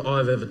bloody drink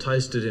I've ever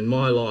tasted in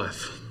my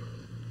life.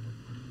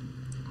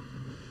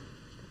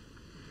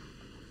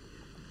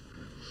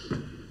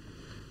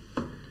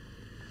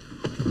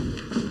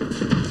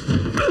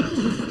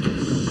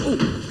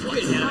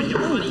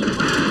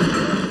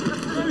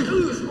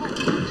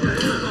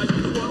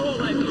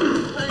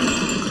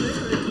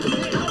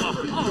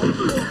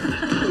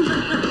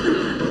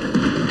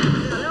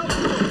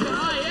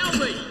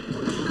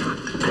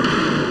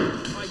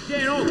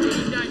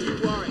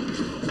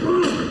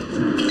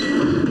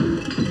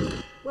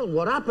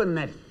 What happened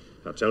then?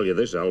 I'll tell you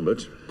this,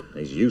 Albert.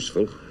 He's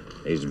useful.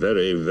 He's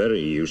very, very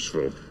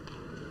useful.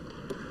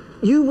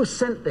 You were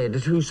sent there to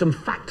do some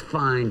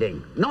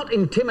fact-finding, not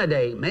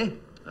intimidate me.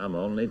 I'm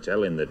only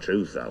telling the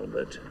truth,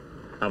 Albert.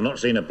 I've not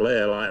seen a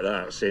player like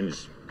that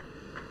since...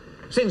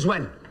 Since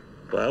when?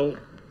 Well,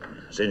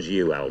 since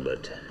you,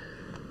 Albert.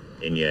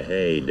 In your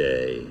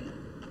heyday.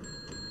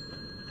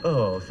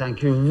 Oh,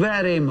 thank you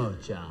very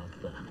much,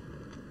 Arthur.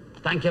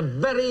 Thank you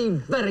very,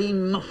 very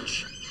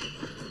much.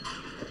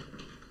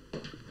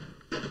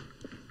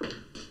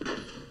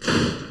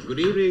 Good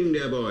evening,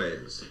 dear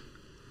boys.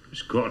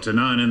 It's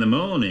 9:15 in the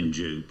morning,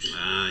 Jupes.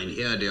 And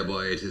here, dear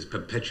boy, it is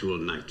perpetual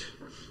night.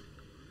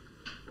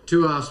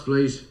 2 hours,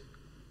 please.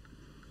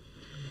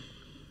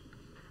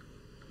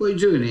 What are you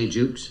doing here,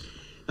 Jukes?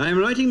 I'm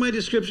writing my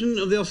description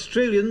of the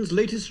Australians'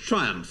 latest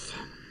triumph.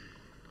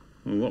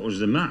 Well, what was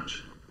the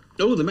match?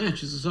 Oh, the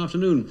match is this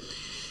afternoon.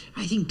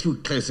 I think too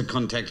close a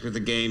contact with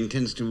the game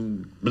tends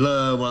to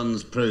blur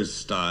one's prose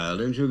style,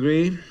 don't you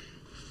agree?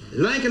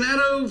 Like an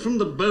arrow from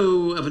the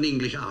bow of an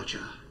English archer,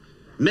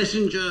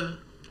 Messenger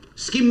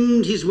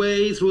skimmed his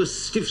way through a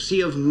stiff sea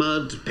of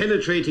mud,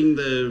 penetrating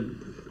the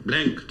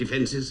blank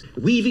defences,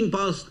 weaving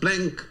past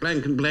blank,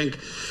 blank and blank,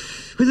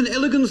 with an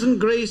elegance and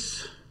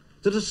grace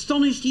that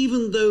astonished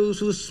even those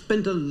who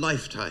spent a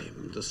lifetime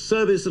in the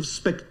service of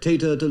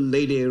spectator to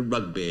Lady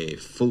Rugby,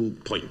 full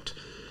point.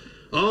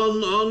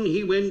 On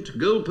he went,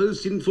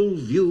 goalpost in full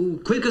view,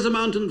 quick as a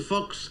mountain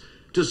fox,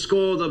 to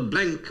score the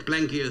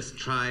blankiest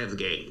try of the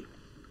game.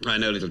 I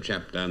know a little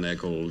chap down there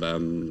called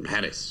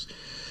Harris,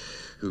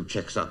 who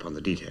checks up on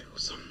the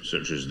details.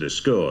 Such as the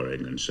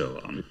scoring and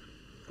so on.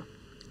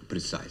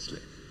 Precisely.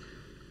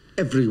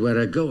 Everywhere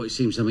I go, it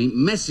seems to me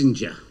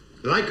Messenger.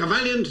 Like a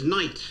valiant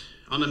knight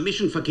on a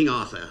mission for King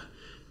Arthur,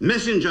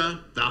 Messenger,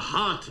 the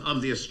heart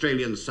of the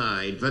Australian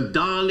side, the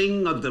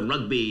darling of the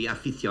rugby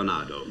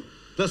aficionado,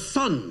 the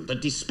sun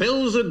that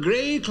dispels the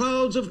grey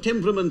clouds of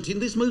temperament in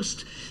this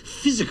most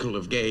physical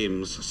of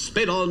games,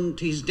 sped on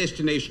to his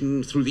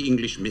destination through the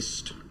English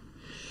mist.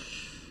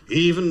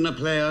 Even a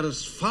player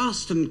as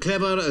fast and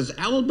clever as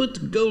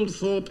Albert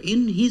Goldthorpe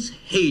in his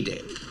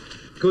heyday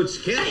could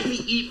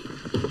scarcely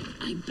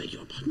I beg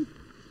your pardon?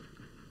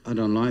 I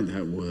don't like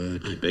that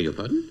word. I beg your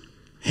pardon?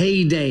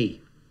 Heyday.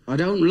 I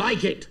don't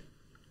like it.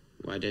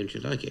 Why don't you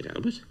like it,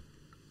 Albert?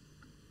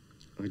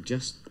 I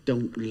just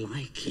don't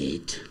like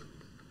it.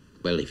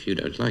 Well, if you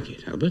don't like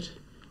it, Albert,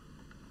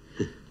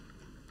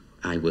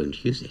 I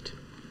won't use it.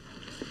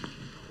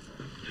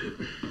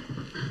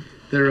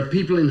 There are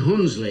people in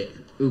Hunsley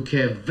who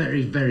care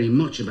very, very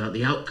much about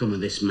the outcome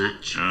of this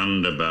match.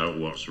 And about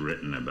what's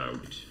written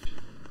about it.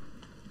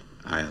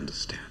 I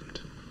understand.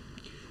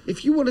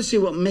 If you want to see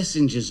what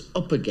Messenger's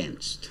up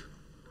against,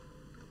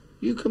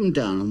 you come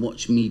down and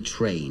watch me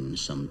train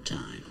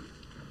sometime.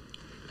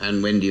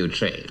 And when do you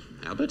train,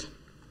 Albert?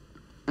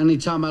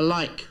 Anytime I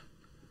like.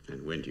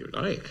 And when do you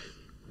like?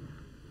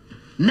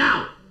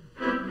 Now!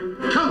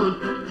 Come on!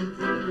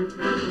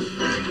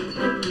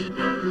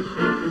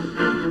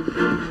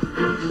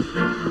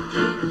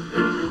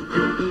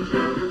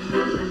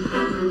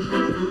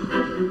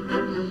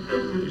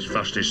 It's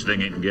fastest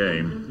thing in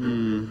game.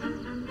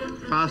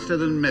 Faster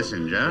than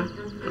Messenger?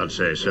 I'd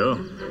say so.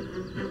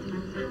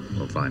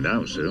 We'll find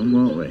out soon,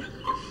 won't we?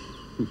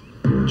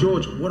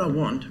 George, what I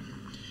want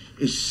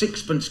is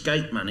sixpence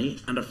gate money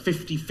and a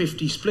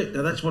 50-50 split.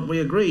 Now, that's what we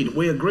agreed.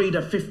 We agreed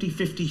a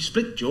 50-50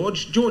 split,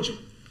 George. George,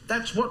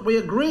 that's what we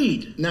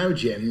agreed. No,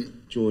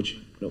 Jim. George,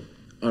 look,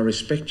 I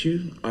respect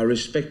you. I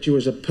respect you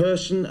as a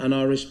person, and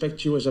I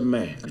respect you as a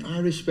man. I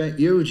respect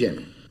you,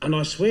 Jim. And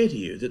I swear to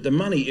you that the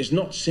money is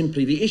not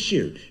simply the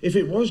issue. If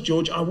it was,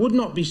 George, I would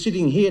not be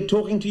sitting here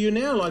talking to you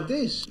now like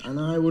this. And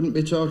I wouldn't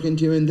be talking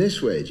to you in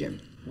this way, Jim.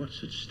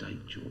 What's at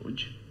stake,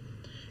 George,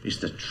 is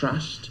the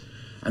trust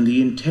and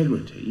the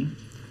integrity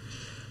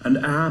and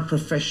our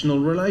professional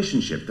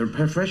relationship, the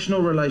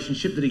professional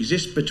relationship that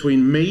exists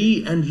between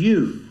me and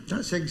you.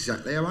 That's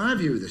exactly how I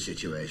view the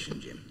situation,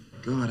 Jim.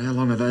 God, how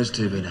long have those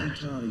two been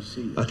at?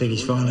 I think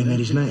he's finally met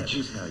his match.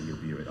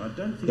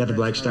 The other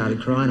bloke started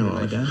crying a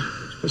while ago.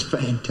 It was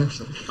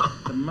fantastic.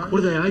 What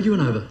are they arguing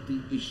over?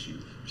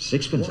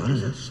 Sixpence, I don't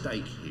know. What's at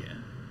stake here?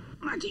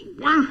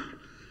 91,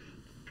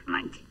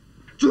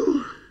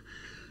 92,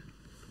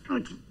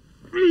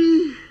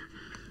 93.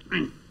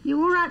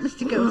 You all right,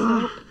 Mr.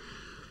 Goldthorpe?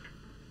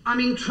 I'm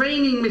in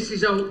training,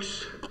 Mrs.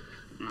 Oakes.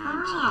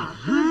 Ah,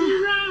 does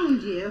he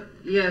round you?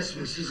 Yes,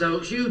 Mrs.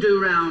 Oakes, you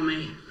do round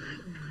me.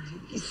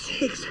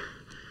 96.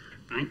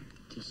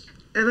 97.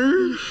 Are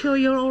you sure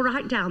you're all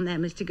right down there,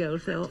 Mr.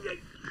 Goldthorpe?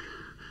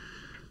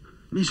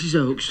 Mrs.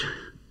 Oakes,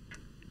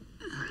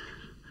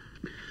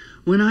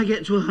 when I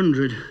get to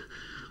 100,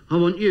 I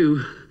want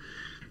you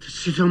to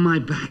sit on my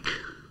back.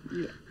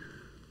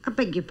 I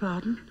beg your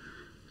pardon?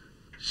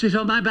 Sit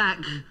on my back.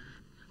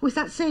 Was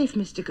that safe,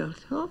 Mr.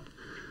 Goldthorpe?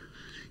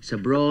 It's a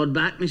broad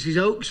back, Mrs.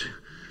 Oakes.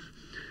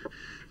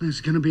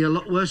 There's going to be a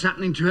lot worse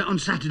happening to it on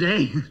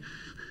Saturday.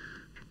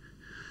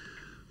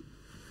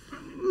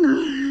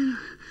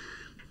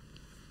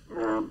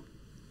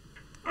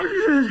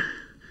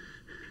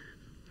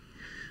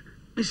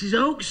 Mrs.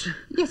 Oakes?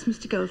 Yes,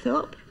 Mr.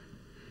 Goldthorpe.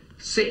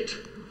 Sit.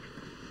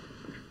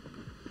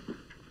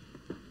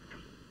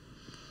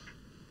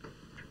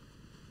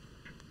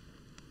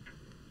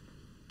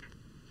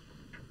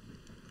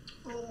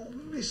 Oh,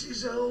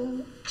 Mrs.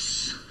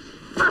 Oakes.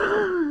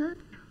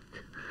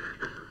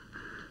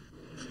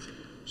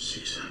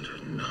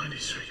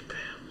 693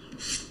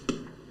 pounds.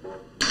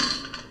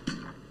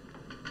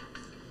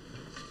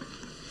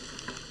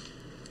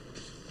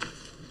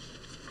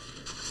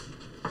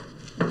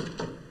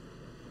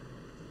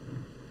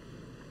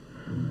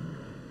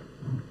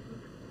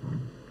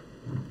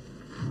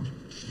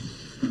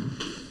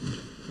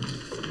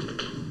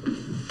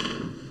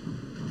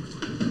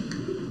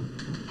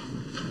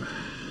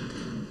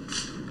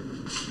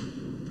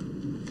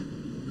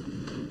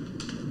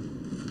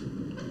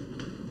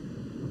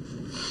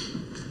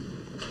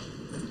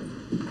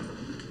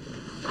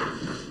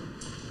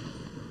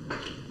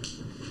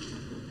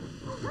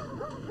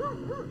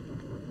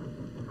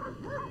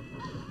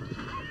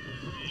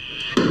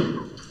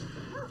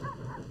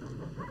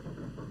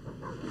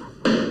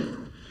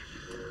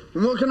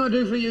 And what can I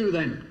do for you,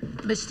 then?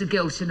 Mr.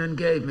 Giltinan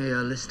gave me a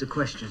list of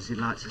questions he'd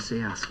like to see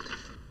asked.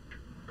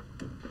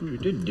 You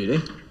did he?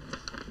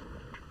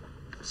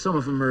 Some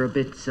of them are a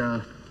bit,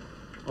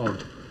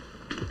 odd.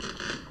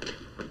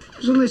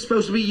 Isn't this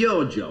supposed to be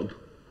your job?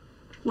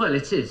 Well,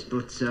 it is,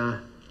 but,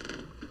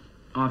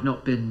 I've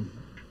not been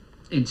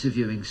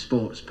interviewing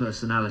sports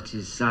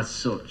personalities as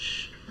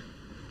such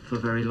for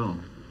very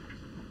long.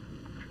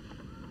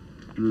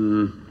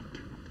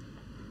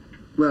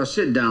 Well,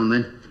 sit down,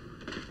 then.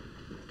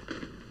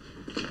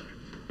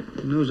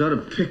 He knows how to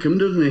pick 'em,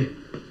 doesn't he?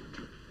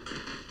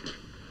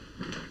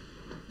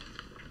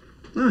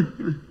 Aye.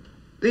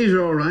 These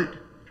are all right.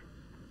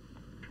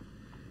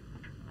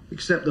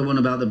 Except the one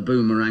about the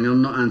boomerang. I'll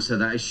not answer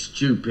that. It's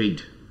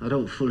stupid. I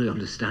don't fully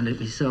understand it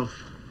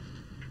myself.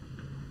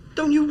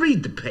 Don't you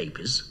read the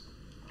papers?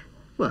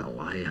 Well,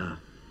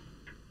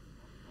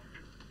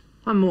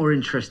 I'm more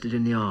interested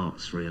in the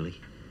arts, really.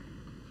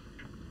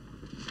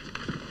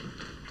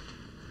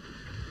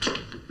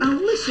 Now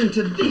listen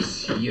to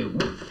this, you.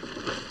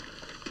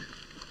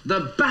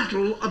 The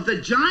Battle of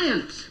the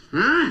Giants,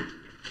 huh?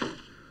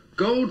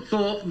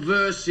 Goldthorpe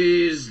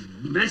versus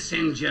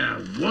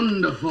Messenger.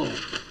 Wonderful.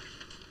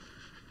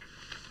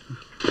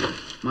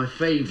 My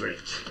favourite.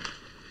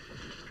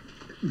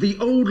 The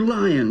old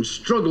lion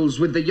struggles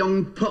with the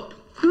young pup.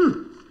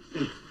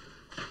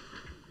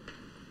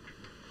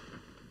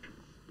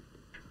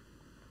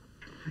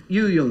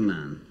 You, young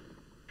man,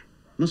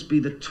 must be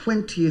the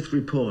 20th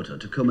reporter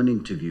to come and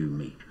interview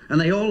me.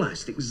 And they all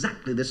asked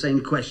exactly the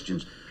same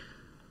questions.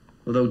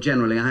 Although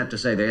generally I have to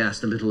say they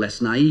asked a little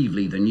less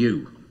naively than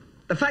you.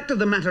 The fact of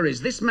the matter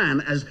is this man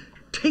has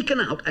taken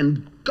out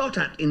and got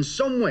at in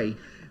some way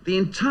the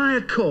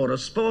entire corps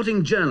of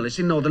sporting journalists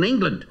in Northern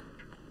England.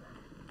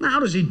 Now, how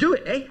does he do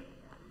it, eh?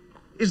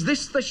 Is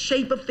this the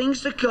shape of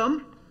things to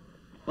come?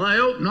 Well, I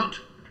hope not.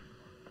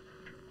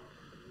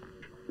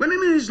 When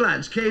him and his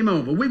lads came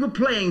over, we were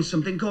playing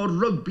something called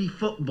rugby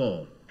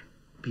football.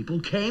 People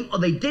came or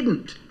they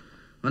didn't.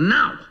 And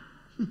now,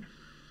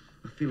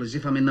 I feel as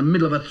if I'm in the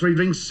middle of a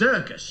three-ring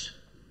circus.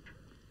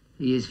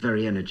 He is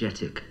very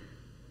energetic.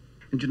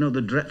 And you know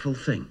the dreadful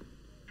thing?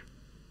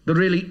 The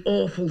really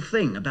awful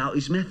thing about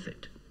his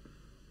method?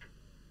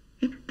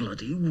 It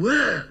bloody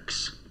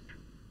works.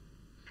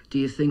 Do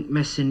you think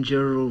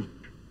Messenger will...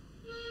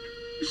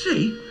 You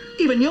see,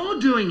 even you're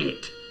doing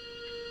it.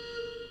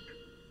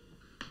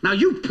 Now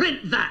you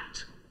print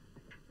that.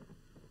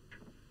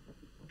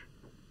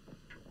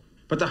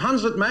 But the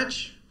Hunslet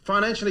match,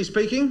 financially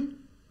speaking,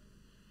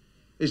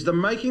 is the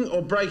making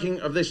or breaking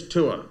of this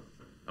tour.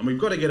 And we've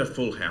got to get a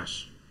full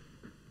house.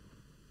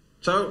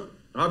 So,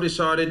 I've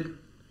decided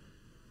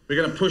we're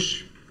going to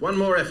push one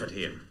more effort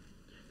here.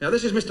 Now,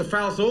 this is Mr.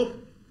 Falthorpe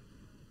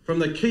from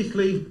the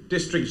Keighley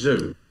District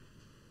Zoo.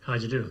 How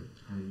do you do?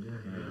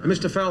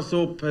 Mr.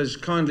 Falthorpe has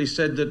kindly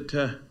said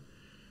that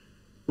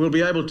we'll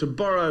be able to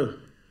borrow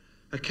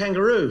a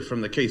kangaroo from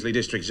the Keighley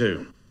District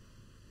Zoo.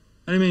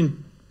 How do you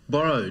mean,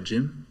 borrow,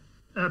 Jim?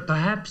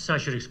 Perhaps I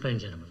should explain,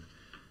 gentlemen.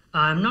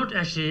 I'm not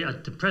actually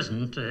at the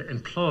present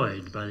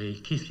employed by the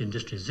Keighley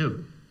District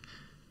Zoo,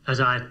 as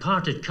I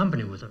parted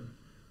company with them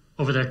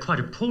over their quite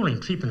appalling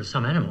treatment of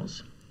some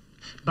animals.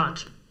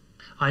 But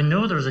I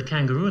know there is a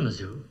kangaroo in the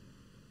zoo,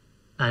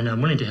 and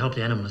I'm willing to help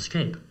the animal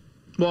escape.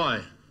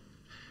 Why?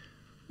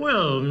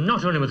 Well,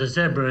 not only were the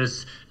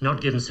zebras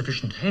not given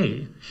sufficient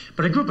hay,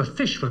 but a group of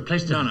fish were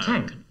placed in the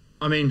tank.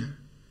 I mean,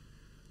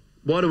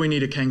 why do we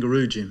need a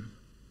kangaroo, Jim?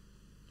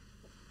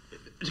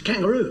 It's a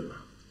kangaroo.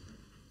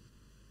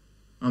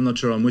 I'm not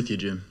sure I'm with you,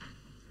 Jim.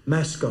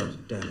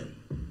 Mascot, Daddy.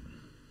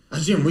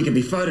 Jim, we can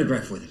be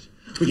photographed with it.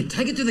 We can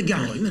take it to the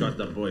game. Got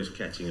the boys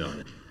catching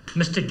on.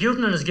 Mr.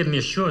 Giltinan has given me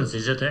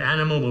assurances that the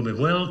animal will be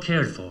well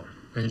cared for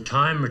and in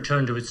time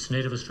return to its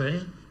native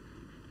Australia.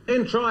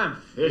 In triumph.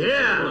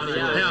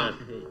 Yeah.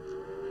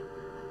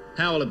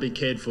 How will it be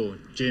cared for,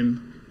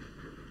 Jim?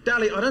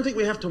 Dally, I don't think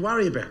we have to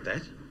worry about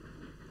that.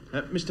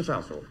 Mr.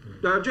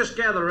 Falthorpe. Just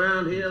gather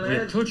round here, We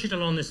lads. approach it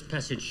along this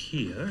passage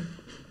here.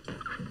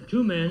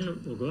 2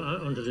 men will go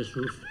out onto this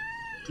roof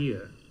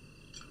here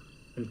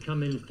and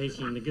come in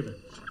facing the gibbons.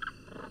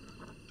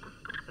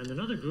 And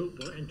another group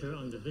will enter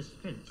under this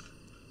fence.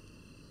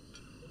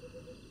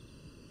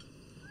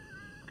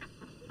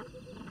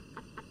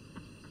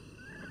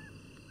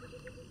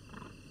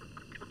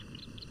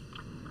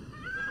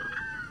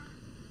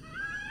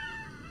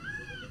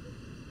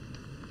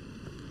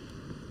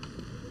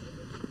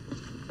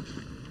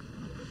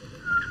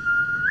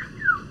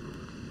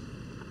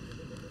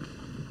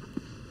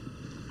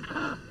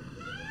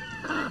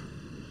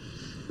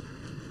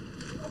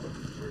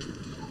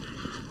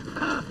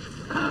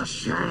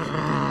 Shut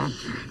up.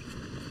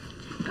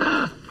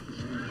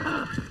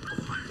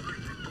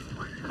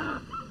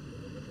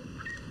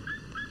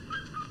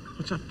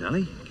 What's up,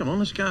 Dally? Come on,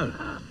 let's go.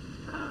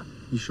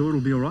 You sure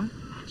it'll be all right?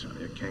 It's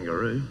only a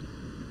kangaroo.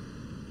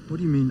 What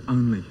do you mean,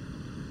 only?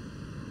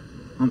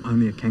 I'm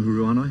only a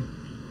kangaroo, aren't I?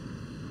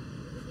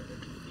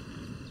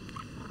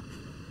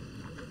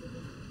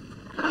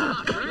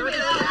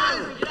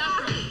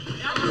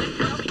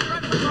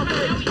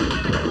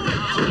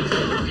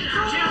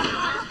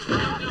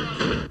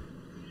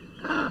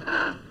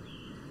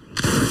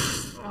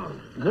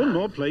 One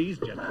more, please,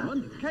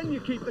 gentlemen. Can you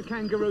keep the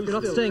kangaroos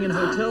You're not staying in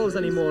hotels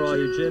anymore, are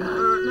you, Jim?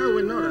 No,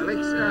 we're not,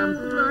 Alex.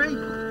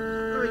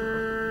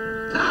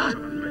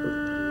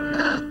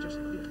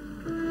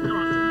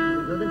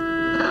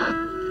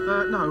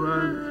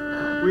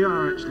 We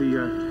are actually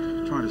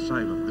trying to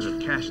save a bit of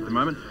cash at the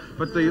moment,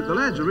 but the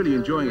lads are really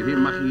enjoying it here,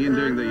 mucking in,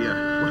 doing the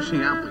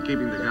washing up and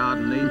keeping the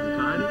garden neat and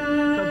tidy.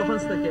 So the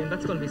Hunslet game,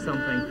 that's going to be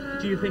something.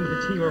 Do you think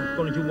the team are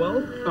going to do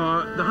well?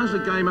 The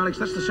Hunslet game, Alex,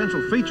 that's the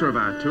central feature of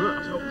our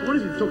tour. So I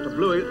wonder if you talk to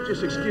Bluey.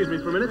 Just excuse me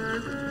for a minute.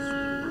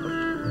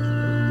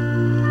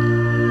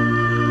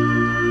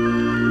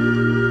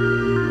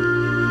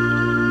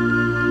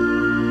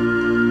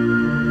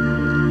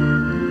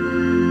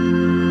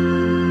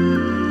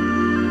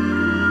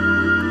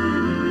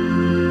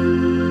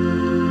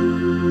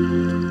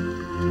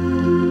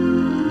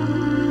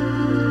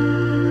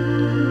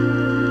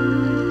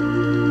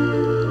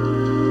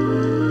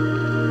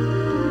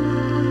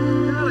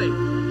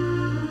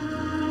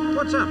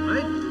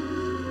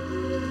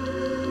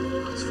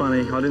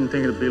 I didn't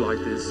think it'd be like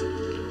this.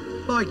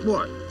 Like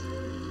what?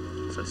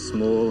 So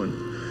small and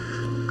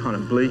kind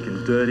of bleak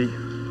and dirty.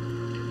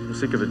 I'm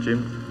sick of it,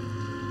 Jim.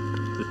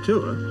 The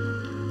tour?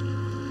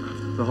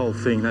 The whole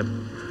thing. That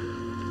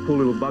poor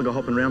little bugger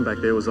hopping around back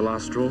there was the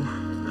last straw.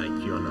 Hey,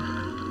 you're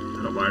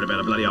not worried about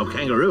a bloody old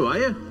kangaroo, are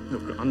you?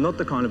 Look, I'm not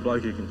the kind of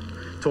bloke who can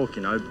talk,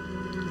 you know.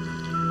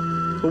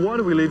 But why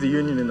did we leave the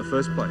union in the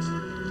first place?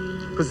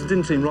 Because it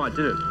didn't seem right,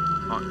 did it?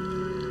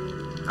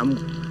 And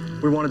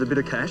we wanted a bit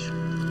of cash.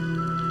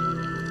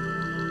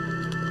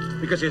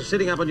 Because you're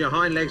sitting up on your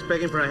hind legs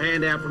begging for a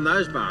handout from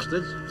those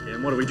bastards. Yeah,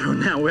 and what are we doing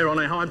now? We're on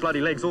our hind bloody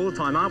legs all the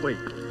time, aren't we?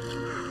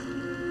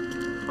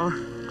 I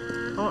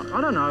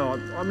don't know.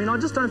 I mean, I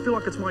just don't feel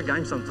like it's my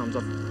game sometimes.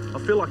 I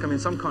feel like I'm in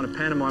some kind of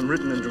pantomime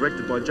written and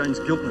directed by James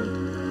Giltner.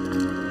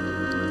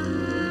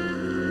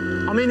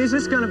 I mean, is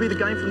this going to be the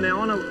game from now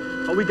on?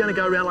 Are we going to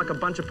go around like a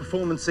bunch of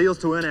performance seals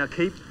to earn our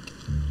keep?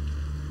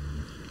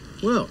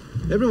 Well,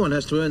 everyone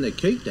has to earn their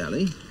keep,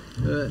 Dally.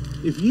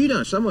 If you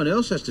don't, someone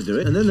else has to do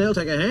it, and then they'll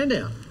take a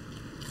handout.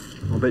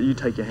 I'll bet you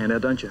take your hand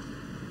out, don't you?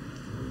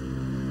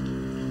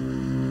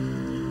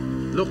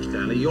 Look,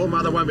 Stanley, your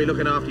mother won't be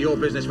looking after your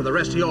business for the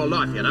rest of your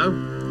life, you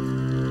know.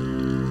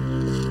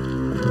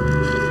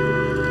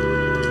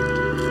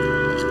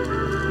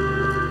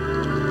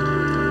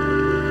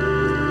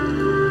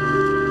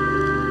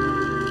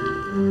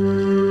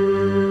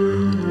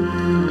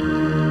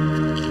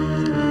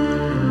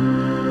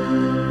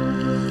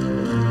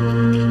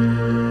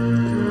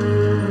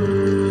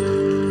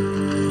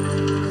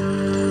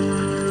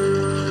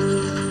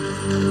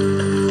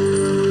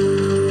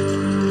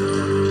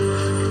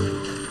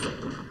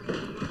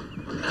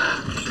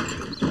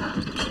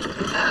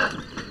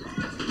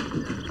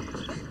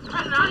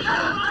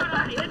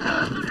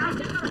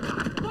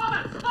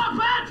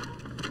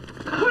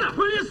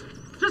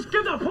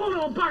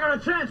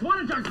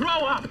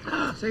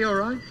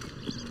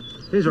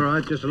 He's all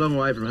right, just a long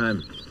way from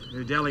home.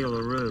 New Delhi or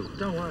LaRue.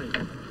 Don't worry.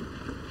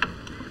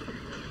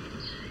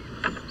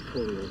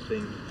 Poor little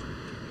thing.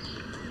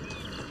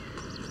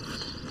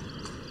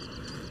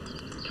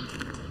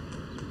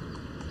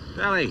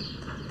 Sally.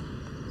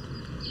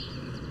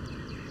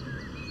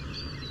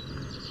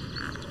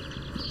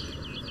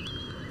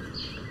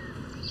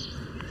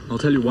 I'll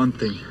tell you one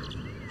thing.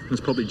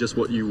 It's probably just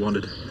what you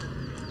wanted.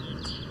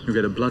 You'll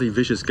get a bloody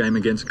vicious game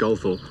against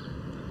Goldthorpe.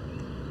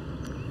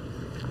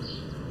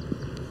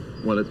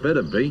 Well, it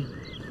better be.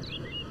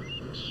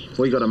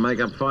 We got to make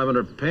up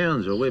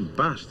 £500 or we're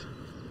bust.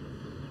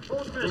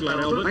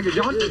 Thank you,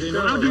 John.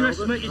 How do you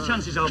estimate your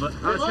chances, Albert?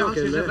 Our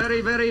chances are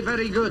very, very,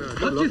 very good.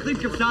 What do you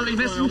think of Dally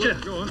Messenger?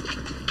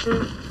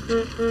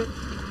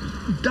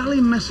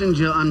 Dally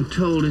Messenger, I'm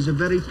told, is a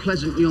very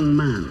pleasant young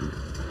man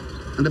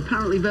and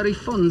apparently very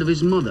fond of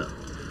his mother.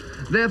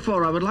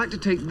 Therefore, I would like to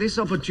take this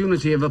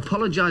opportunity of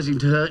apologising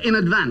to her in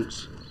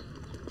advance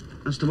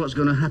as to what's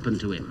going to happen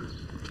to him.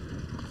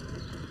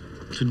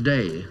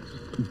 Today,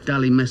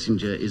 Dally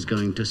Messenger is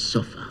going to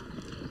suffer.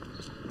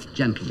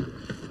 Gentlemen.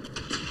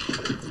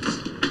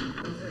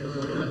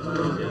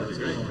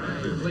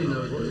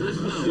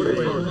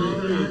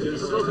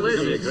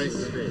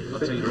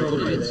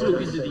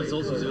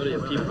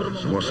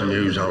 So what's the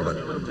news,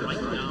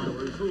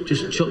 Albert?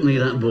 Just chuck me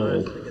that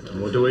ball.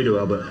 What do we do,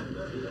 Albert?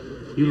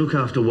 You look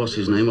after what's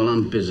his name while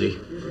I'm busy.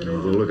 We'll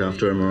look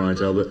after him, all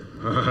right, Albert.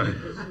 Aye.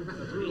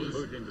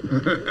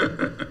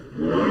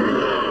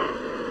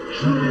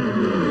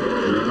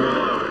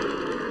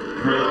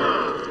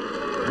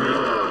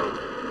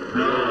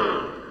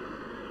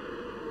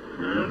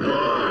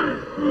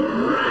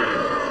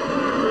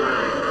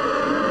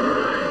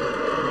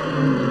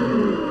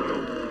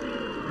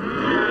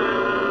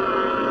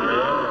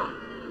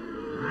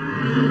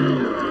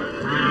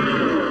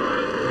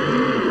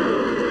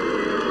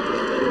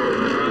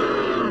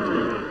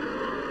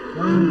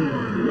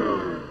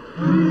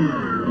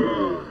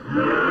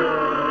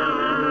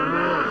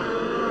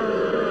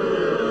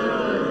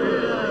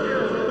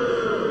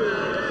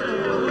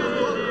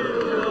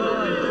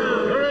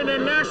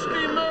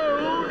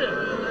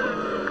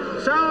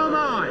 So So am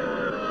I.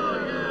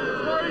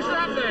 Where is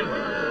that then?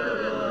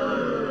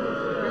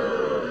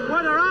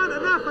 Well, there aren't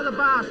enough of the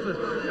bastards.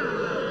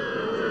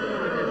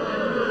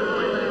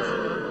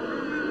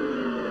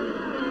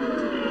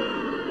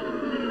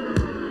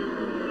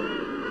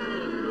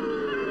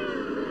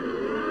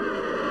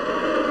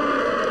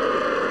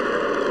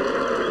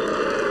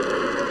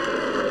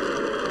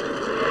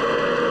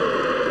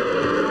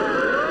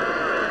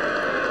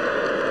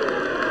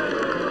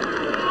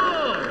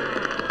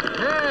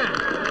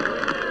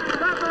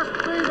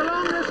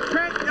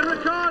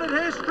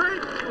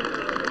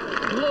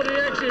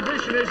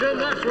 Exhibitionism,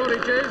 that's what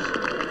it is.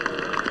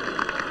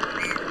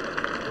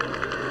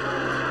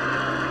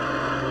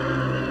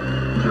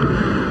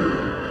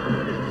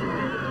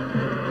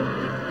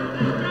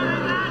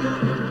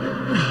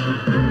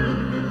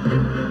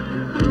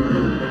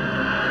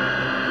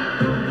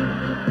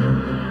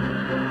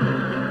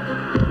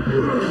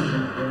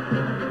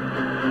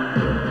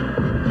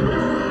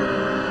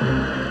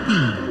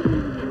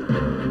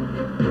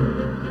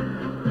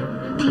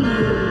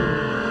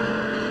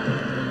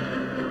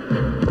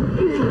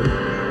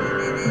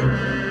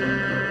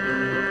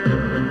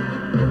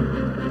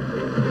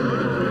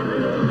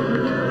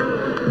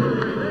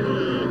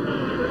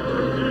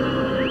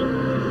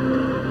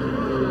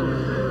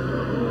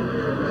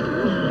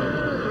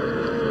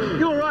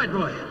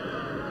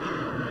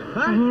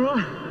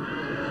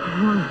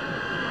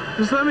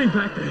 Just let me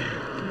back there.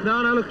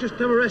 No, look, just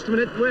have a rest a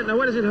minute. Wait, now,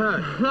 where does it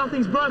hurt?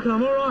 Nothing's broken,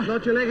 I'm all right.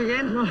 Not your leg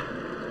again? No.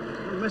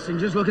 The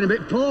messenger's looking a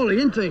bit poorly,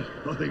 isn't he?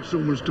 I think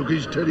someone's took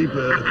his teddy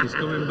bear. He's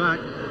coming back.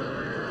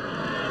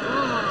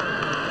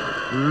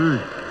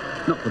 Right.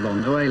 Not for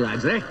long away,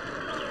 lads, eh?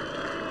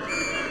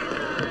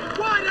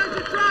 Why don't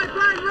you try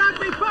playing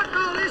rugby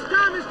football this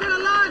time instead of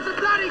lines of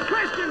bloody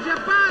questions, you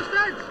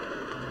bastards?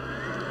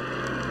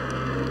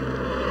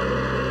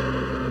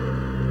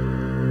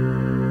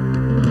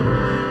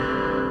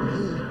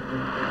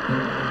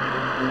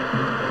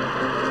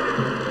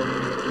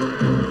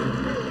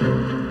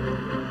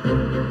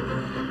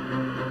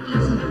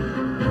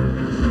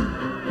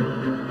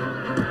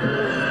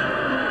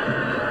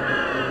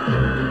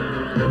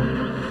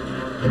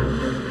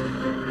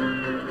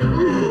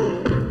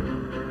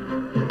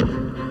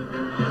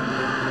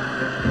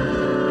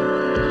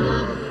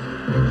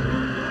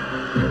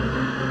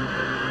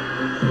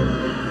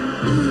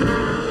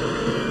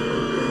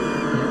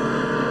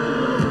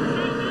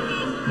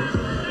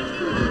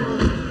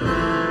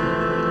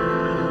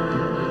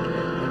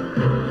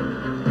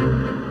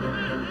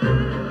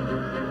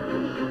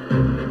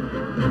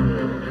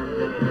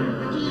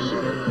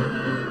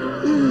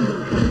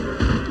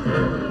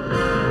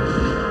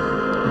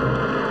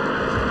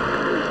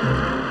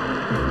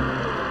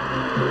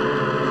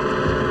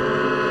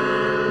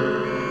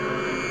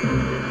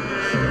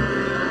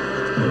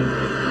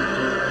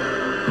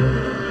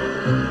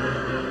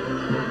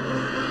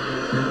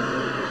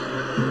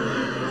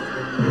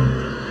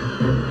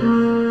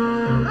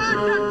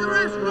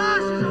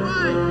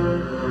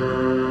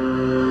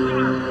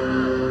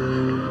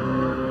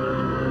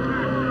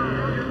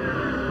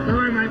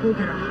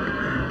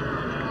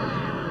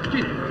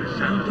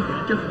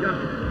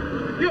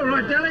 You all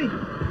right, Dally?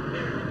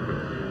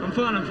 I'm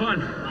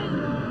fine.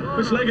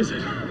 Which leg is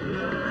it?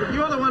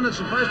 You're the one that's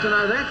supposed to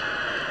know that.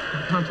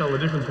 I can't tell the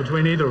difference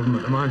between either of them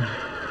at the moment.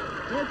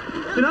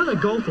 You know that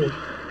Goldthorpe?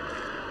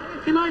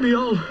 He may be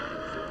old,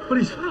 but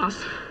he's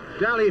fast.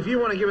 Dally, if you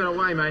want to give it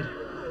away, mate.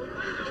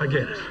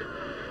 Forget it.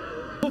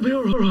 We'll be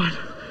all right.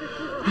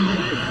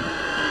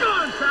 Go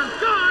on, son,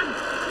 go on!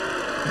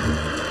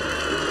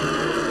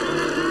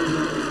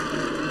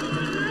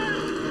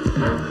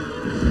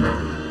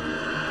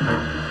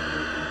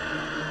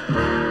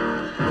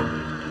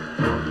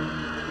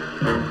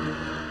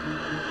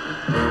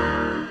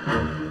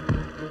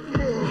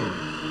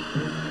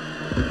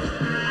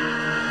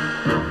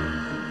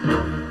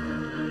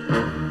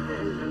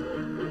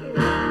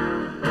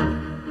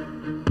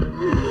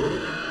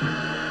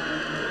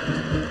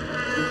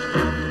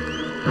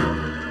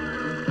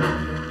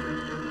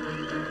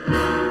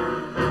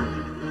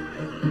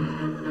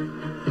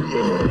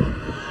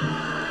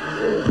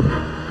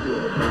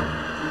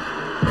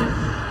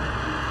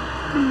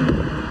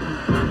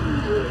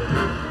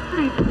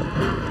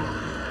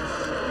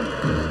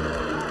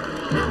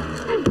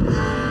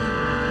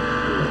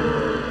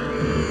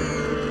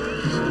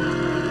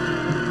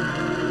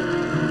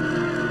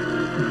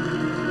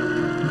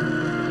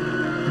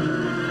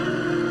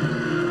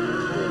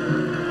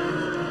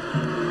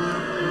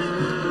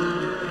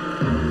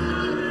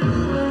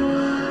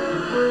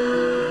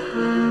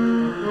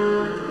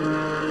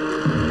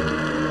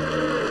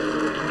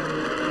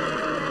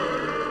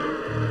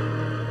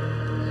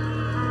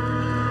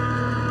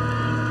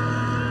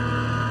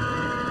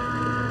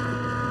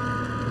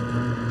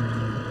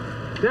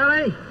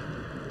 Dally?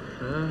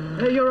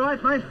 Hey, you all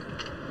right, mate?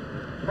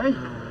 Hey?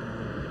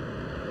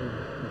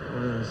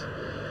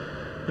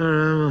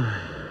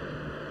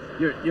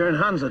 You're in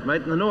Hunslet,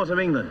 mate, in the north of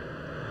England.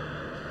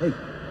 Hey.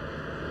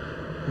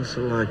 What's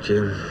it like,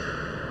 Jim?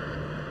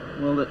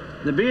 Well,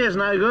 the beer's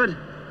no good.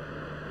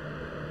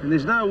 and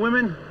there's no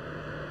women.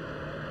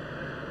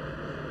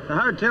 The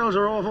hotels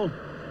are awful,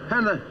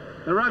 and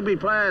the rugby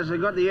players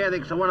have got the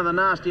ethics of one of the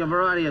nastier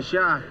variety of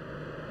shark.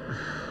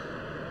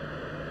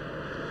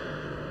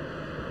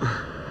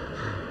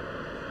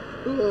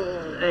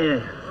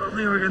 There. I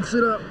think I can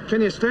sit up.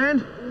 Can you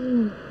stand?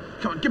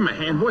 Come on, give him a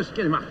hand, boys.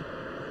 Get him up.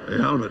 Hey,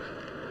 Albert.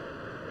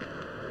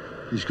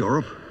 He's got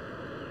up.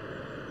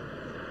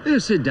 He'll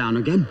sit down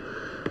again.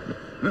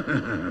 We'll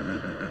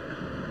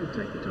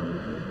take the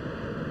time.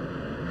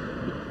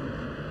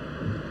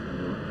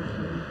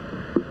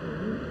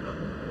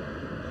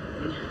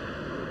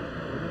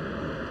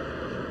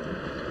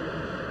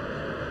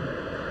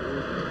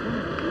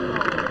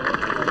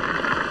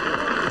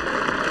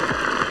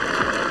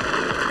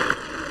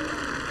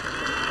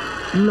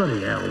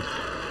 Bloody hell.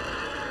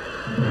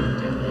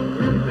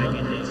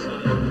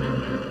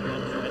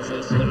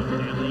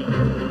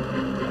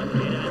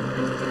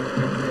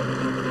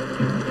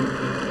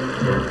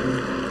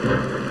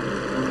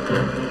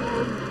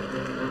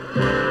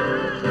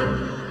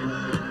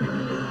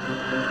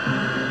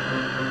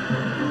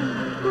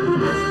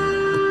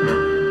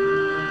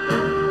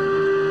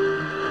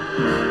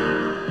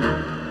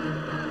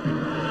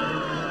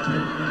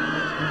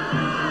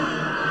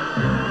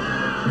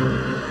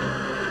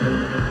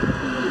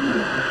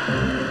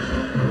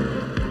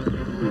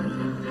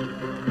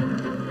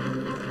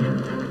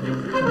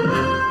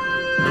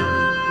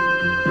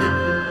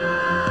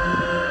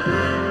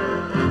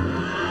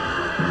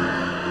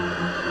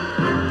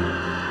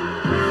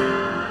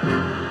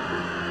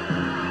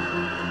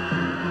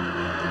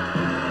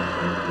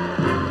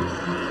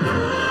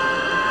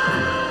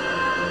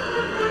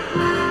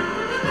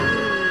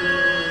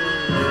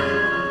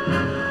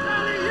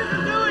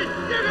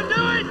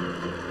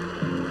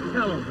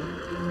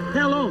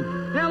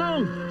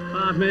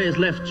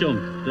 Left chunk.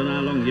 Don't know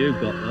how long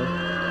you've got though.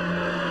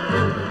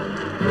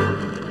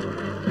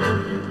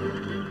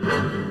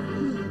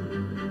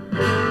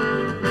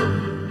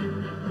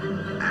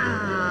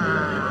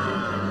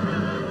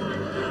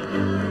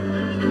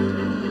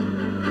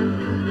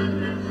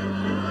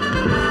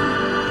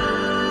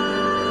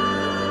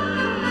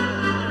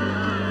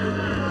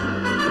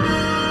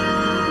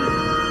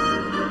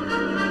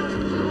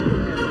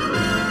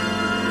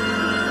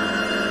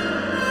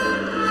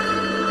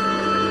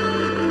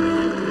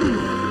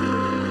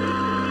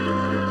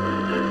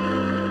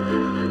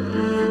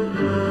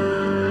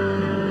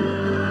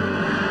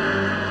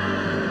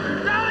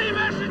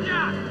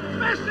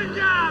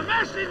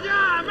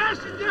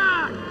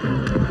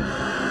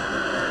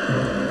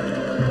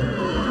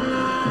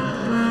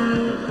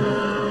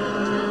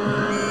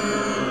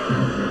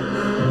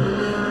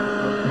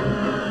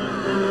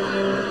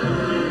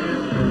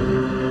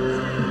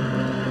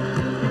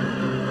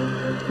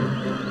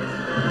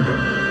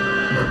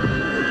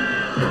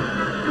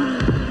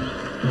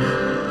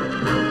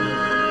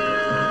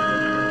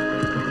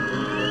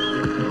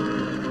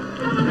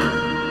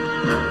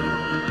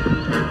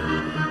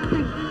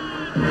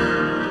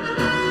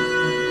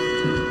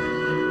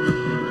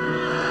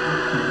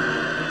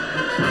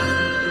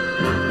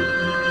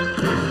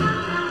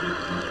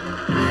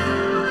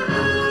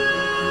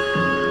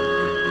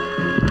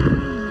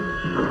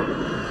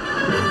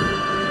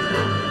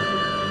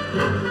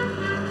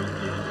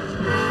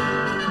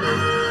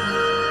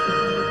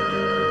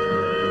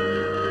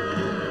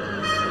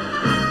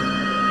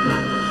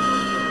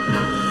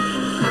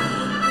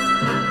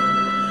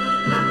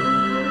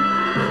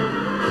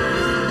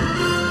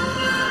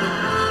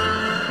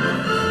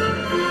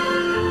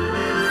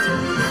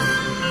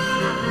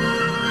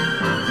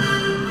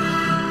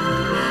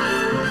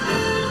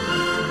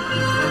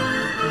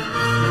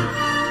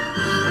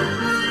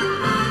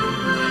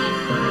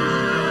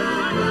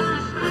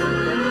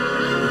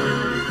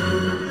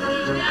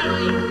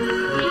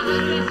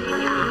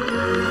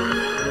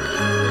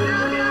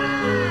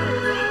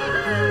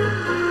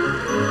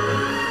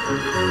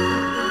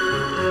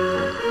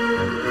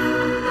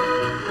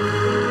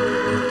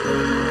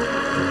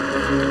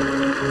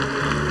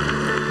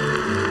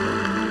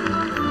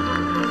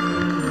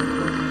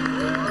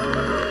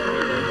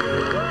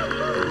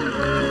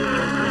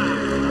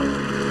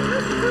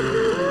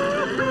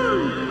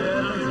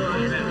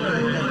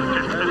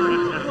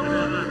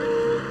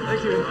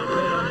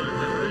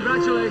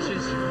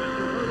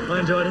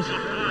 Enjoyed it.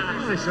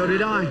 Oh, so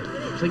did I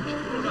think.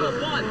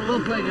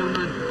 Well played, young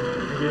man.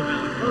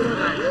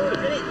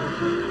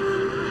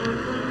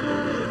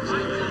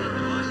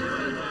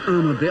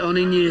 I'm a bit on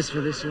in years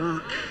for this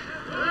lark.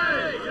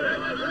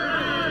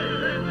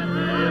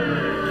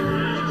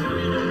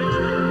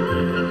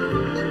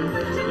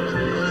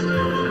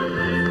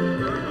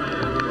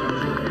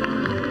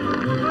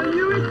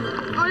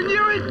 I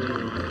knew it!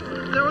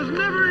 There was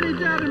never any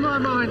doubt in my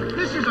mind.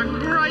 This is a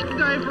great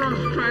day for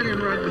Australian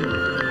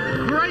rugby.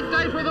 Great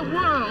day for the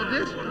world,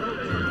 this.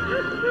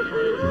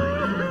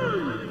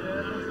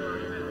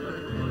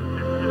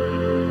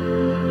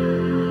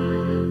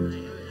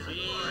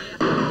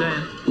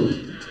 Dan.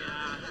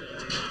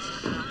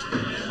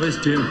 Where's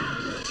Jim?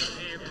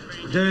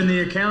 Doing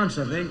the accounts,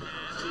 I think.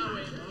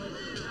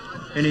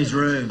 In his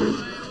room.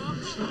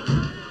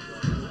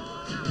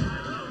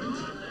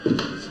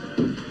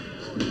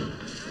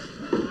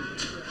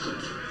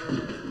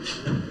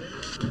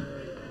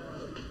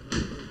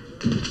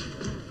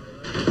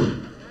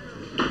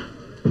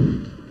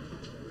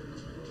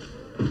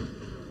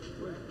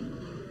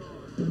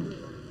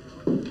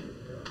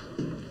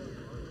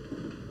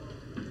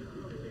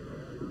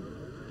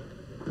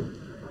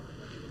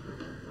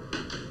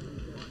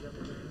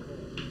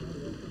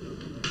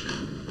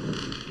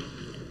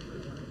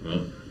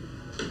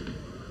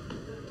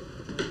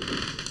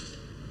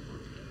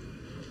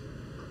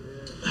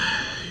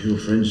 Your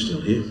friend's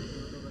still here.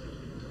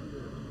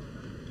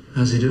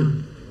 How's he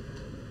doing?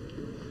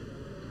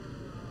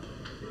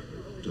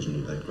 Doesn't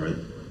look that great.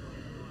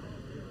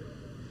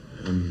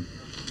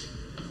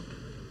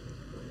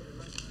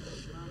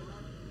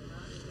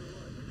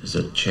 There's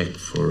a cheque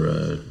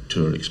for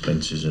tour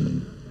expenses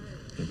and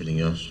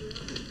everything else.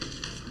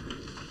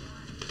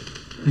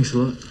 Thanks a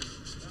lot.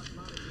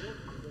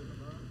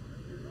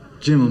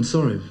 Jim, I'm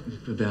sorry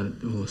about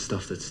all the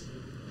stuff that's...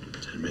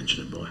 Don't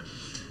mention it, boy.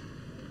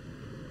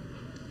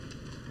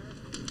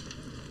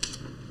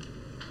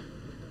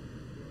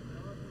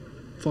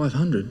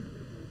 $500?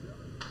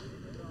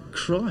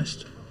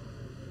 Christ.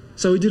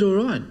 So he did all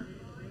right?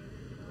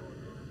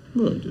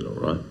 Well, he did all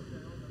right.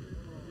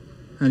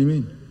 How do you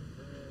mean?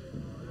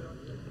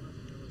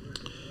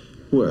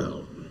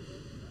 Well,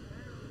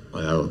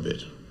 I owe a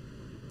bit.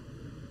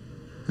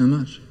 How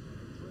much?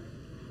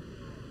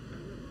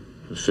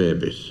 A fair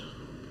bit.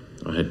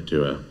 I had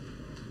to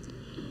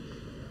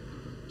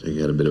take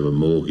out a bit of a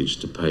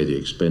mortgage to pay the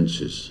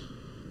expenses.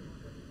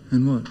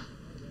 And what?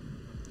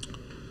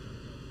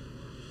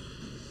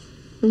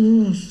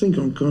 Oh, I think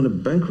I'm kind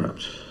of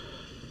bankrupt.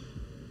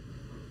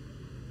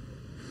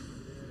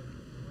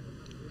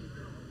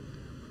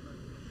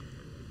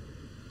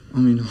 I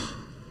mean,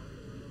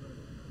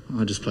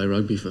 I just play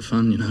rugby for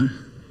fun, you know.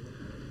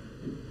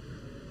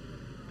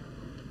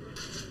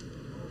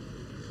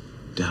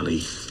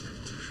 Dally.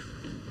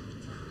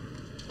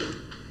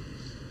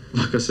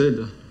 Like I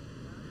said,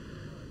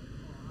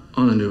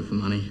 I don't do it for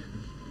money.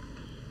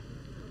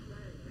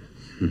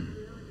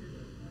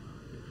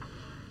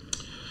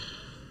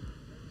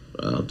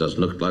 Well, it doesn't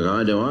look like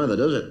I do either,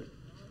 does it?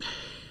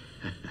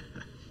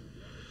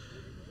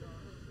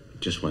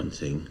 Just one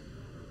thing.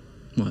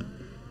 What?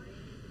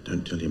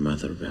 Don't tell your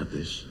mother about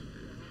this.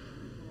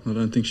 I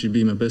don't think she'd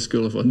be my best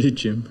girl if I did,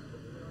 Jim.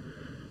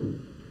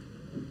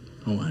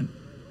 I won't.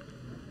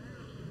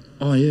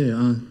 Oh,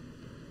 yeah,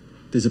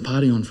 there's a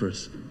party on for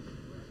us.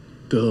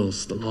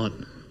 Girls, the lot.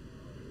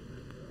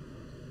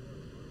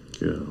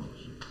 Girls.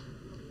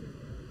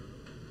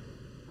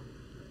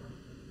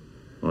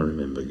 I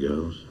remember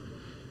girls.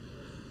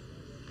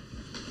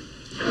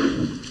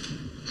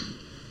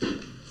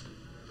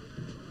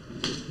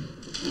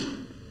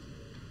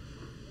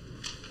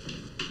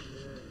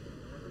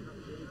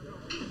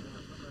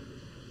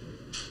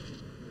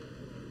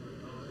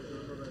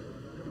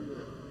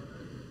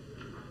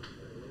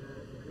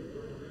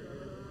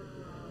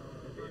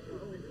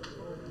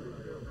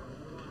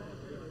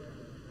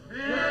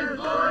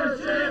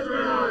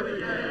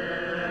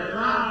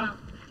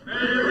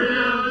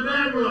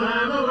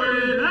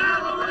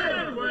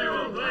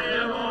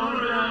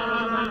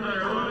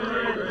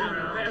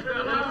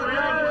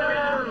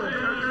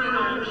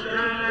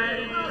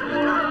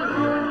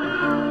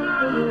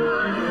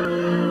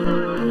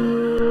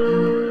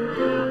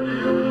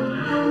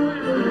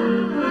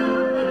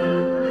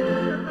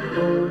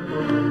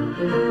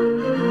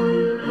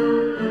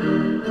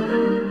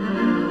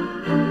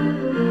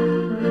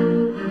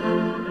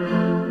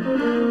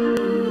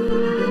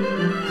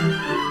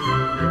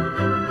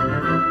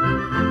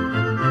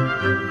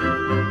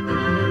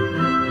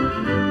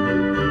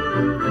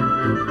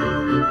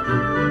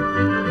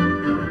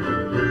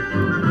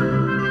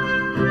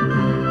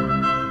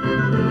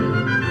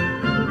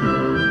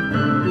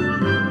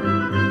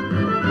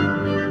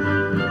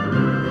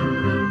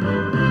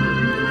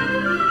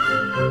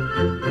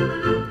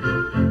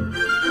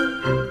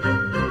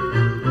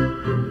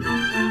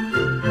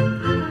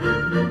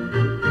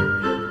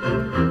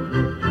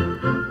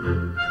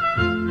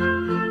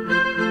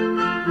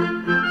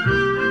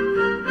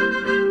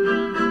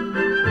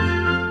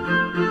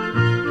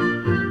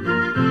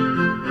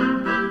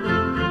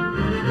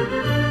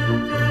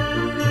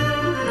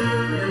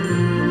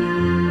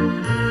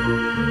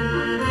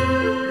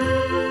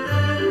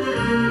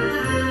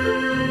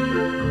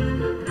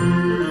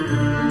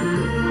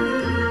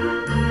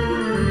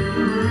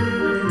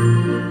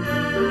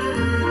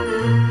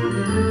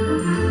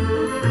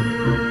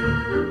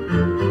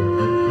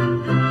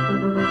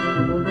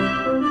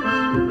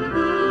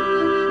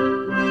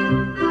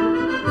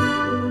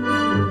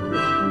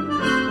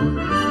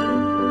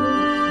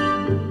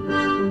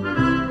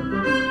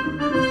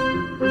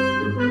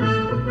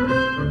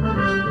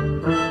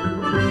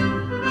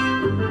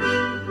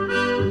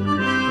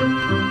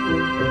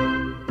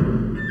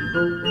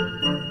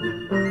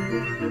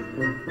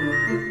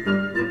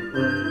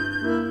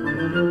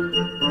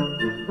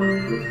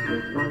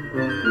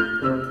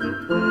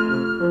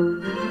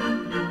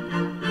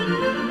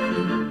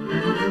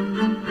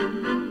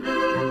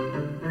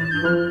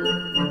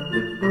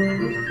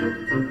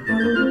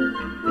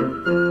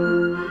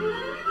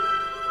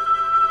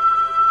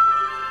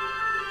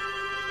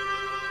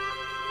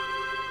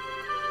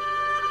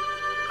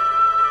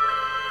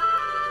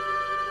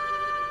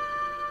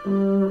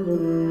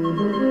 Kangaroo.